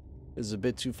is a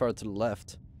bit too far to the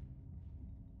left.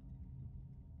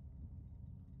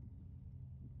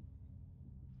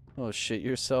 Oh, shit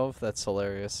yourself? That's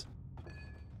hilarious.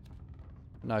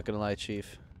 Not gonna lie,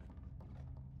 Chief.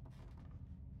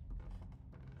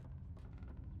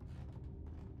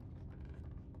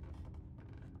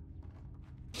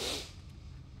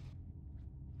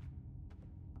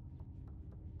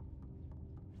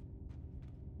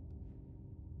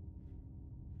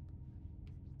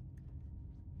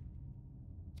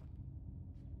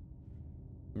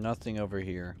 Nothing over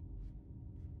here.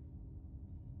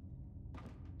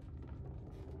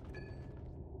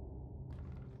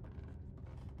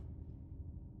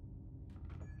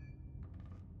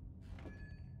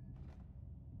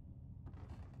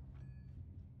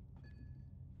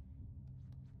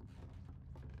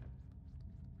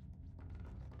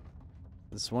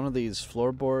 Is one of these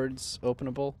floorboards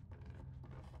openable?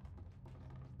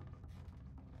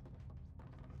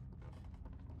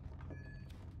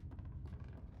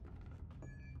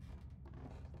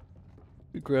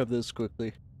 Grab this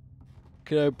quickly.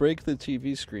 Can I break the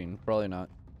TV screen? Probably not.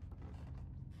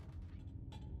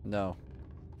 No.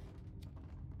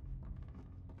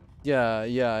 Yeah,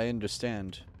 I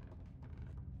understand.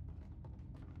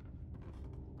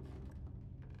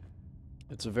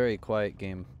 It's a very quiet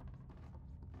game.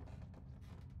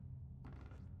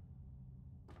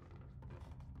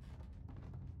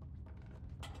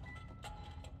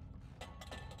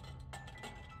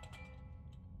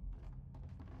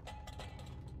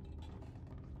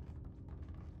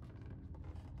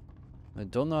 I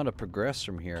don't know how to progress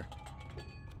from here.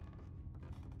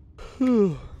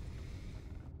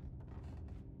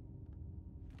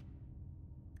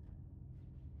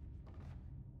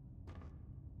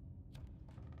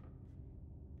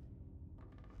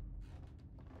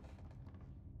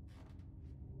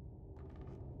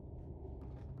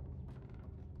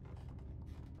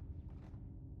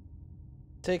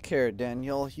 Take care,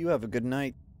 Daniel. You have a good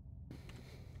night.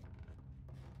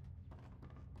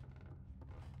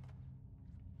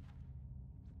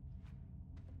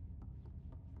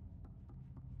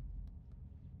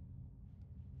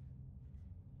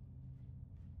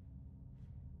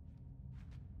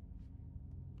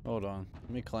 Hold on. Let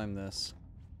me climb this.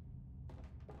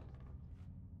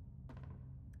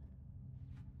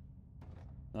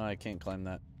 No, I can't climb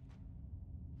that.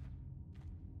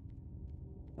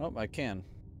 Oh, I can.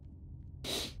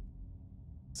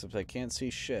 Except I can't see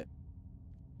shit.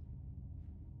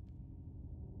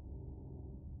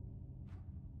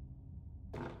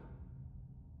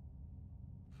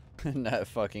 And that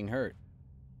fucking hurt.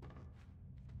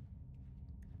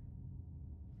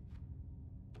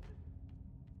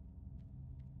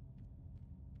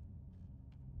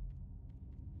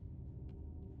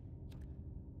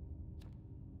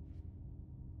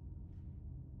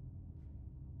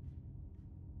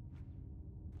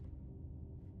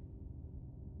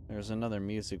 There's another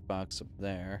music box up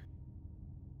there.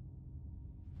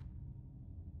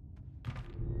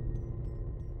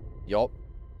 Yup.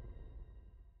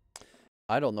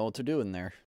 I don't know what to do in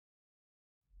there.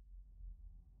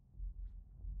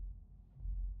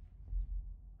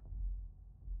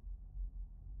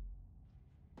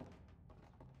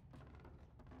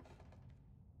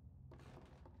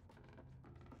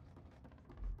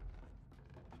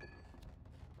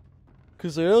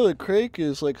 Because I know the crank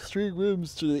is like 3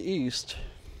 rooms to the east.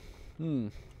 I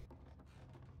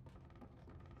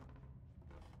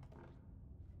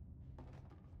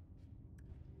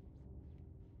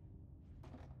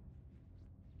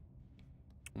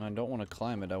don't want to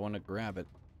climb it, I want to grab it.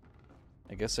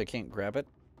 I guess I can't grab it.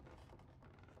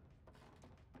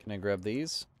 Can I grab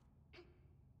these?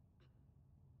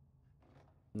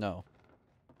 No.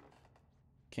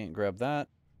 Can't grab that.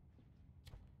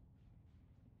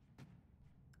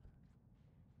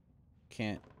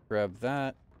 Can't grab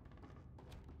that.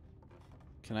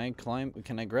 Can I climb?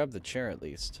 Can I grab the chair at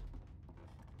least?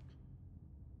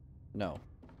 No.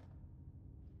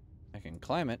 I can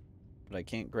climb it, but I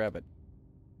can't grab it.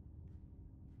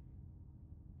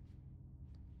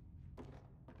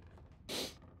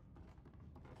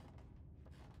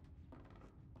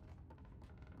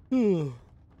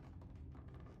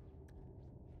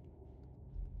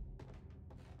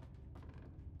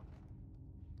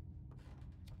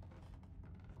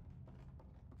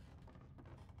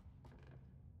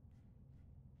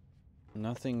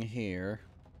 Nothing here.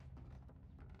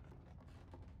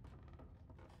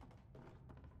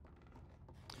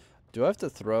 Do I have to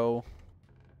throw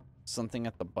something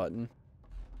at the button?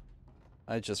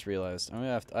 I just realized I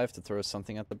have to throw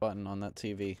something at the button on that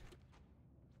TV.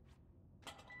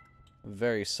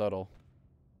 Very subtle.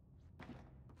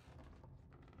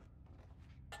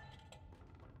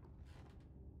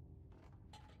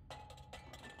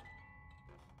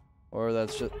 Or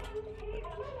that's just...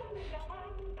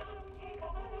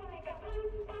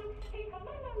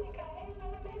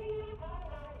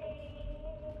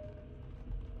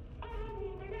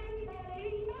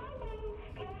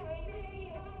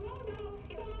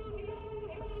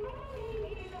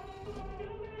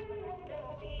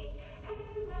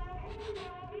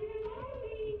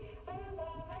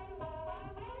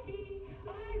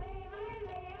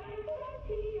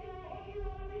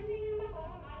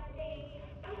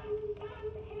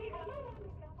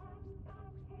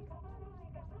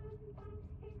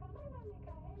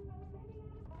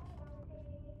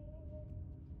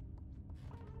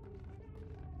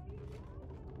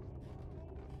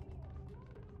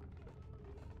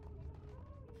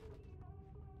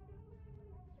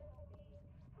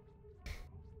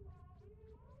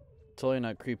 Totally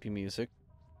not creepy music.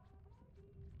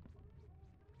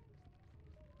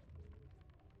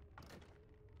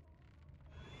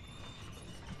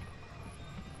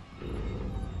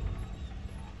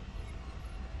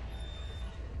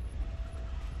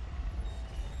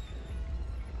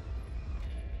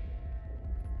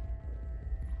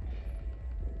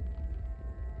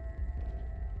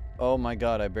 Oh my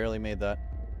god, I barely made that.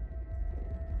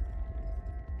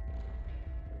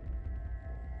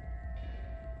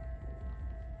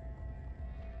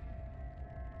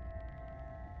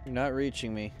 You're not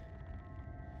reaching me.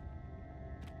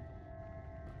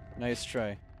 Nice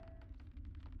try.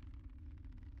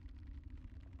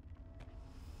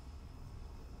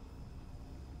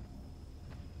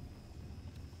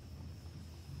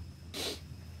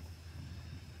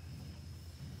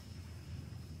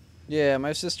 Yeah,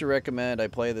 my sister recommended I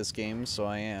play this game, so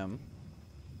I am.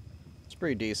 It's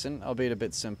pretty decent, albeit a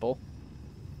bit simple.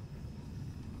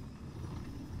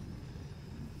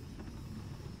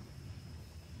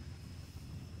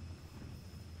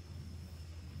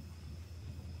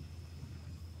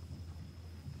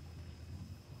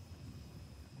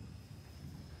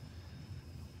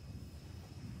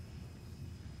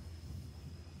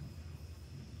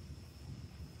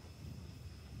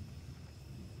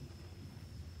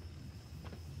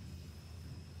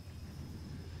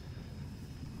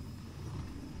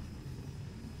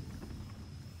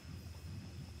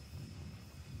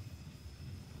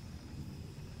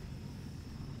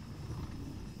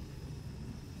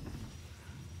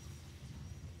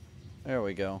 There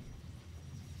we go.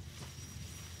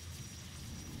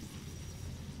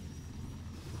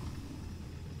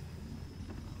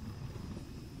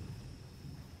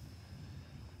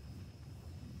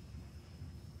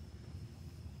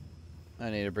 I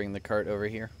need to bring the cart over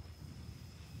here.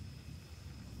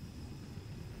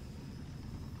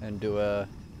 And do a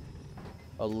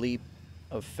leap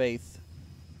of faith.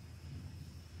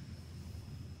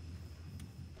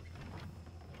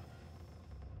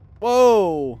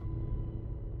 Whoa!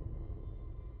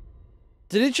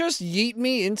 Did it just yeet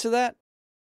me into that?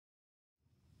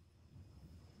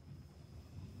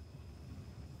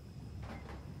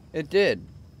 It did.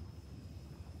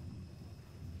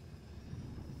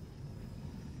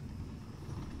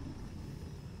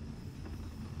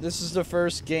 This is the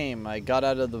first game. I got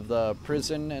out of the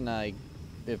prison and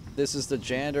if this is the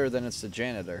janitor, then it's the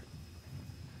janitor.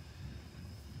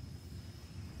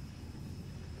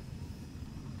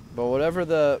 But whatever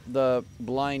the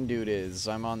blind dude is,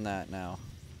 I'm on that now.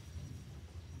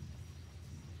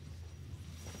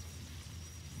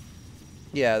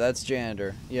 Yeah, that's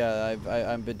janitor. Yeah,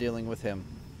 I've been dealing with him.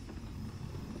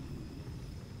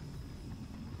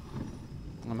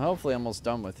 I'm hopefully almost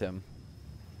done with him.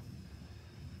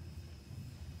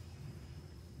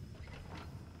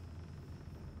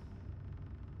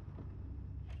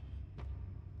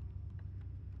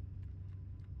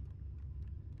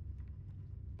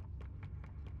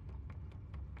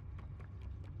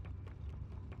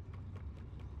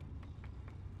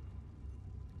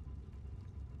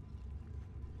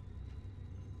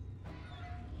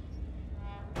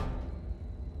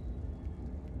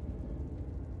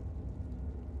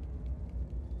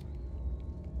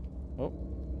 Oh,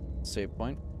 save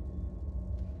point.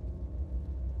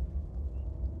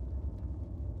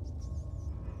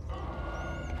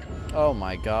 Oh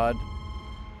my god.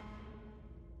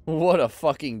 What a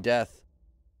fucking death.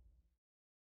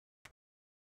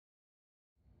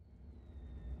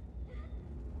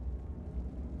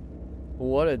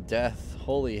 What a death.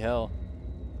 Holy hell.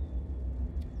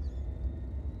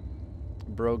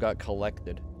 Bro got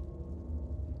collected.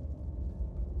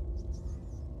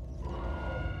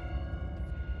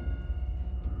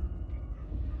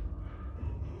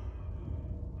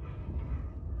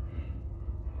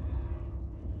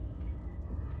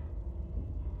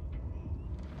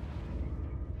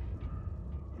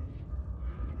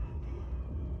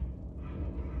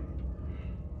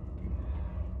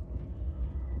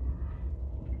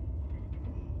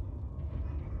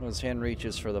 His hand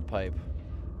reaches for the pipe.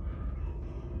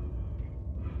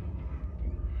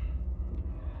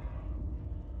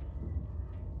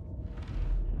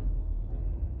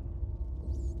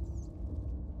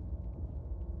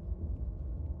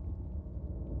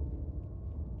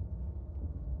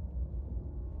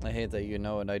 I hate that you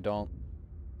know and I don't.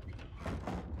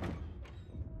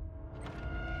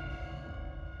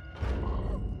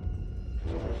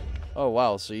 Oh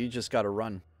wow, so you just gotta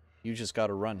run. You just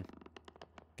gotta run.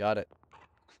 Got it.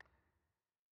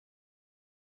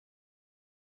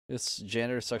 This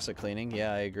janitor sucks at cleaning?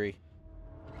 Yeah, I agree.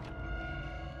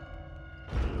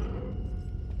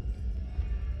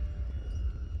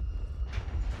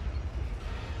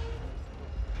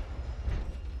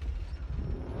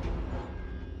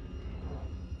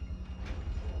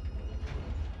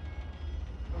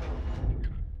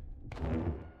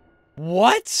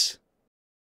 What?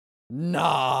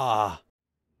 Nah.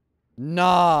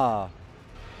 Nah.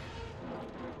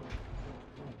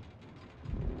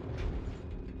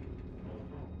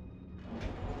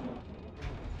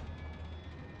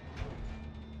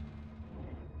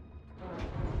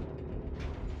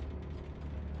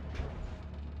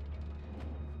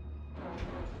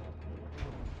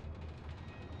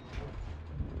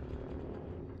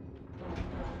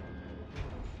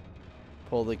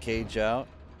 Pull the cage out.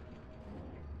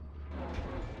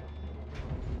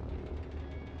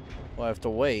 Well, I have to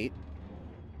wait.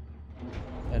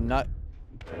 And not...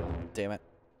 Damn it.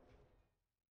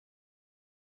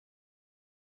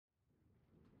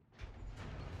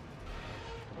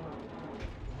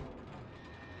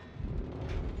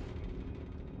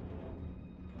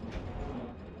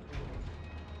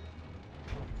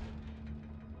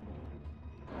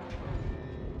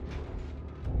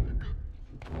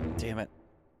 Damn it.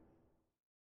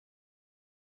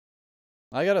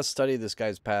 I gotta study this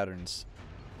guy's patterns.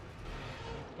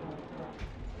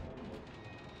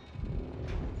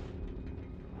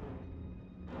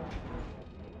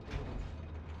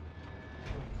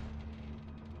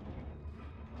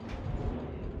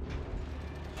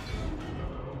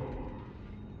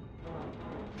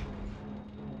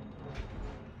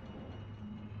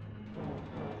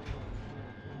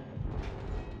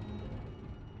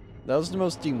 That was the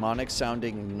most demonic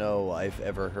sounding no I've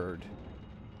ever heard.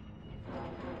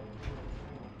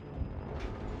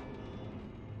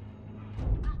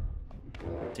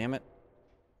 Damn it.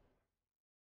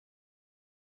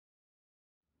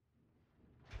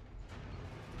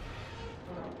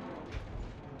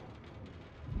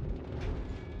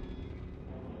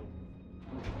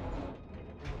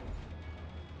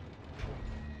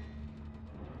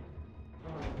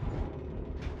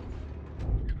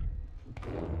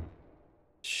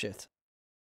 Shit.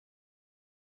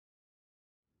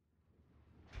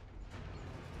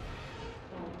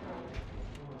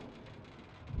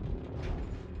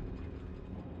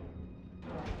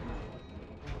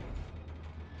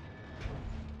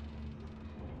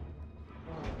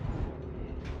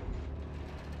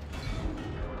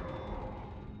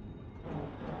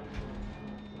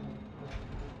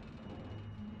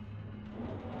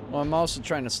 Well, I'm also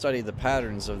trying to study the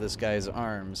patterns of this guy's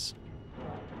arms.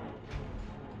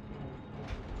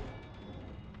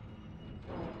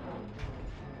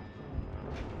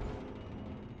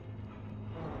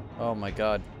 Oh my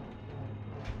god.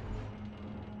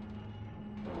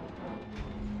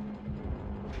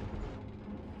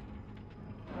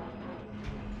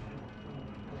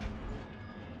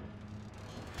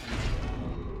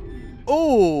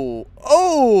 Oh!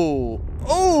 Oh!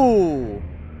 Oh!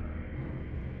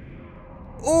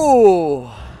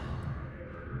 Oh!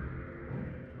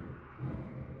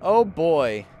 Oh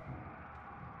boy.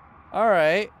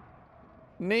 Alright.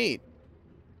 Neat.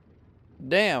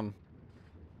 Damn.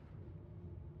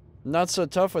 Not so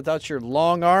tough without your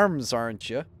long arms, aren't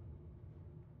you?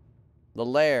 The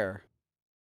lair.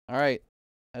 Alright.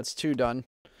 That's 2 done.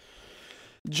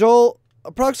 Joel,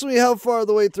 approximately how far of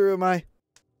the way through am I?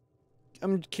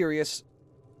 I'm curious.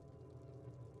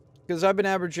 Because I've been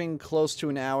averaging close to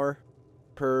an hour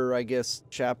per, I guess,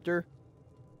 chapter.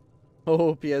 Oh,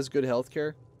 hope he has good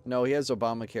healthcare. No, he has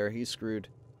Obamacare. He's screwed.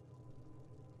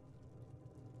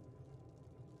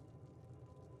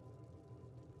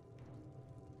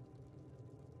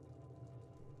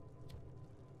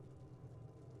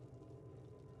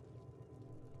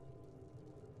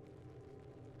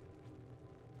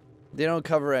 They don't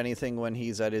cover anything when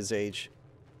he's at his age.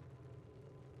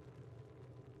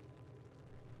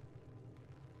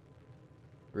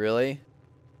 Really?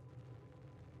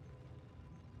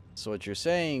 So what you're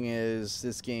saying is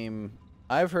this game...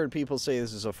 I've heard people say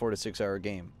this is a 4 to 6 hour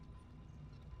game.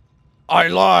 I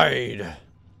lied!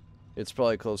 It's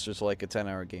probably closer to like a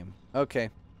 10-hour game. Okay.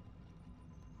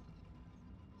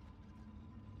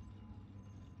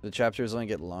 The chapters only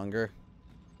get longer.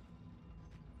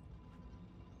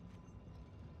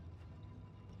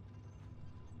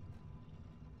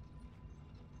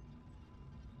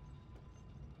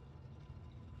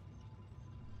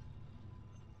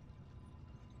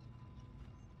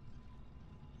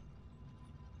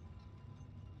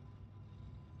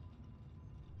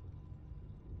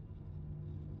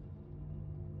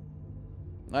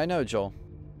 I know, Joel.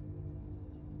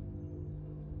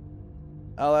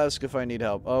 I'll ask if I need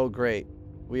help. Oh, great.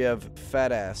 We have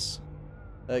fat ass.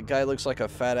 That guy looks like a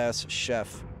fat ass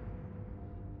chef.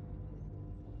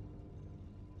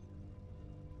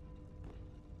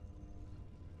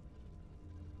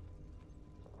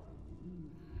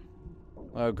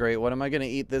 Oh, great. What am I going to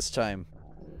eat this time?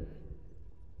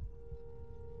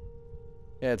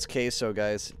 Yeah, it's queso,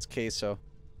 guys. It's queso.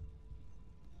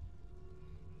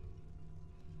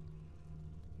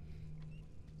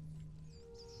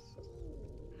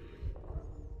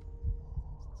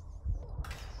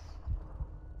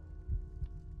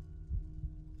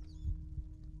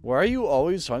 Why are you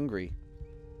always hungry?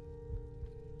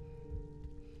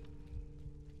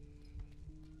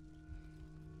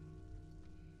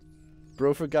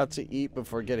 Bro forgot to eat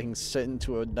before getting sent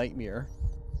into a nightmare.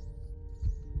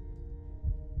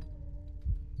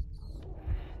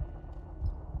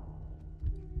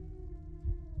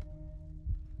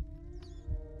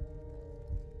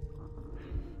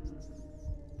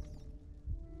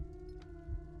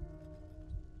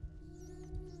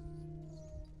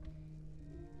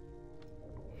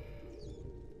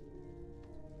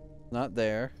 Not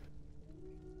there.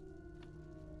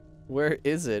 Where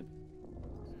is it?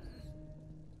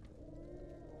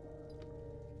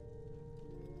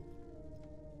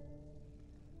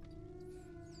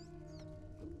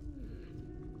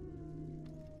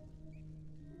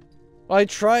 Well, I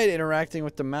tried interacting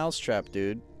with the mousetrap,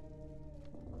 dude.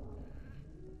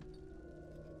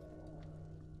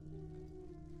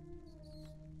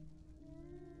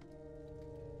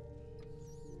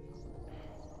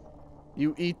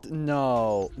 You eat...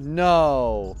 No.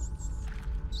 No.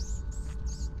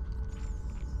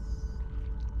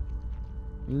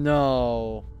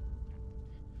 No.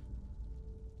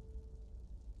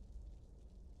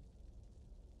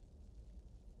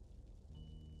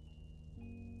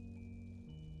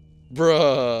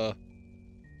 Bruh.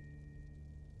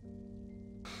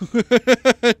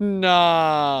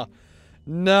 Nah.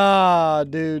 Nah,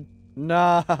 dude.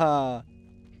 Nah.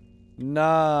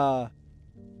 Nah.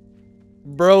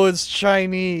 Bro is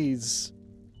Chinese.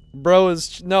 Bro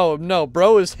is... No.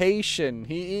 Bro is Haitian.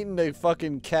 He eating the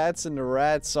fucking cats and the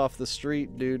rats off the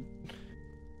street, dude.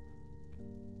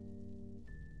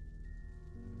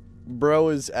 Bro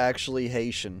is actually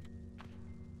Haitian.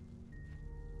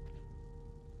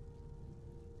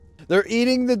 They're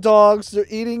eating the dogs. They're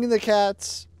eating the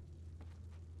cats.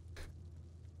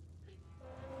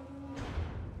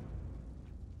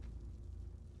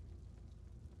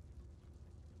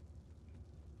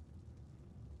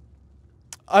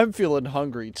 I'm feeling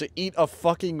hungry to eat a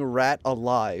fucking rat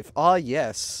alive. Ah,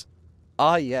 yes.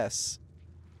 Ah, yes.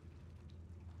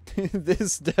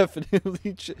 This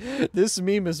definitely... This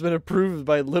meme has been approved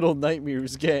by Little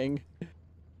Nightmares gang.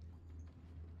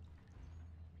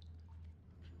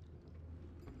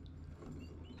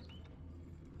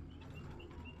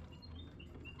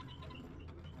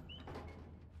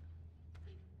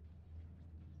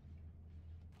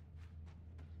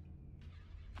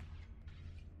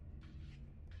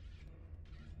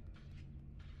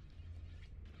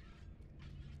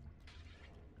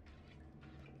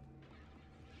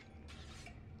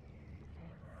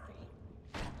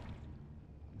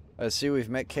 I see we've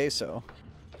met Queso.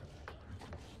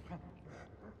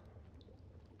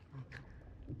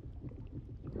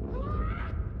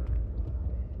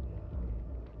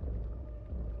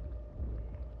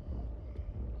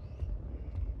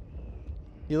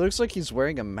 He looks like he's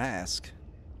wearing a mask.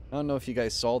 I don't know if you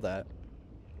guys saw that.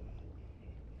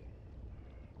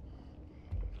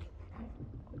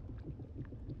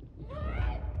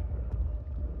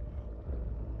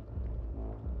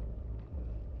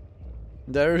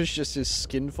 That was just his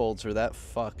skin folds are that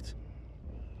fucked.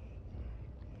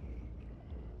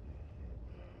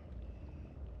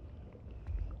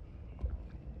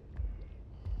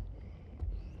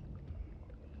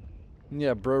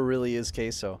 Yeah, bro really is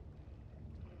Queso.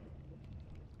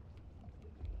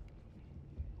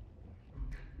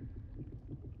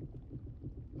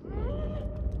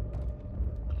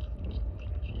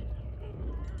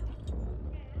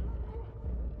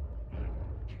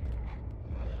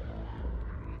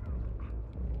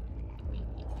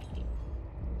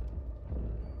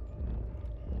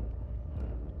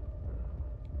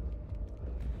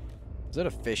 Is that a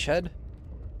fish head?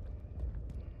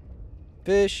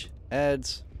 Fish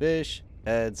heads, fish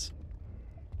heads.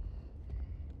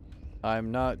 I'm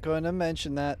not going to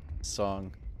mention that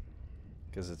song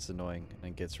because it's annoying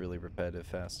and it gets really repetitive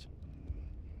fast.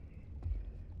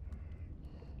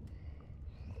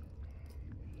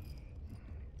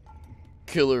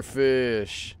 Killer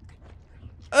fish.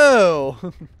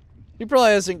 Oh! He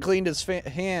probably hasn't cleaned his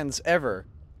hands ever.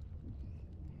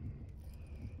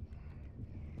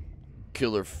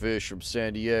 Killer fish from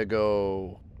San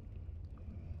Diego.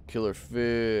 Killer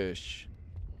fish.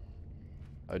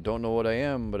 I don't know what I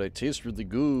am, but I taste really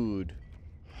good.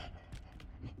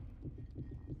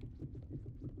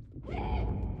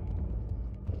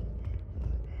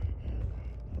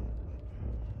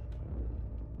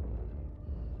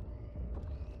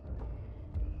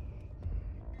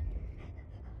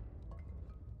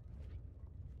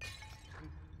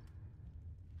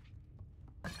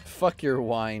 Fuck your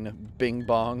wine, Bing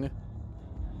Bong.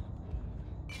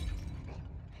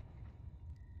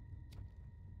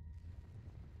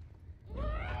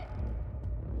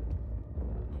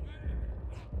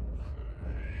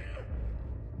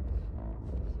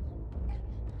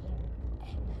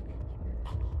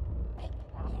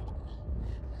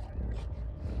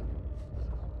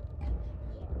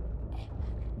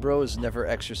 Bro has never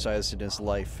exercised in his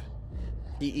life.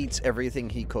 He eats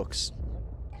everything he cooks.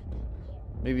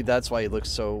 Maybe that's why he looks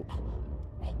so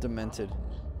demented.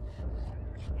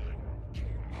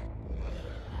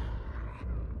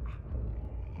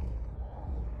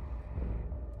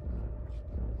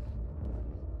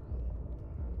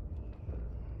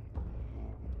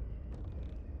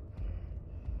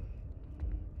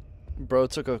 Bro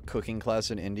took a cooking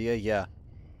class in India? Yeah.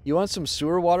 You want some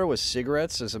sewer water with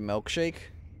cigarettes as a milkshake?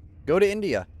 Go to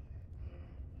India.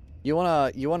 You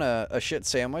want a shit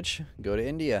sandwich? Go to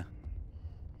India.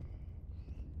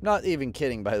 Not even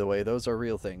kidding, by the way. Those are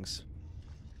real things.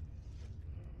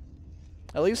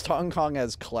 At least Hong Kong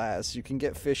has class. You can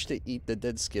get fish to eat the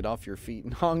dead skin off your feet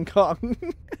in Hong Kong.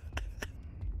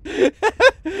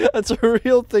 That's a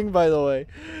real thing, by the way.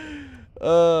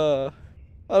 I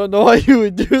don't know why you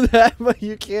would do that, but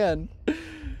you can.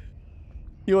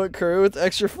 You want curry with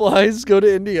extra flies? Go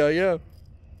to India, yeah.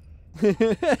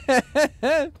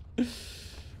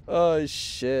 Oh,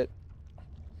 shit.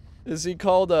 Is he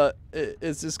called,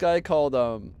 is this guy called,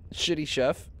 Shitty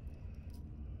Chef?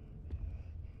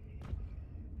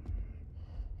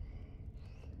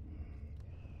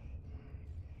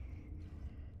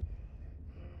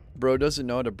 Bro doesn't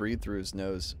know how to breathe through his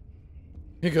nose.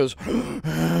 He goes...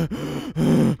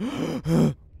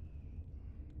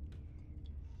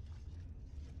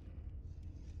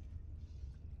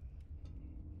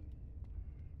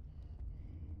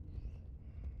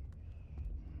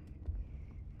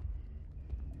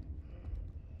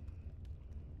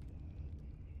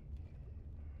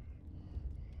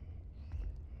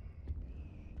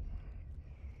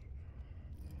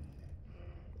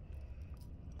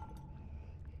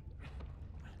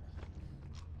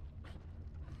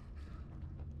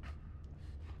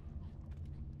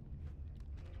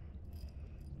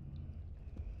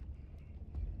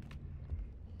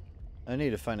 I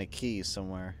need to find a key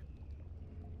somewhere.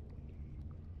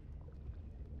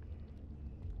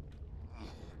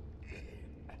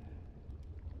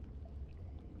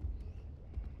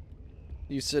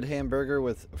 You said hamburger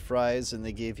with fries and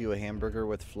they gave you a hamburger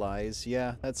with flies.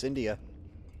 Yeah, that's India.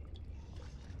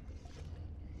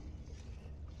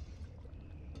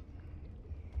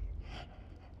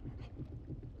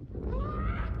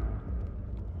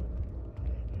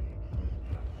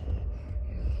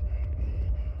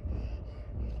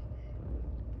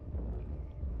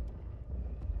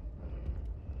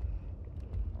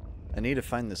 I need to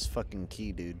find this fucking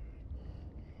key, dude.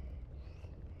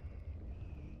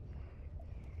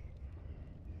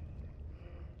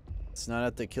 It's not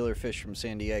at the killer fish from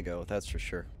San Diego, that's for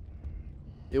sure.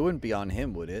 It wouldn't be on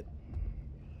him, would it?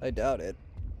 I doubt it.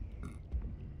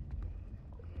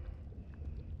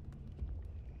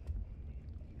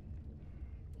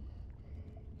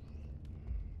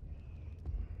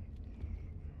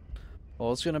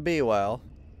 Well, it's gonna be a while.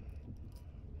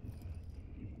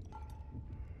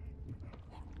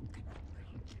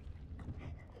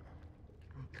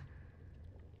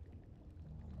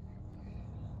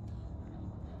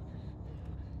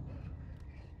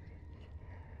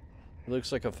 He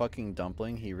looks like a fucking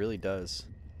dumpling. He really does.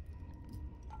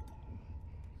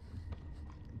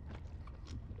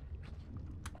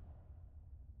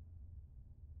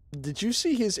 Did you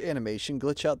see his animation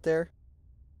glitch out there?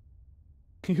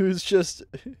 He was just...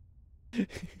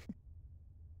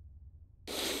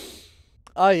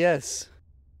 Ah, yes.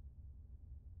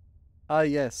 Ah,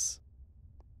 yes.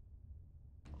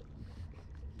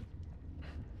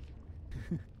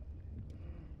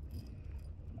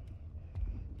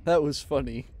 That was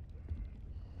funny.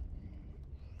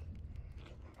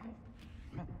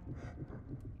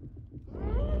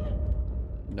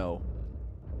 No.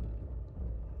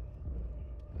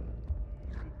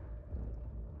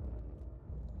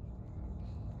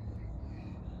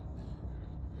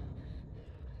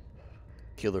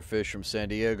 Killer fish from San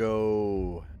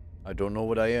Diego. I don't know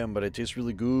what I am, but it tastes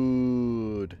really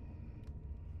good.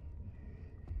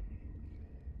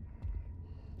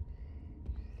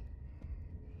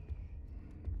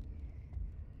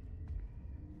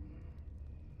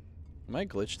 Am I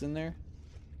glitched in there?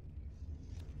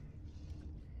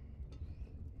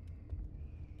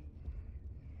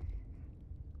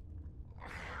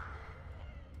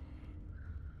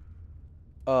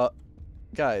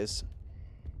 Guys.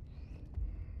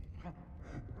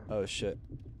 Oh, shit.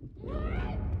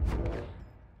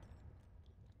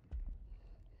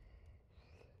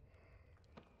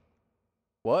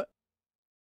 What?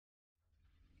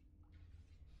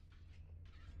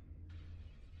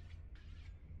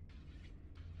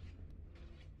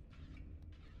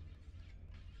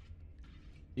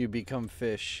 You become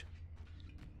fish.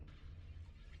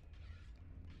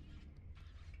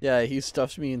 Yeah, he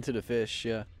stuffs me into the fish,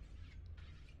 yeah.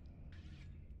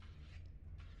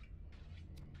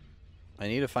 I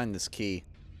need to find this key.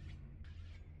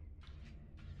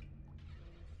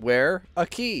 Where? A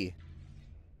key.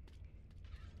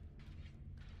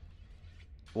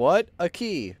 What? A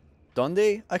key.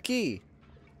 Donde? A key.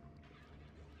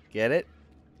 Get it?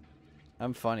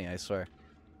 I'm funny, I swear.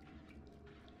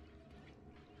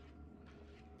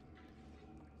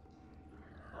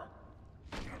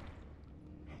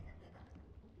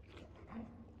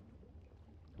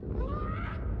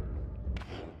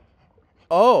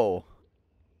 Oh.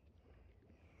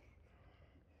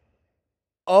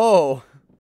 Oh.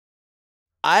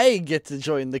 I get to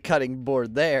join the cutting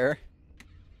board there.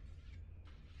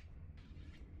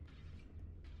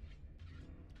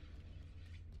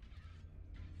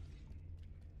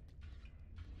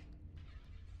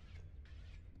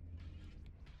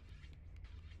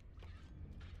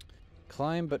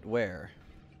 Climb, but where?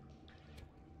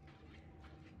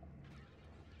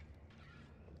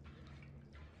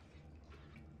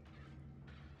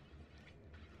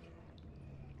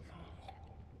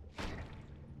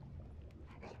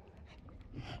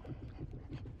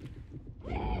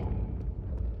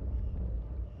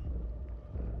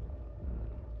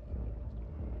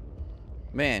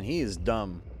 Man, he is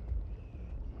dumb.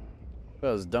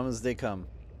 Well, as dumb as they come.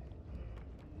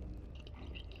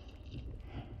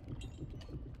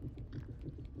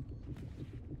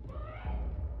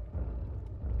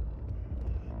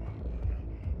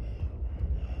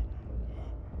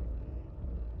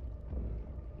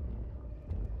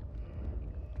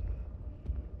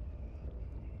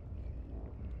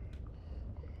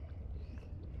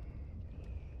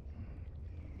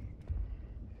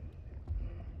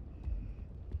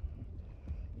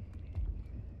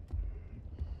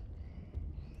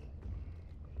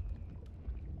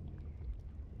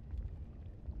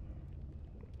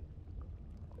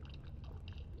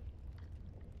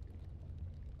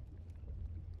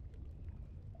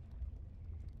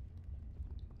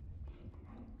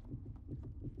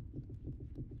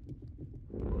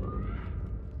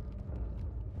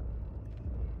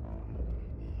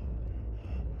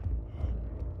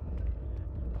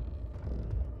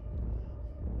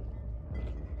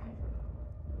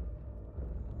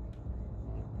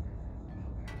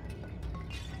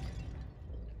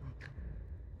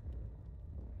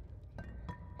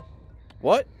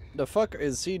 What the fuck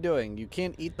is he doing? You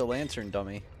can't eat the lantern,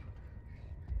 dummy.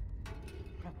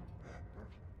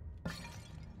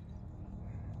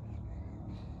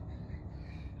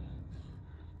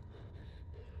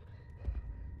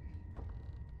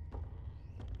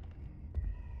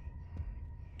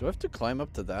 Do I have to climb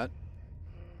up to that?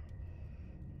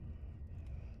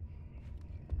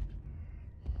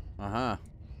 Uh-huh.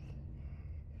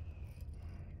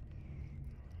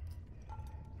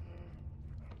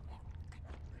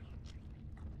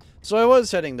 So I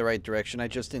was heading the right direction, I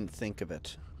just didn't think of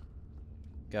it.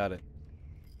 Got it.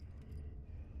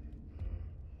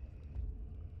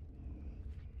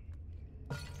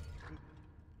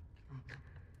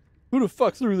 Who the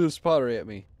fuck threw this pottery at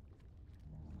me?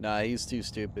 Nah, he's too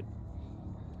stupid.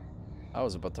 I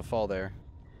was about to fall there.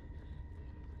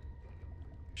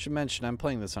 Should mention I'm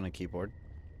playing this on a keyboard.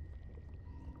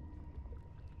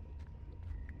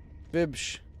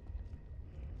 Fibsh.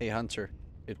 Hey Hunter,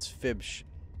 it's Fibsh.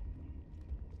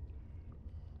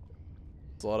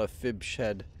 It's a lot of Fibsh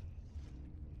head.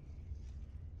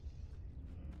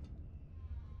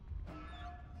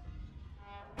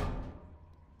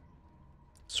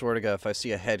 Swear to God, if I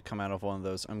see a head come out of one of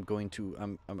those, I'm going to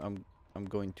I'm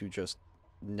going to just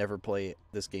never play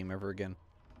this game ever again.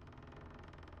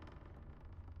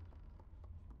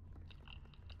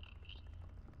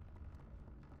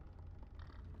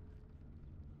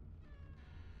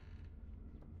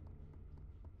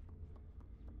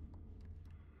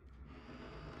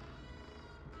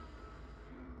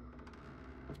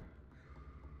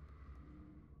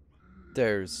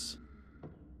 There's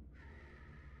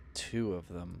 2 of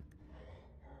them.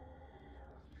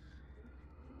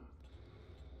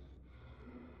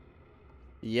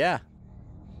 Yeah.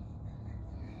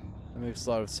 That makes a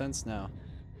lot of sense now.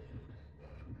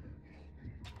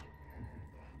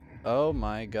 Oh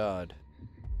my God.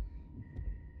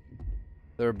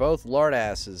 They're both lard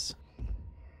asses.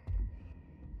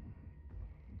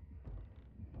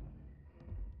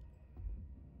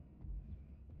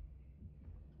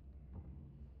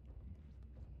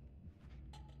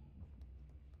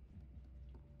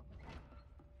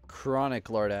 Chronic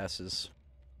lard asses.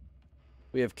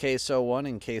 We have Queso 1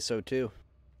 and Queso 2.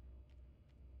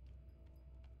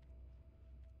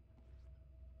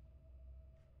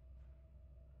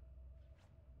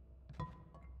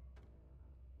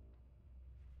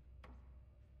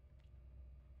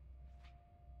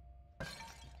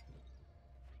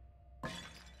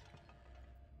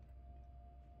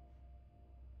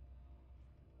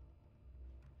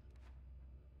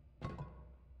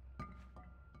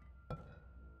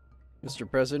 Mr.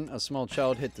 President, a small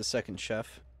child hit the second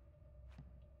chef.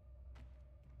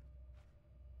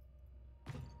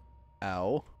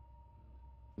 Ow.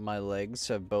 My legs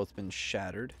have both been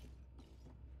shattered.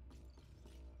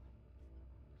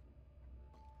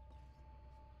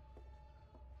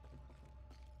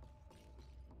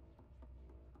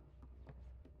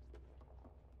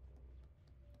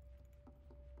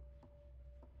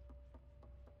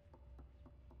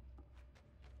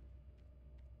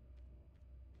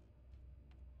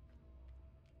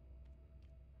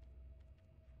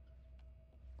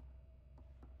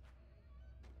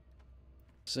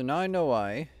 So now I know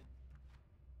why,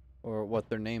 or what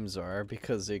their names are,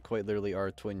 because they quite literally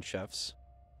are twin chefs.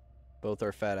 Both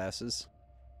are fat asses.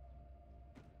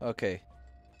 Okay.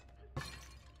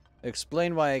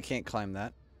 Explain why I can't climb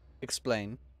that.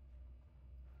 Explain.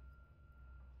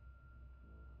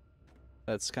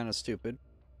 That's kind of stupid.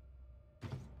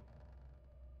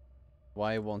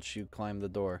 Why won't you climb the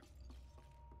door?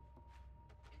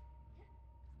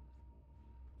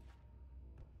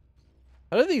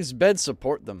 How do these beds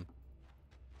support them?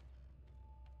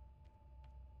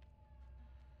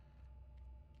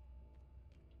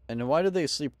 And why do they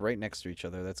sleep right next to each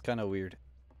other? That's kind of weird.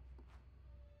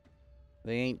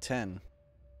 They ain't 10.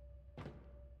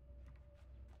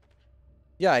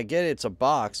 Yeah, I get it's a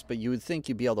box, but you would think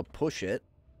you'd be able to push it.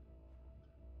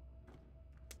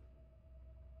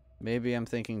 Maybe I'm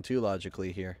thinking too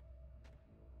logically here.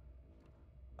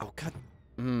 Oh, God.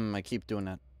 I keep doing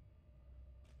that.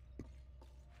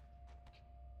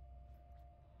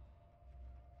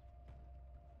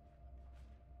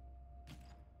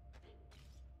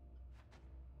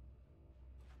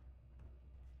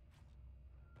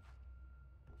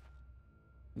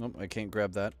 Nope, I can't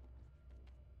grab that.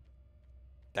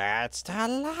 That's the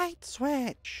light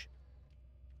switch.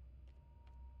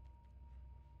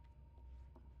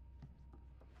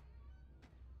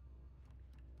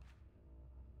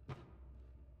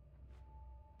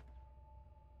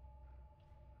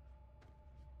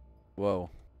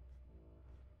 Whoa.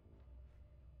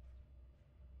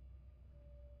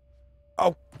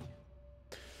 Oh.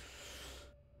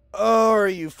 Oh, are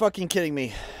you fucking kidding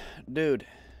me? Dude.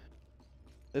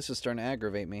 This is starting to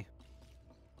aggravate me.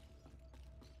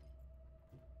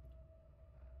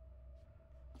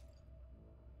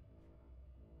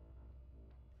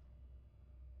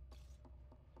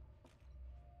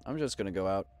 I'm just gonna go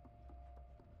out.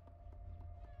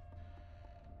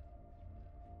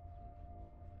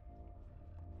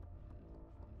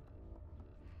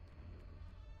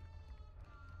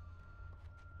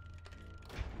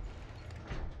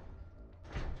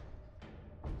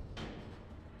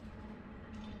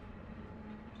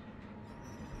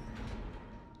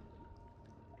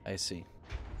 I see.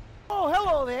 Oh,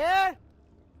 hello there!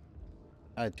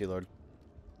 Hi, dear Lord.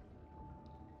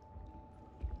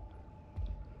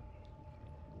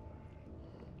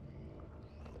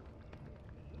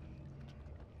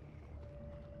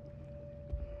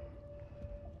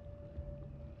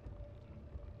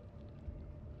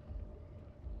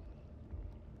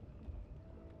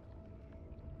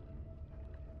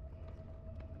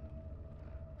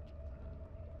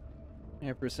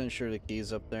 Yeah, percent sure the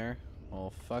key's up there.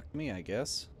 Well, fuck me, I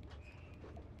guess.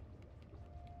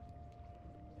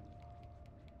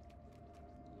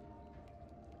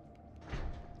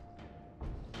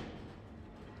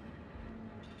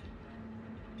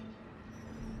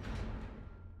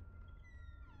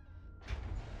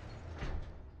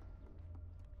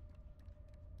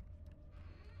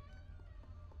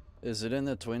 Is it in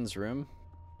the twins' room?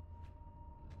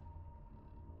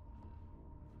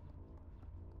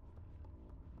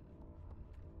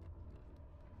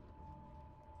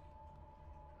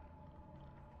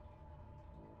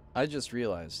 I just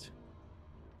realized.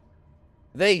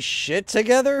 They shit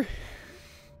together?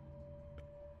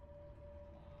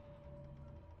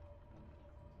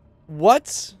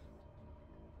 What?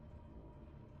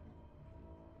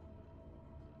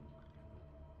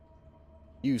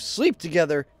 You sleep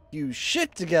together, you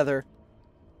shit together.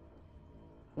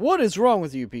 What is wrong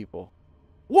with you people?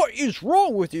 What is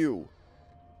wrong with you?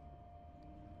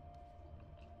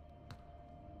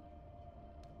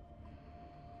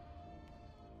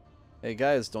 Hey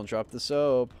guys, don't drop the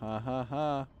soap. Ha ha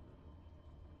ha.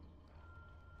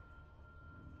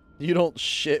 You don't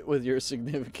shit with your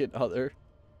significant other.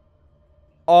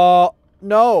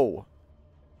 No.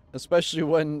 Especially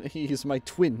when he's my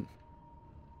twin.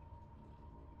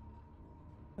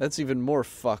 That's even more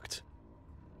fucked.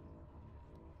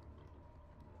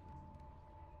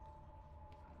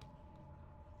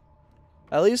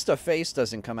 At least a face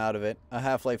doesn't come out of it. A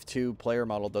Half-Life 2 player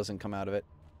model doesn't come out of it.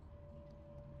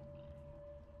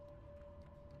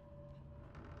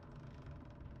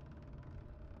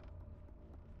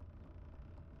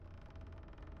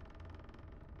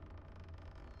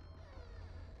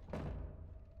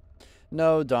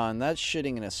 No, Don, that's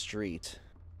shitting in a street.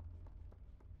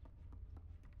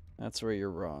 That's where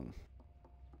you're wrong.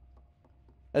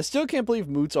 I still can't believe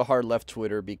Mutahar left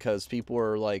Twitter because people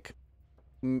were, like,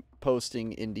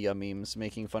 posting India memes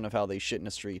making fun of how they shit in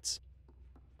the streets.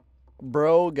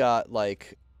 Bro got,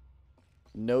 like,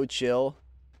 no chill.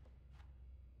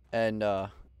 And,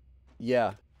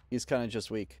 yeah, he's kind of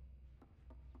just weak.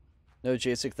 No,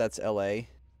 Jasik, that's LA.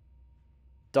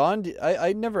 Don,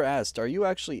 I never asked, are you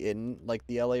actually in, like,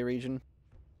 the LA region?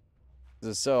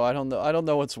 So, I don't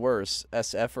know what's worse,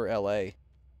 SF or LA.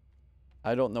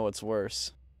 I don't know what's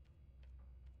worse.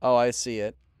 Oh, I see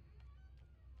it.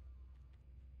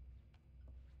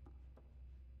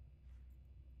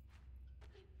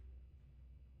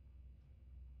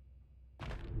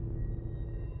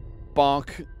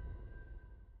 Bonk.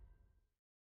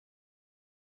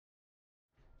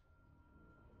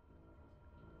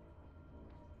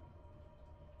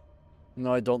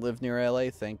 No, I don't live near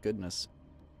LA, thank goodness.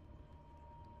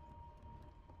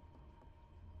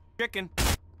 Chicken.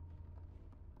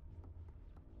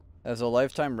 As a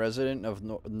lifetime resident of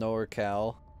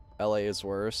NorCal, LA is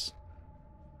worse.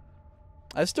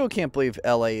 I still can't believe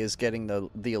LA is getting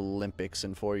the Olympics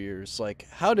in 4 years. Like,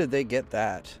 how did they get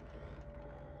that?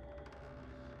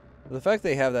 The fact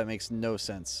they have that makes no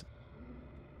sense.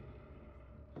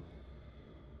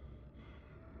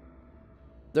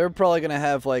 They're probably gonna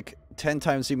have, like, 10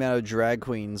 times the amount of drag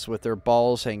queens with their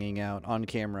balls hanging out on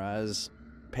camera as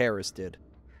Paris did.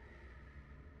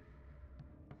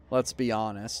 Let's be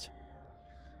honest.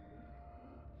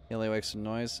 He only makes some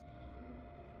noise.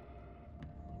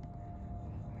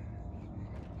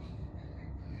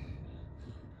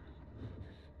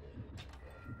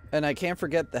 And I can't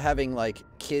forget having, like,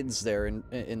 kids there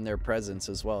in their presence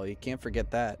as well. You can't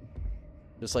forget that.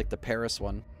 Just like the Paris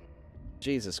one.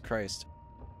 Jesus Christ.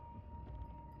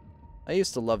 I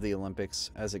used to love the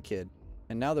Olympics as a kid.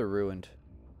 And now they're ruined.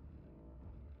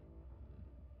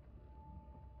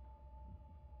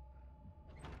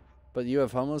 But you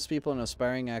have homeless people and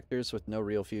aspiring actors with no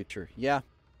real future. Yeah.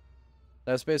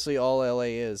 That's basically all LA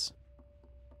is.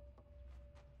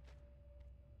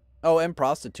 Oh, and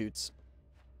prostitutes.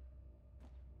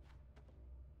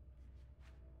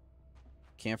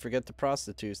 Can't forget the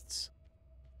prostitutes.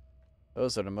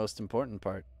 Those are the most important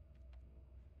part.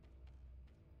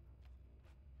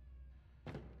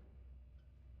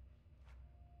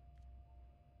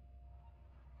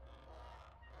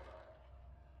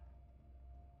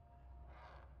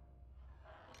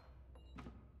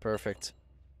 Perfect.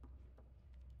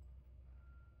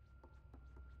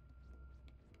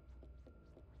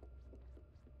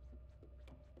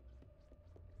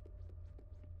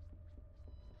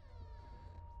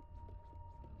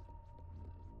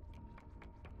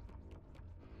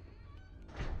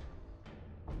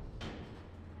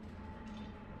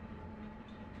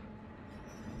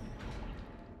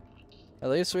 At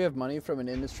least we have money from an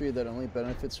industry that only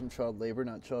benefits from child labor,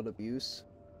 not child abuse.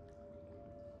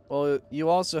 Well, you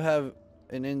also have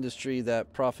an industry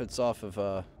that profits off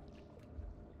of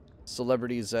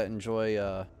celebrities that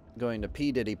enjoy going to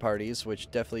P. Diddy parties, which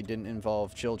definitely didn't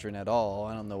involve children at all.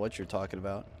 I don't know what you're talking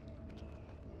about.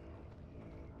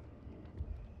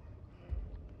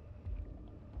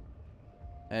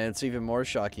 And it's even more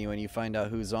shocking when you find out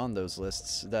who's on those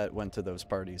lists that went to those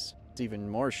parties. It's even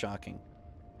more shocking.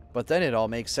 But then it all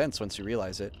makes sense once you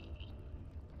realize it.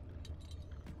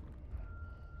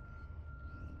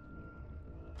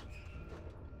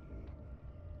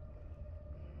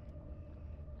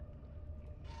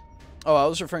 Oh, I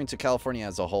was referring to California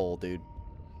as a whole, dude.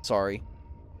 Sorry.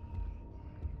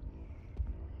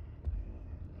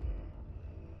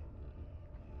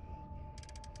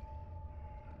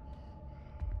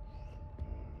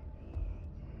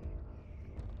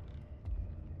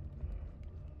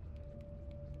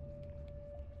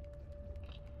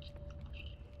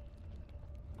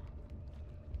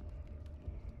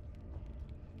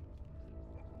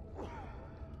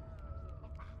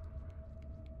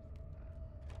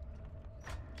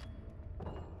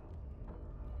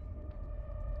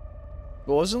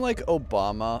 But wasn't, like,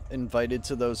 Obama invited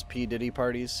to those P. Diddy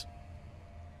parties?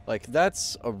 Like,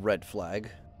 that's a red flag.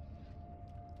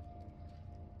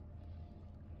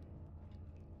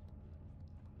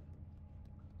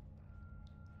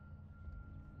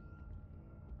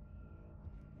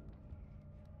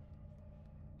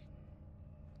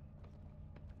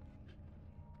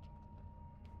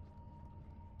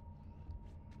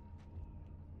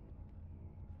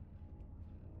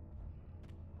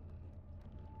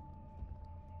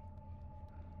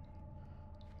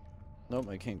 Nope,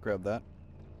 I can't grab that.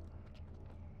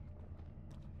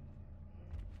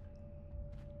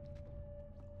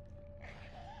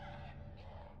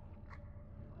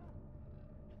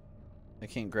 I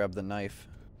can't grab the knife.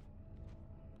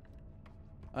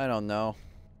 I don't know.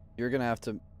 You're gonna have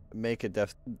to make a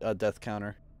death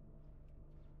counter.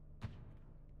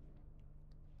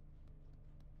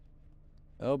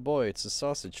 Oh boy, it's a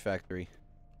sausage factory.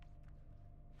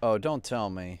 Oh, don't tell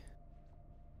me.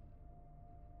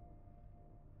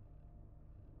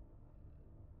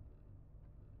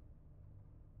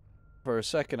 For a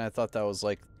second, I thought that was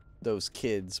like those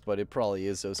kids, but it probably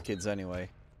is those kids anyway.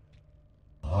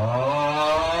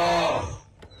 I'm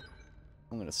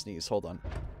gonna sneeze, hold on.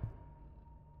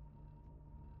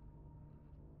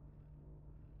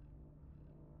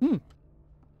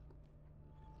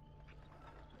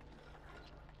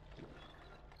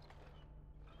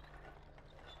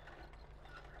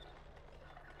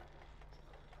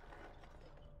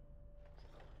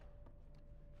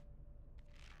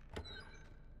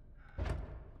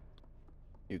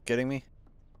 You kidding me?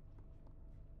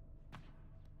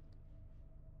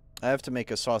 I have to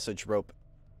make a sausage rope.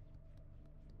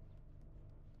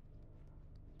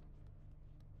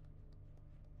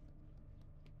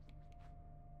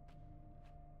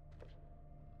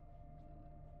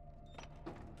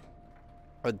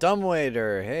 A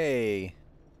dumbwaiter, hey.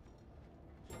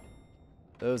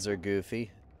 Those are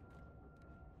goofy.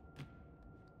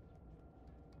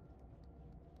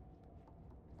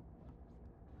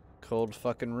 Cold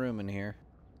fucking room in here.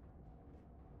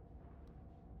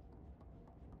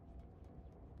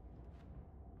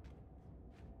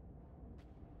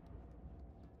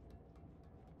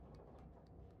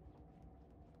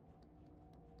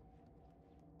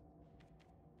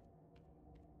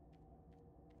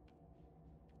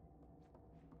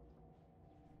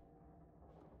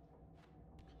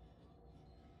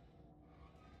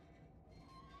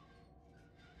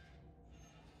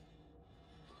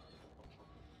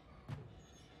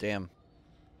 Damn.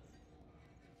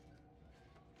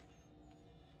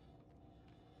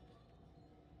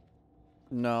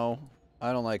 No.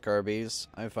 I don't like Arby's.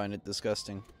 I find it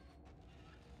disgusting.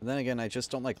 But then again, I just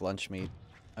don't like lunch meat.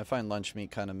 I find lunch meat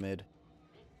kind of mid.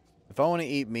 If I want to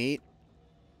eat meat,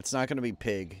 it's not going to be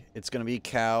pig. It's going to be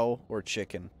cow or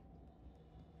chicken.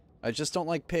 I just don't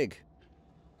like pig.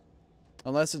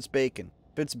 Unless it's bacon.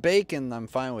 If it's bacon, I'm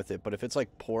fine with it. But if it's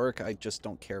like pork, I just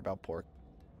don't care about pork.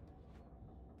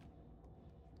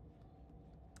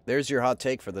 There's your hot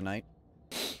take for the night.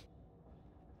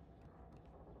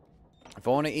 If I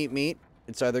want to eat meat,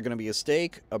 it's either going to be a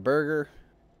steak, a burger,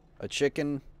 a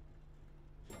chicken,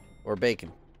 or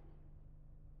bacon.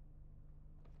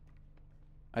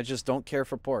 I just don't care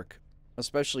for pork.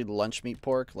 Especially lunch meat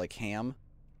pork, like ham.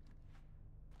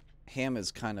 Ham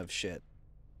is kind of shit.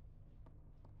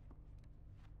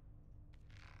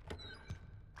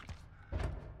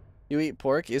 You eat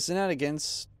pork? Isn't that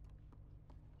against...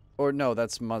 Or no,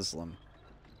 that's Muslim.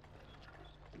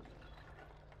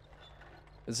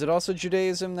 Is it also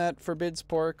Judaism that forbids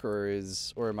pork, or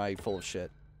am I full of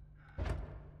shit?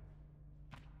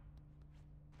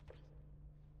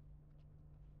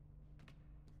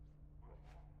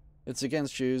 It's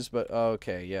against Jews, but oh,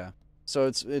 okay, yeah. So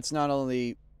it's not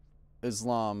only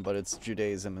Islam, but it's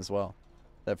Judaism as well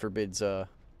that forbids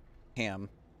ham.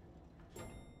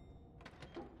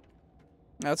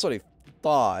 That's what I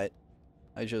thought.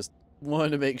 I just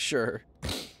wanted to make sure.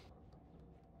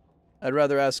 I'd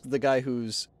rather ask the guy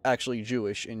who's actually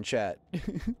Jewish in chat.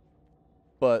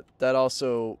 But that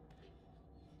also...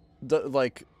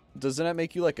 like, doesn't that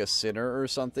make you like a sinner or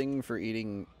something for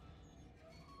eating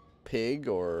pig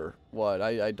or what?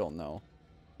 I don't know.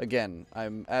 Again,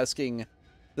 I'm asking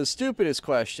the stupidest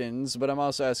questions, but I'm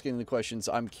also asking the questions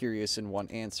I'm curious and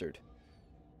want answered.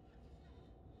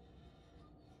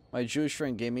 My Jewish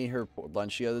friend gave me her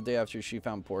lunch the other day after she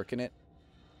found pork in it.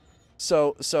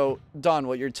 So, Don,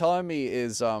 what you're telling me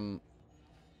is,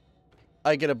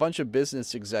 I get a bunch of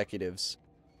business executives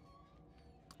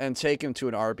and take them to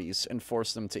an Arby's and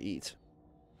force them to eat.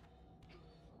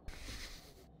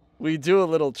 We do a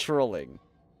little trolling.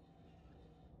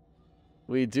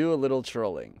 We do a little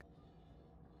trolling.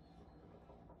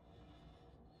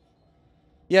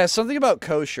 Yeah, something about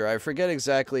kosher. I forget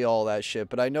exactly all that shit,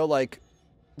 but I know, like,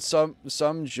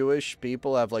 some Jewish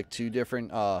people have, like, 2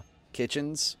 different,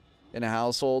 kitchens in a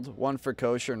household. One for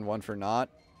kosher and one for not.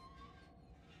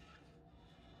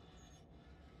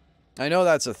 I know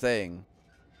that's a thing.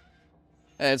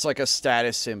 And it's like a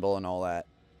status symbol and all that.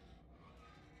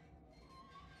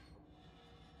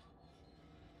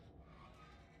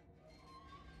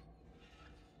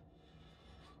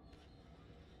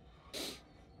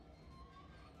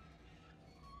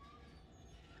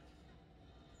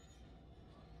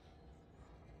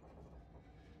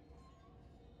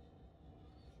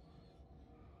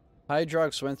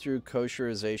 Hydrox went through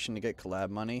kosherization to get collab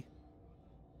money.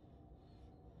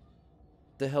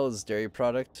 The hell is dairy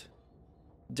product?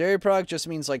 Dairy product just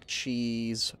means like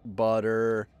cheese,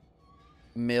 butter,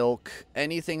 milk,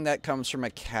 anything that comes from a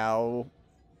cow,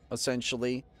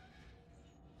 essentially.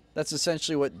 That's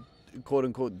essentially what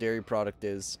quote-unquote dairy product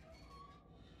is.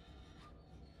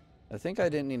 I think I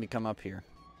didn't need to come up here.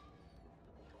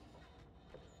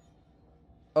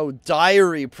 Oh,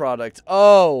 dairy product.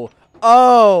 Oh,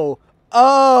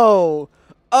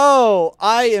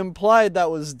 I implied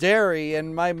that was dairy,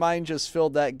 and my mind just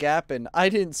filled that gap in. I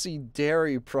didn't see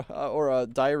dairy or a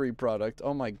dairy product.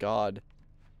 Oh my god.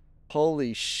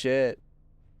 Holy shit.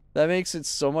 That makes it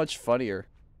so much funnier.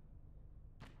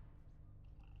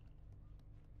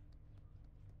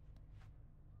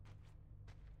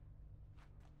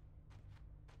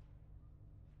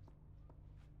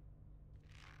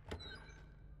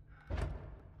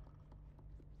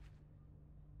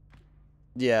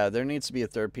 Yeah, there needs to be a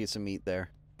third piece of meat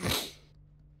there.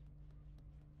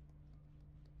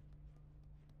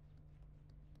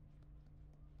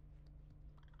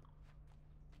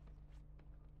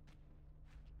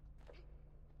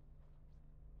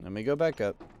 Let me go back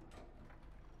up.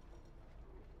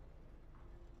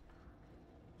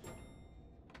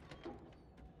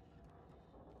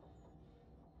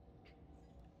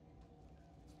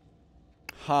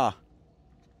 Ha.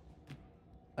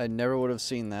 I never would have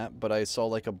seen that, but I saw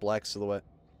like a black silhouette.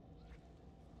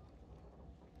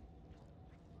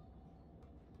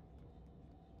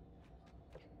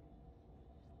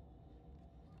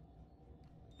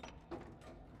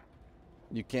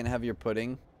 You can't have your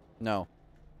pudding? No.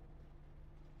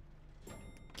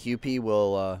 QP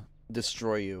will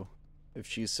destroy you if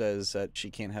she says that she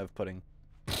can't have pudding.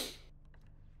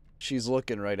 She's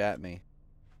looking right at me.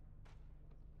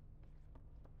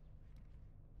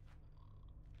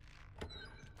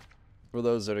 For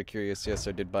those that are curious, yes,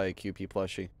 I did buy a QP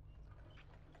plushie.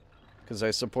 Because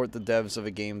I support the devs of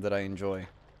a game that I enjoy.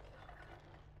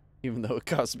 Even though it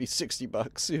cost me 60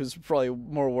 bucks. It was probably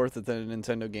more worth it than a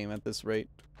Nintendo game at this rate.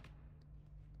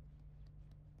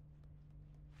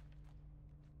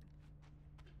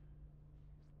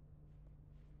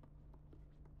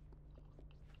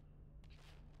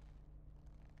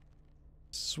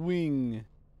 Swing.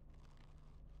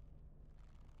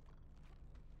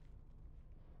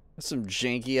 That's some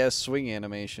janky-ass swing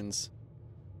animations.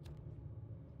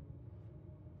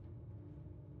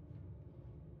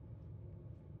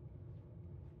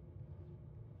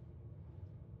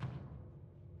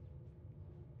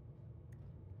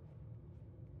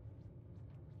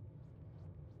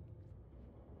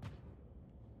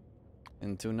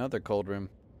 Into another cold room.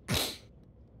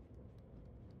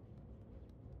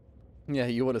 Yeah,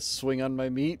 you want to swing on my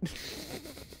meat?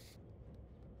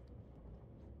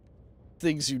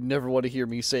 Things you never want to hear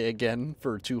me say again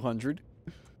for 200.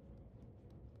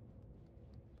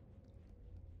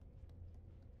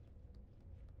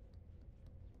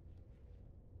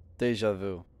 Deja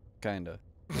vu. Kinda.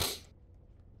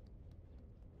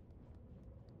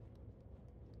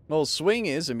 Well, swing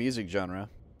is a music genre.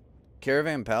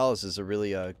 Caravan Palace is a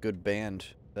really good band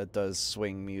that does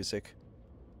swing music.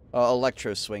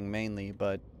 Electro swing mainly,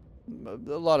 but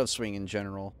a lot of swing in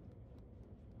general.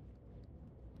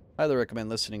 Highly recommend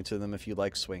listening to them if you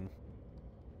like swing.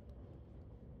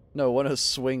 No, want to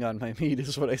swing on my meat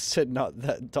is what I said, not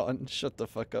that, Don. Shut the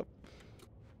fuck up.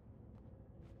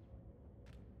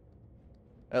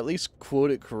 At least quote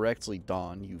it correctly,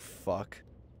 Don, you fuck.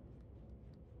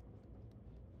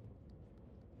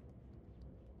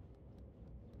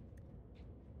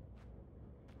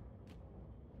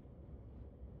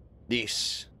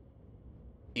 This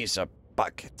is a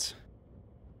bucket.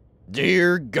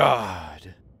 Dear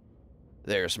God,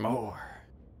 there's more.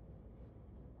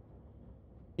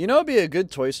 You know, it'd be a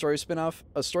good Toy Story spinoff?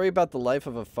 A story about the life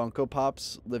of a Funko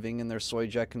Pops living in their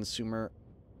Soyjet consumer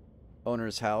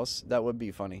owner's house. That would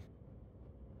be funny.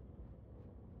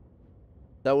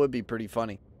 That would be pretty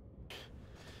funny.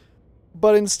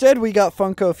 But instead, we got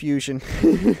Funko Fusion.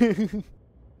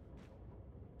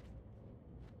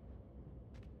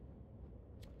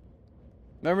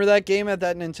 Remember that game at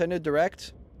that Nintendo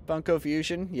Direct? Funko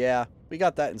Fusion? Yeah, we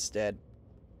got that instead.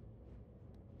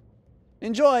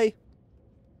 Enjoy!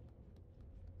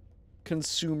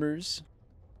 Consumers.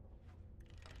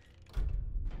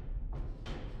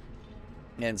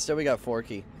 Yeah, instead we got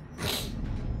Forky.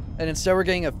 And instead we're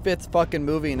getting a 5th fucking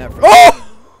movie in that.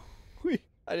 Oh!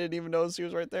 I didn't even notice he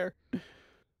was right there. I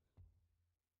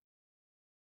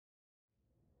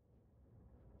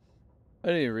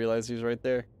didn't even realize he was right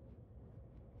there.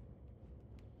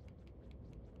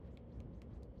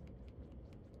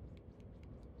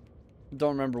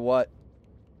 Don't remember what.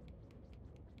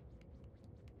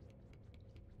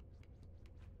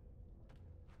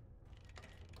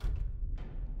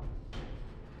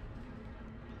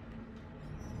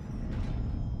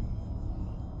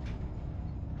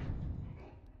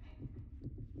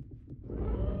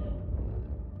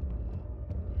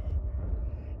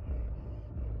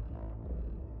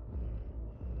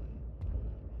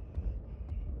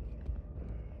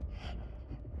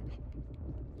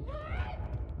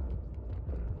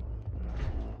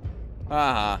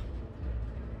 Haha.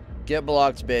 Get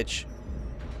blocked, bitch.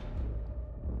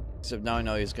 Except now I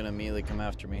know he's gonna immediately come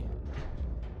after me.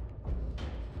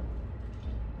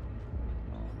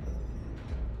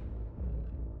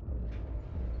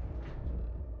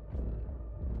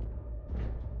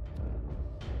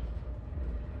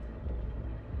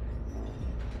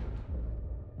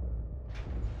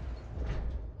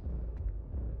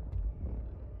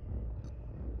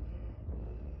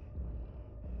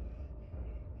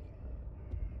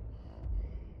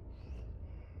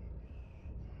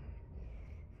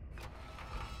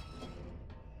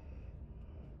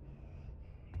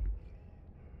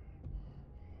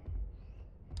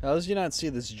 How does you not see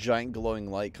this giant glowing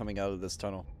light coming out of this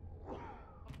tunnel?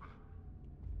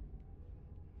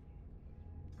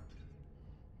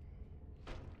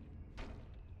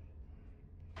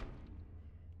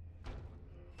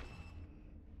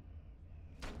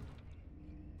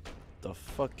 The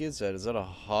fuck is that? Is that a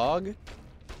hog?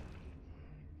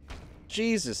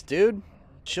 Jesus, dude.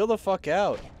 Chill the fuck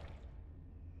out.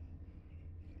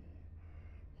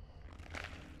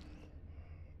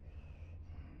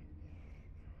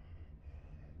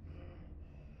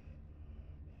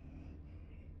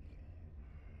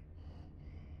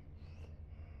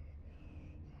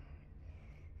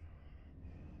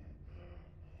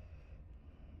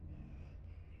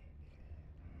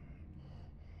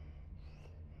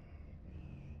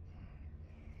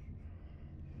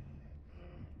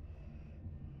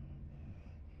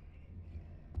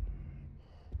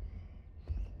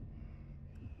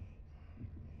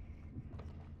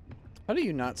 How do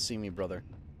you not see me, brother?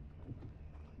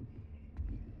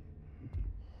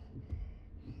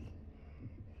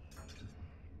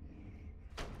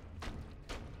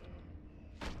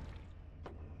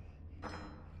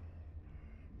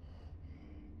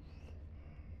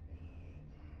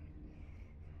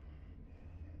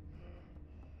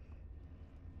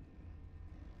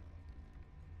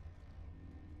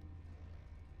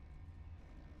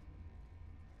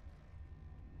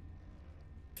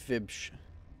 Fibsh.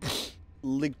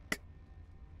 Link.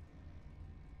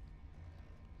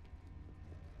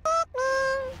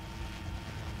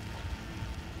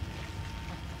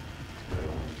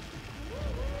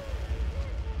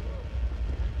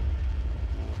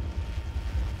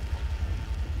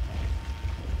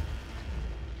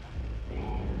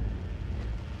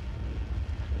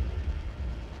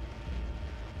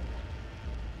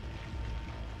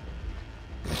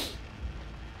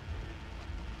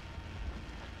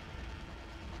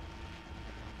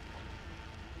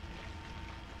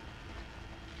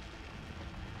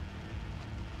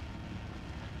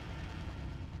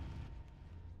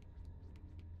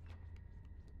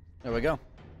 There we go.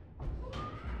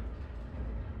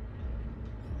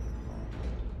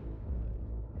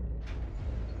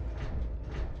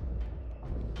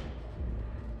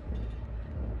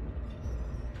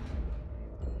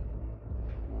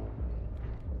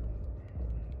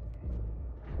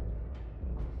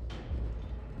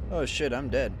 Oh shit, I'm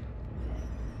dead.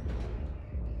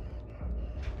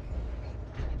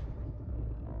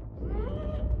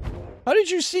 How did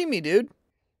you see me, dude?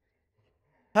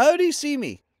 How did he see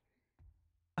me?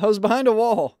 I was behind a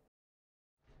wall.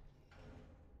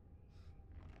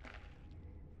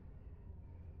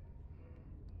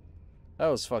 That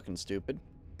was fucking stupid.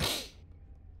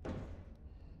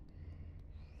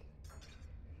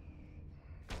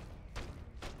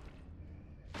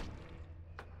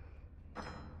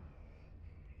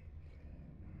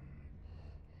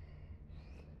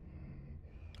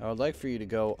 I would like for you to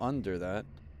go under that.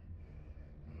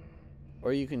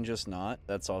 Or you can just not.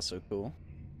 That's also cool.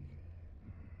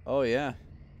 Oh, yeah.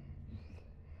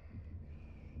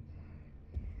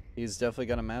 He's definitely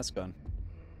got a mask on.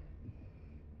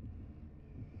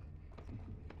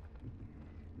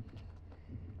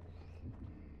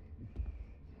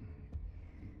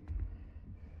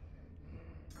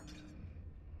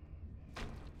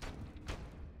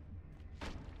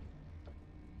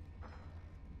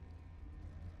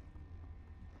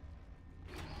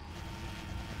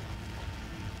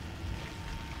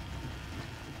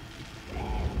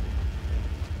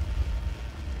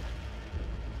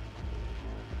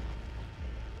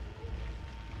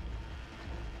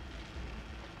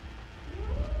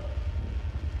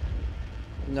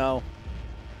 No.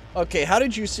 Okay, how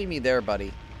did you see me there,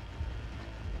 buddy?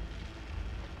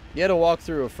 You had to walk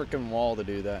through a freaking wall to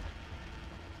do that.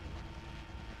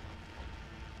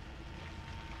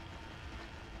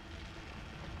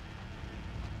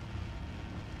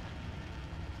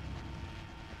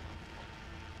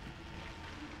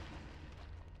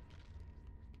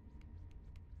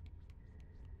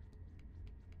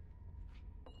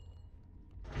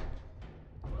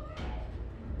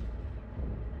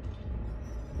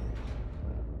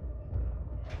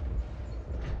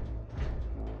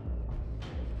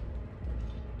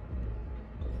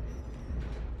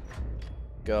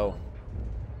 Go.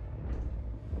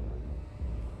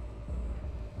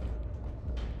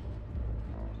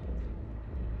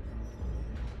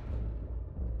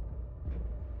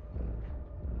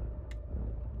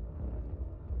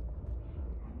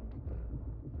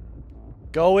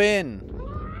 Go in.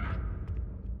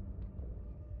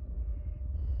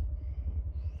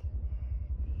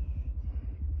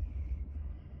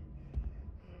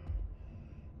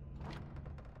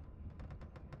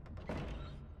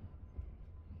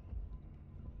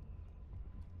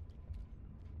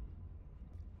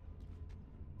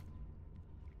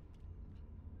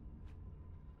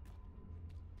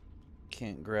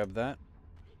 Can't grab that.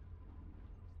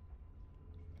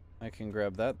 I can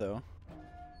grab that though.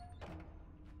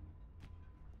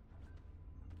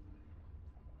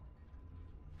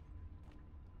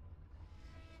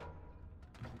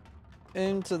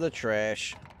 Into the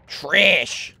trash.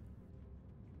 Trash!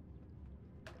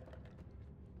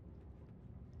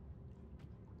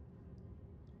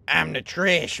 I'm the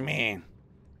trash man.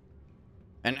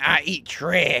 And I eat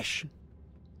trash.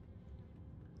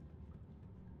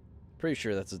 Pretty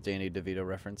sure that's a Danny DeVito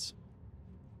reference.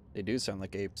 They do sound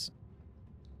like apes.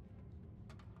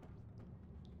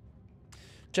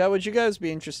 Chat, would you guys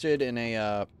be interested in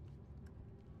a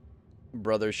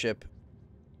Brothership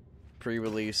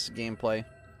pre-release gameplay?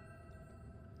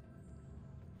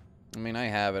 I mean, I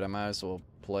have it. I might as well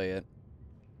play it.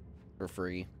 for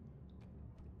free.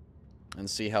 And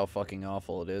see how fucking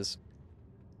awful it is.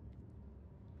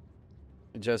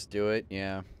 Just do it,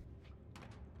 yeah.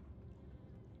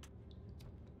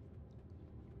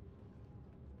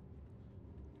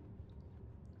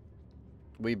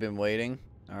 We've been waiting.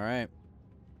 Alright.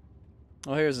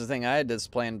 Well, here's the thing. I had this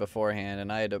planned beforehand,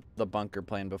 and I had the bunker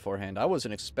planned beforehand. I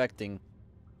wasn't expecting...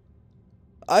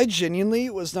 I genuinely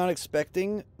was not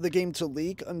expecting the game to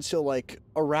leak until, like,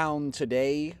 around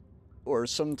today or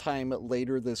sometime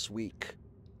later this week.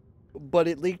 But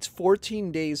it leaked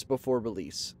 14 days before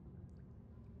release.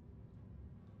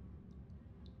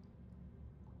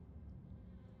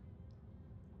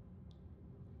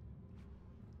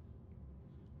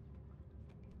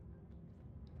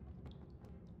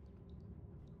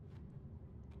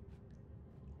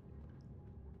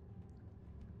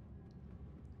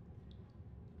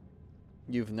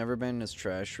 You've never been in his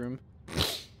trash room?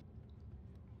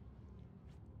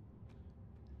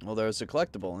 Well, there's a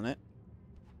collectible in it.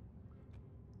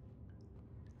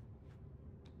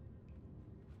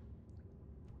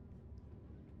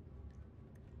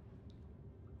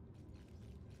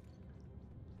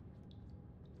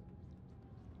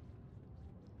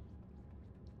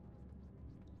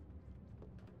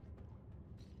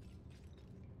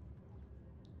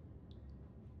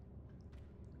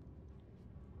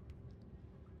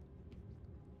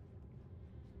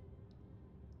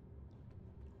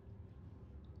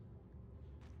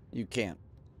 You can't.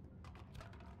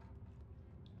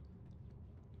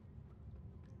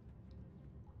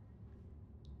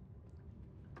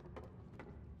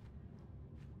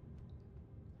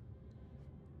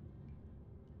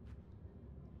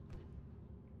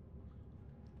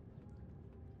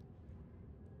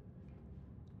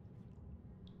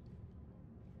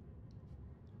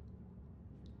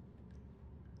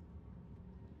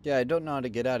 Yeah, I don't know how to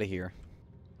get out of here.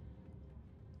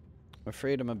 I'm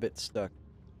afraid I'm a bit stuck.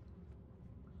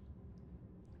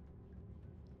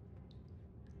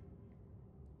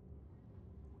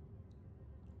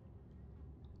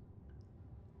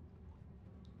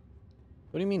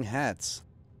 What do you mean hats?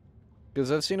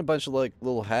 Because I've seen a bunch of, like,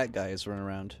 little hat guys run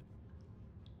around.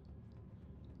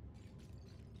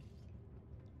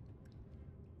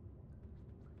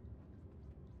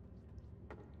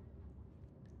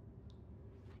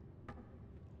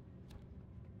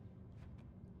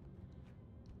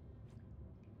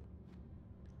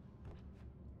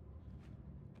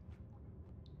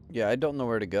 Yeah, I don't know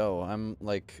where to go. I'm,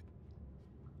 like...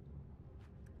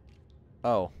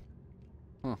 Oh.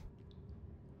 Huh.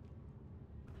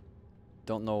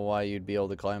 Don't know why you'd be able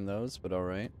to climb those, but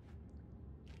alright.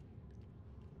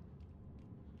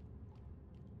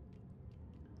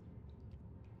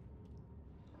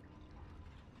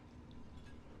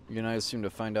 You and I seem to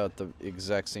find out at the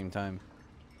exact same time.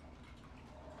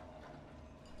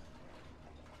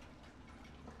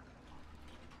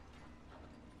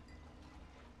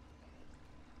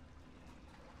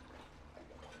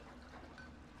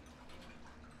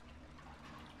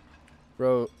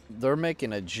 Bro, they're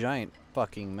making a giant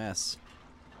fucking mess.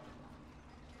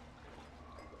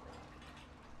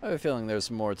 I have a feeling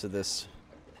there's more to this.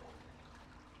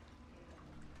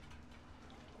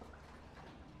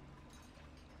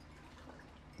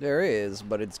 There is,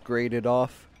 but it's graded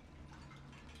off.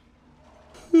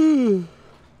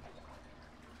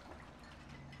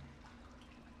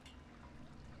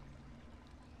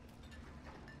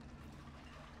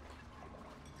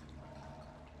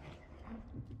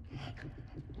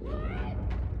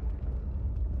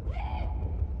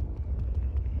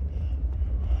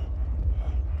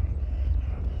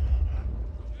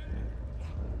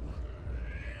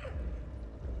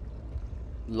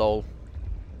 Lol.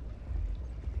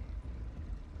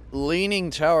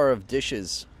 Leaning Tower of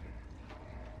Dishes.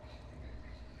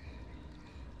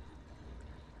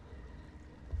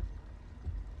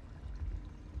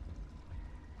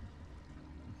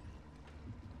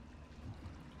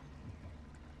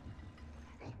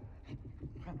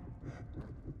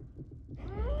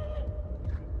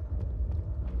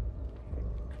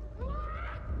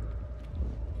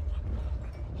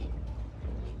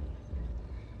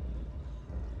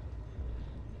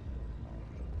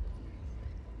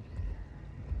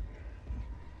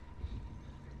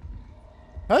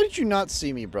 How did you not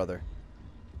see me, brother?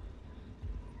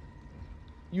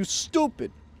 You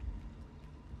stupid.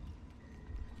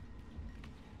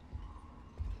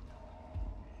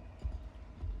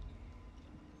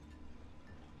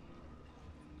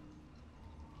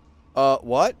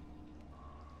 What?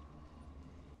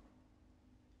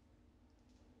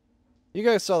 You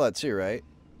guys saw that too, right?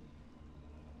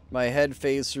 My head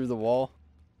phased through the wall.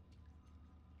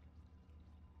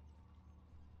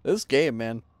 This game,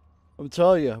 man. I'm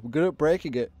telling you, I'm good at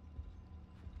breaking it.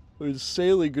 I'm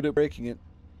insanely good at breaking it.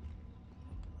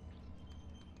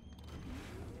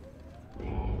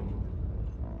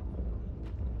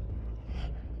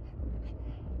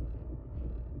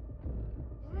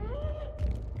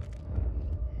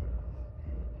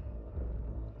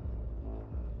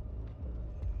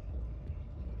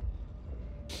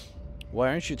 Why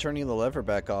aren't you turning the lever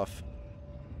back off?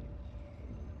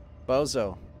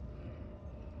 Bozo.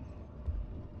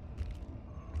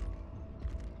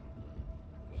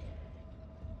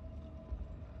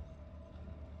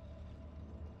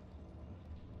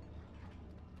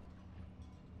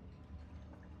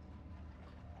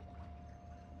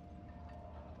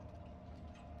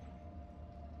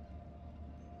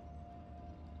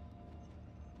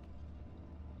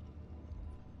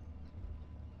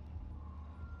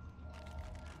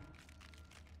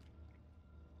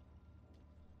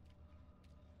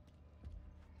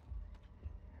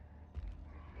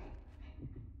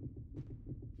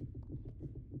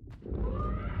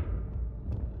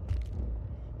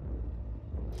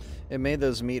 It made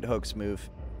those meat hooks move.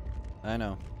 I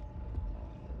know.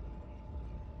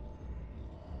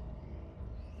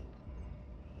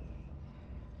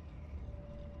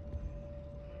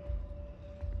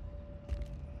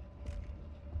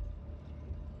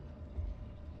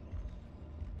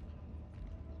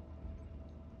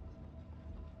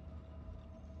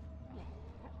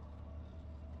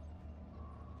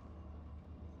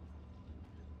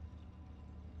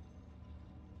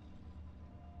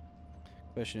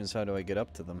 Question is, how do I get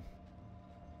up to them?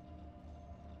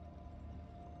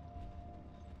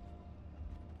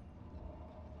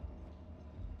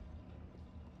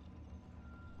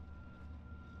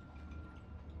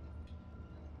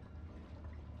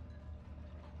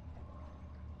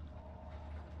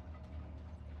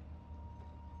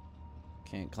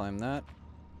 Can't climb that.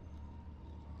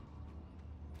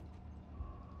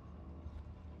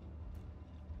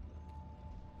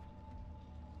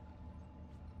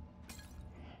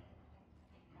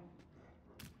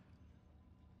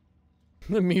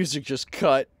 The music just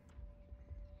cut.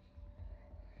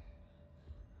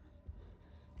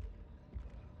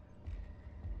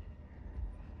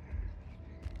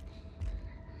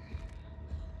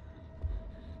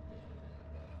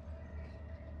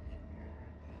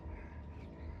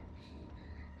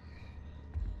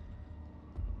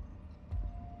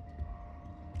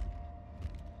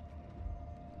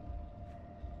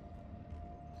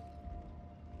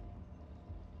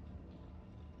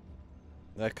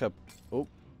 That cup. Oh.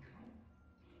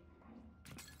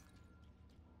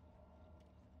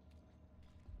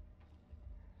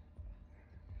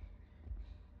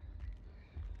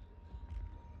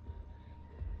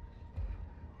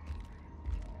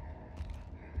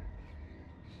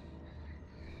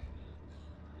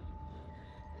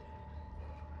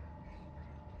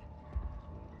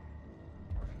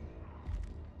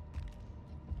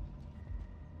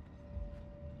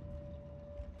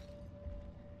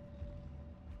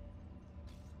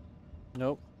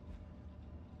 Nope.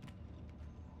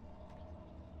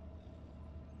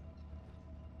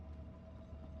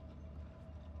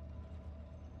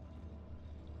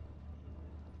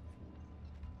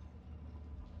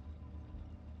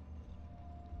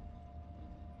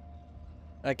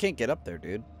 I can't get up there,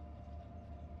 dude.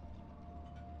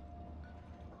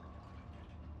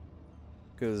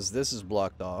 Because this is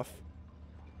blocked off.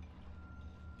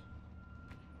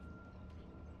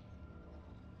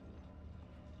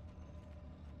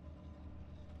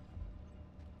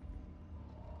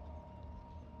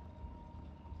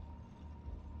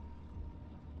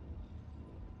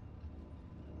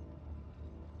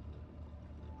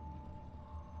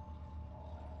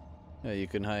 Yeah, you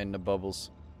can hide in the bubbles.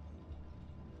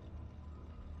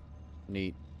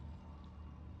 Neat.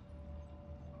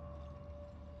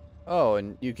 Oh,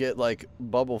 and you get, like,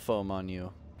 bubble foam on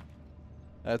you.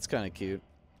 That's kind of cute.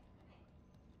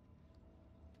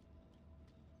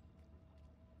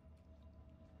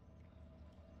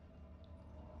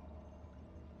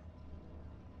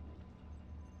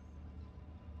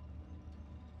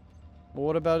 Well,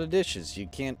 what about the dishes? You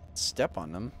can't step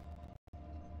on them.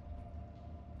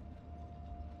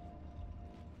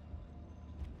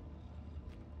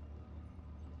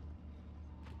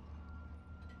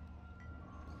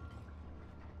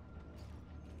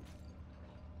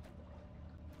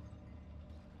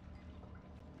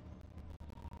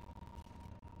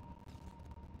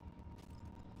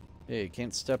 Yeah, you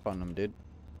can't step on them, dude.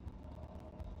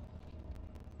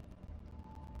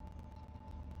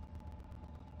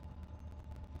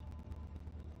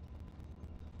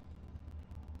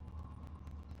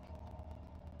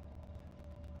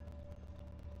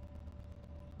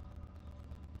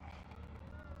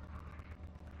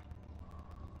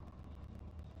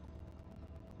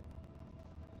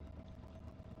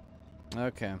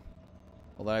 Okay.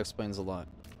 Well, that explains a lot.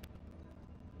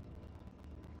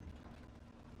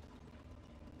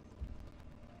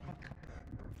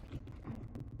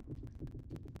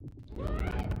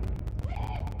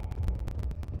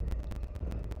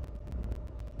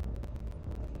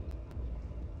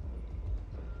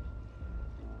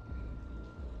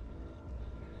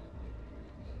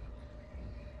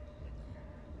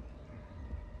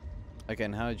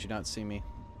 Again, how did you not see me?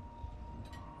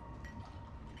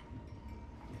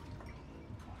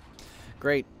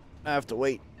 Great. I have to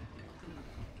wait.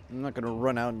 I'm not gonna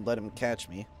run out and let him catch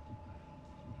me.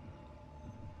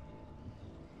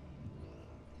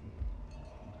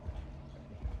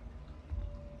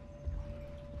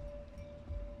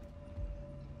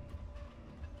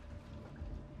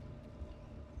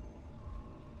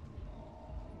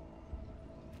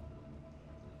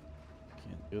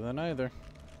 Can't do that either.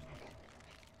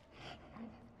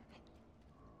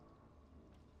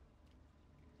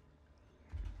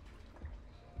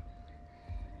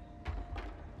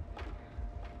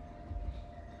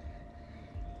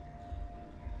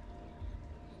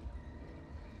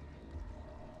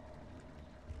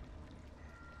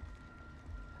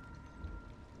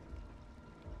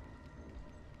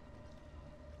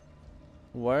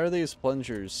 Why are these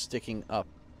plungers sticking up?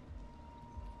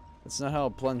 That's not how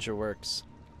a plunger works.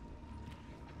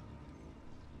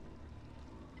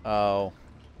 Oh.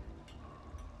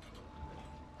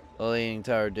 The Leaning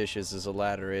Tower of Dishes is a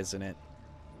ladder, isn't it?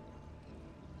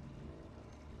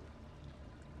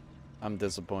 I'm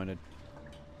disappointed.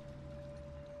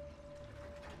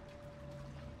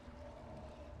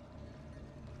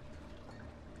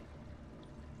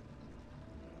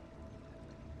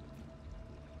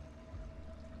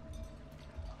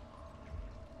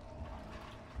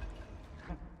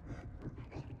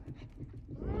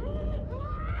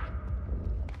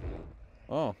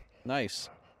 Oh, nice.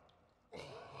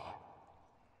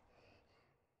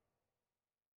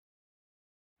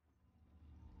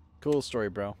 Cool story,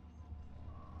 bro.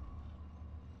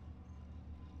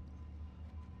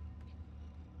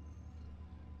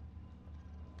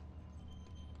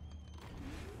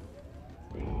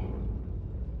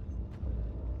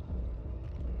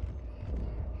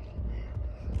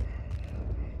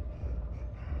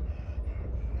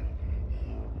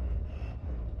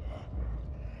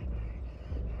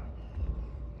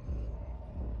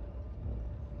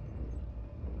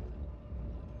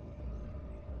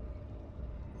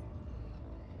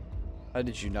 How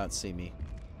did you not see me?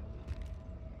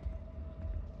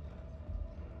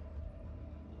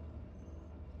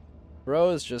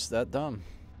 Bro is just that dumb.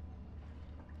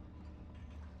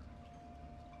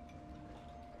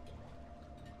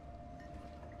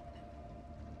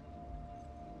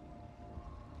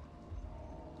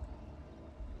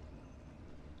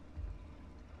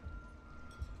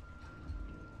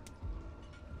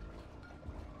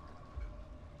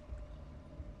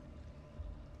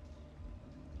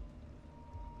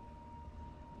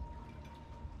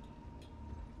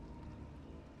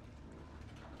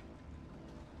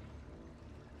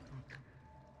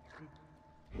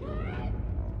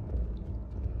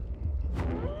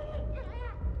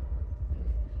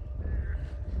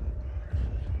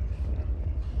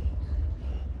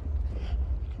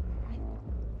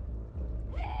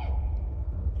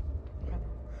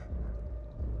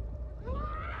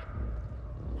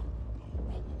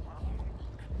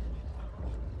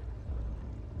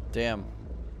 Damn.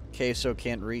 Queso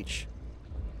can't reach.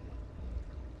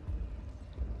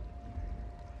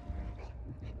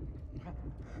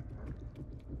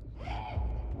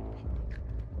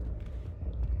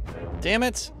 Damn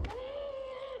it!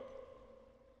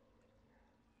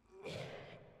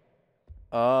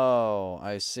 Oh,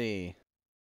 I see.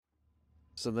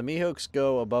 So the Mihawks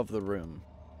go above the room.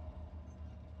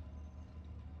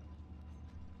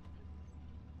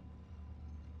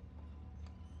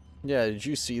 Yeah, did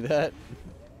you see that?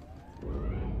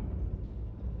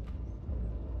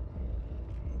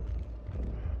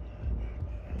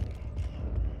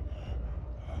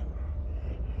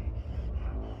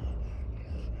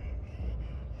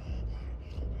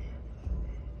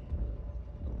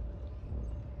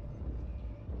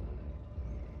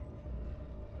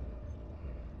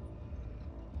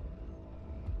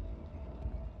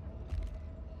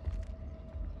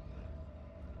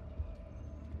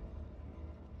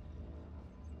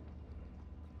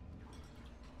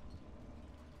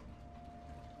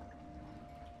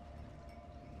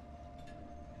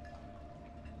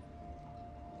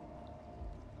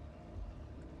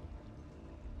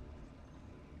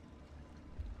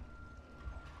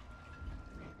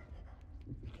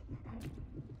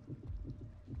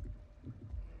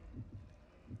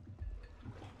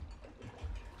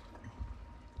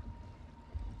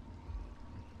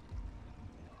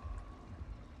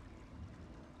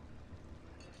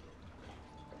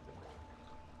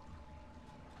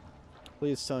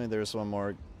 Please tell me there's one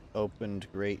more opened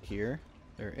grate here.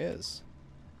 There is.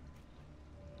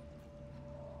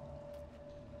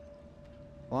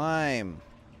 Climb.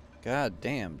 God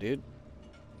damn, dude.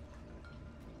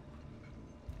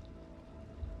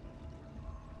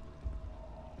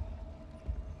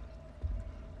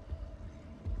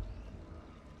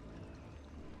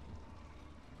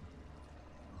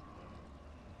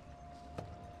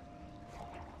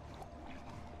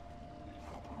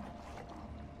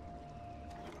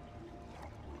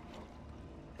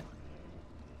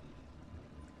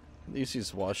 At least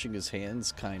he's washing his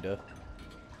hands, kinda.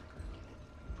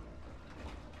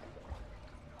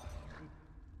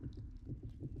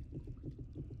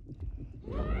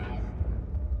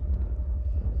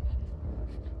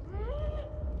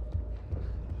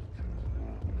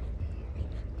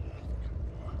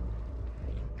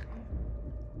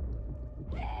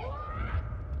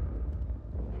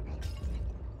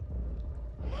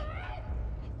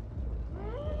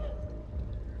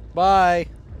 Bye.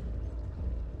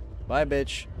 Bye,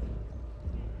 bitch.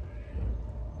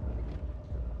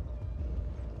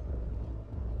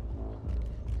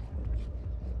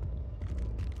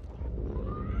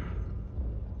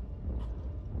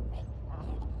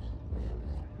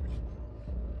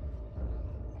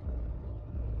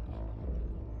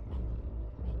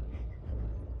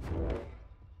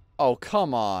 Oh,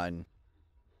 come on.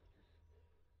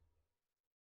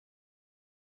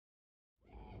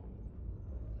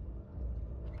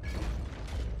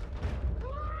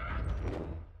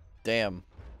 Damn.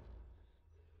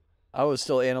 I was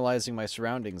still analyzing my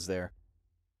surroundings there.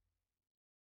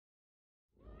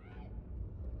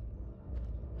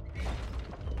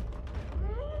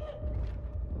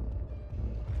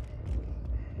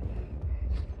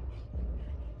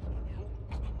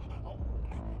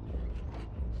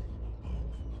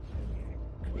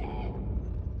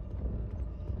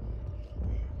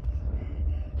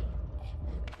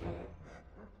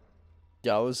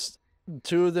 Yeah, it was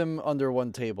two of them under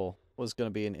one table was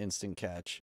gonna be an instant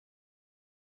catch.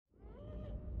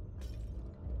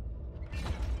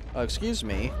 Excuse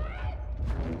me.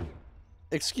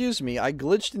 Excuse me, I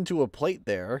glitched into a plate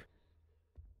there.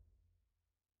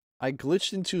 I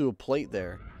glitched into a plate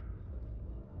there.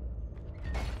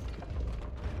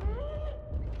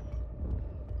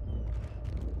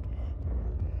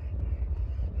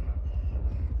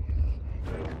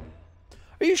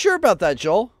 Are you sure about that,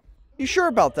 Joel? You sure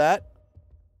about that?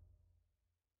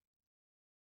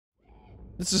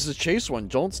 This is a chase one.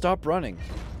 Don't stop running.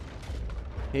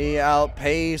 He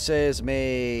outpaces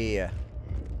me.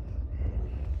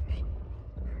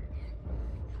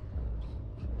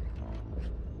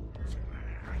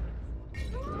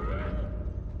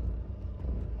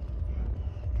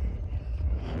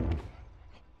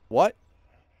 What?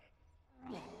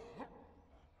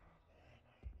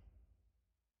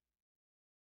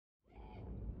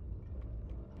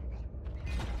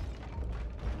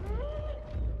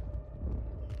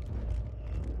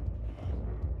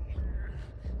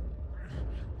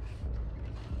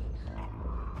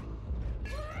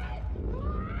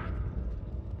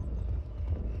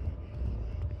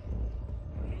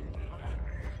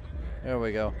 There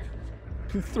we go.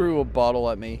 He threw a bottle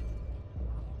at me.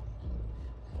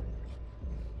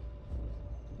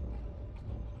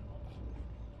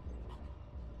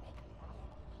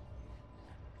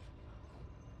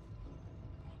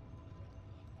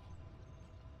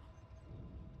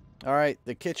 Alright,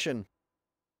 the kitchen.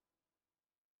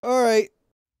 Alright.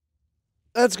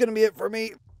 That's gonna be it for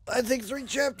me. I think 3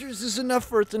 chapters is enough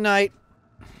for tonight.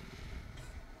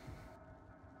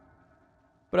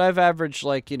 But I've averaged,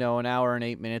 like, you know, an hour and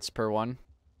 8 minutes per one.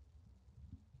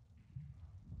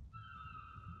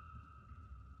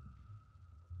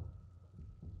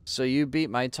 So you beat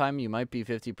my time, you might be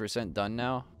 50% done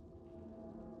now.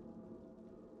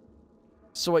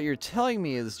 So what you're telling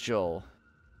me is, Joel,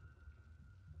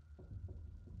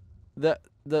 that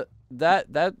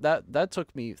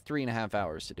took me 3.5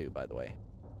 hours to do, by the way.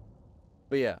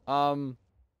 But yeah, I'm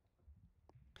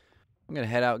gonna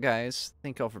head out, guys.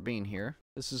 Thank y'all for being here.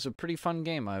 This is a pretty fun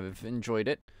game. I've enjoyed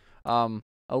it. A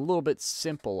little bit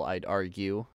simple, I'd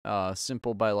argue.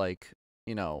 Simple by, like,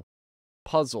 you know,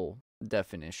 puzzle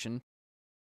definition.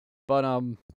 But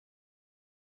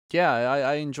yeah,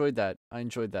 I enjoyed that. I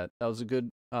enjoyed that. That was a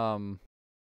good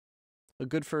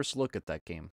first look at that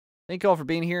game. Thank you all for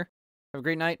being here. Have a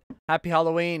great night. Happy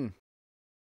Halloween.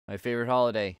 My favorite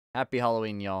holiday. Happy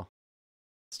Halloween, y'all.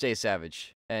 Stay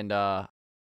savage. And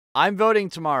I'm voting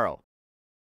tomorrow.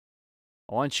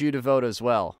 I want you to vote as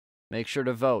well. Make sure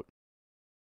to vote.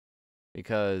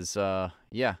 Because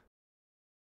yeah.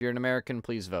 If you're an American,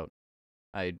 please vote.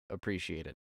 I'd appreciate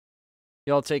it.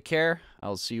 Y'all take care.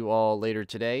 I'll see you all later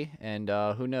today. And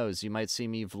who knows, you might see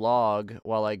me vlog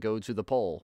while I go to the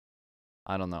poll.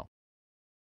 I don't know.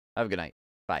 Have a good night.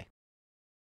 Bye.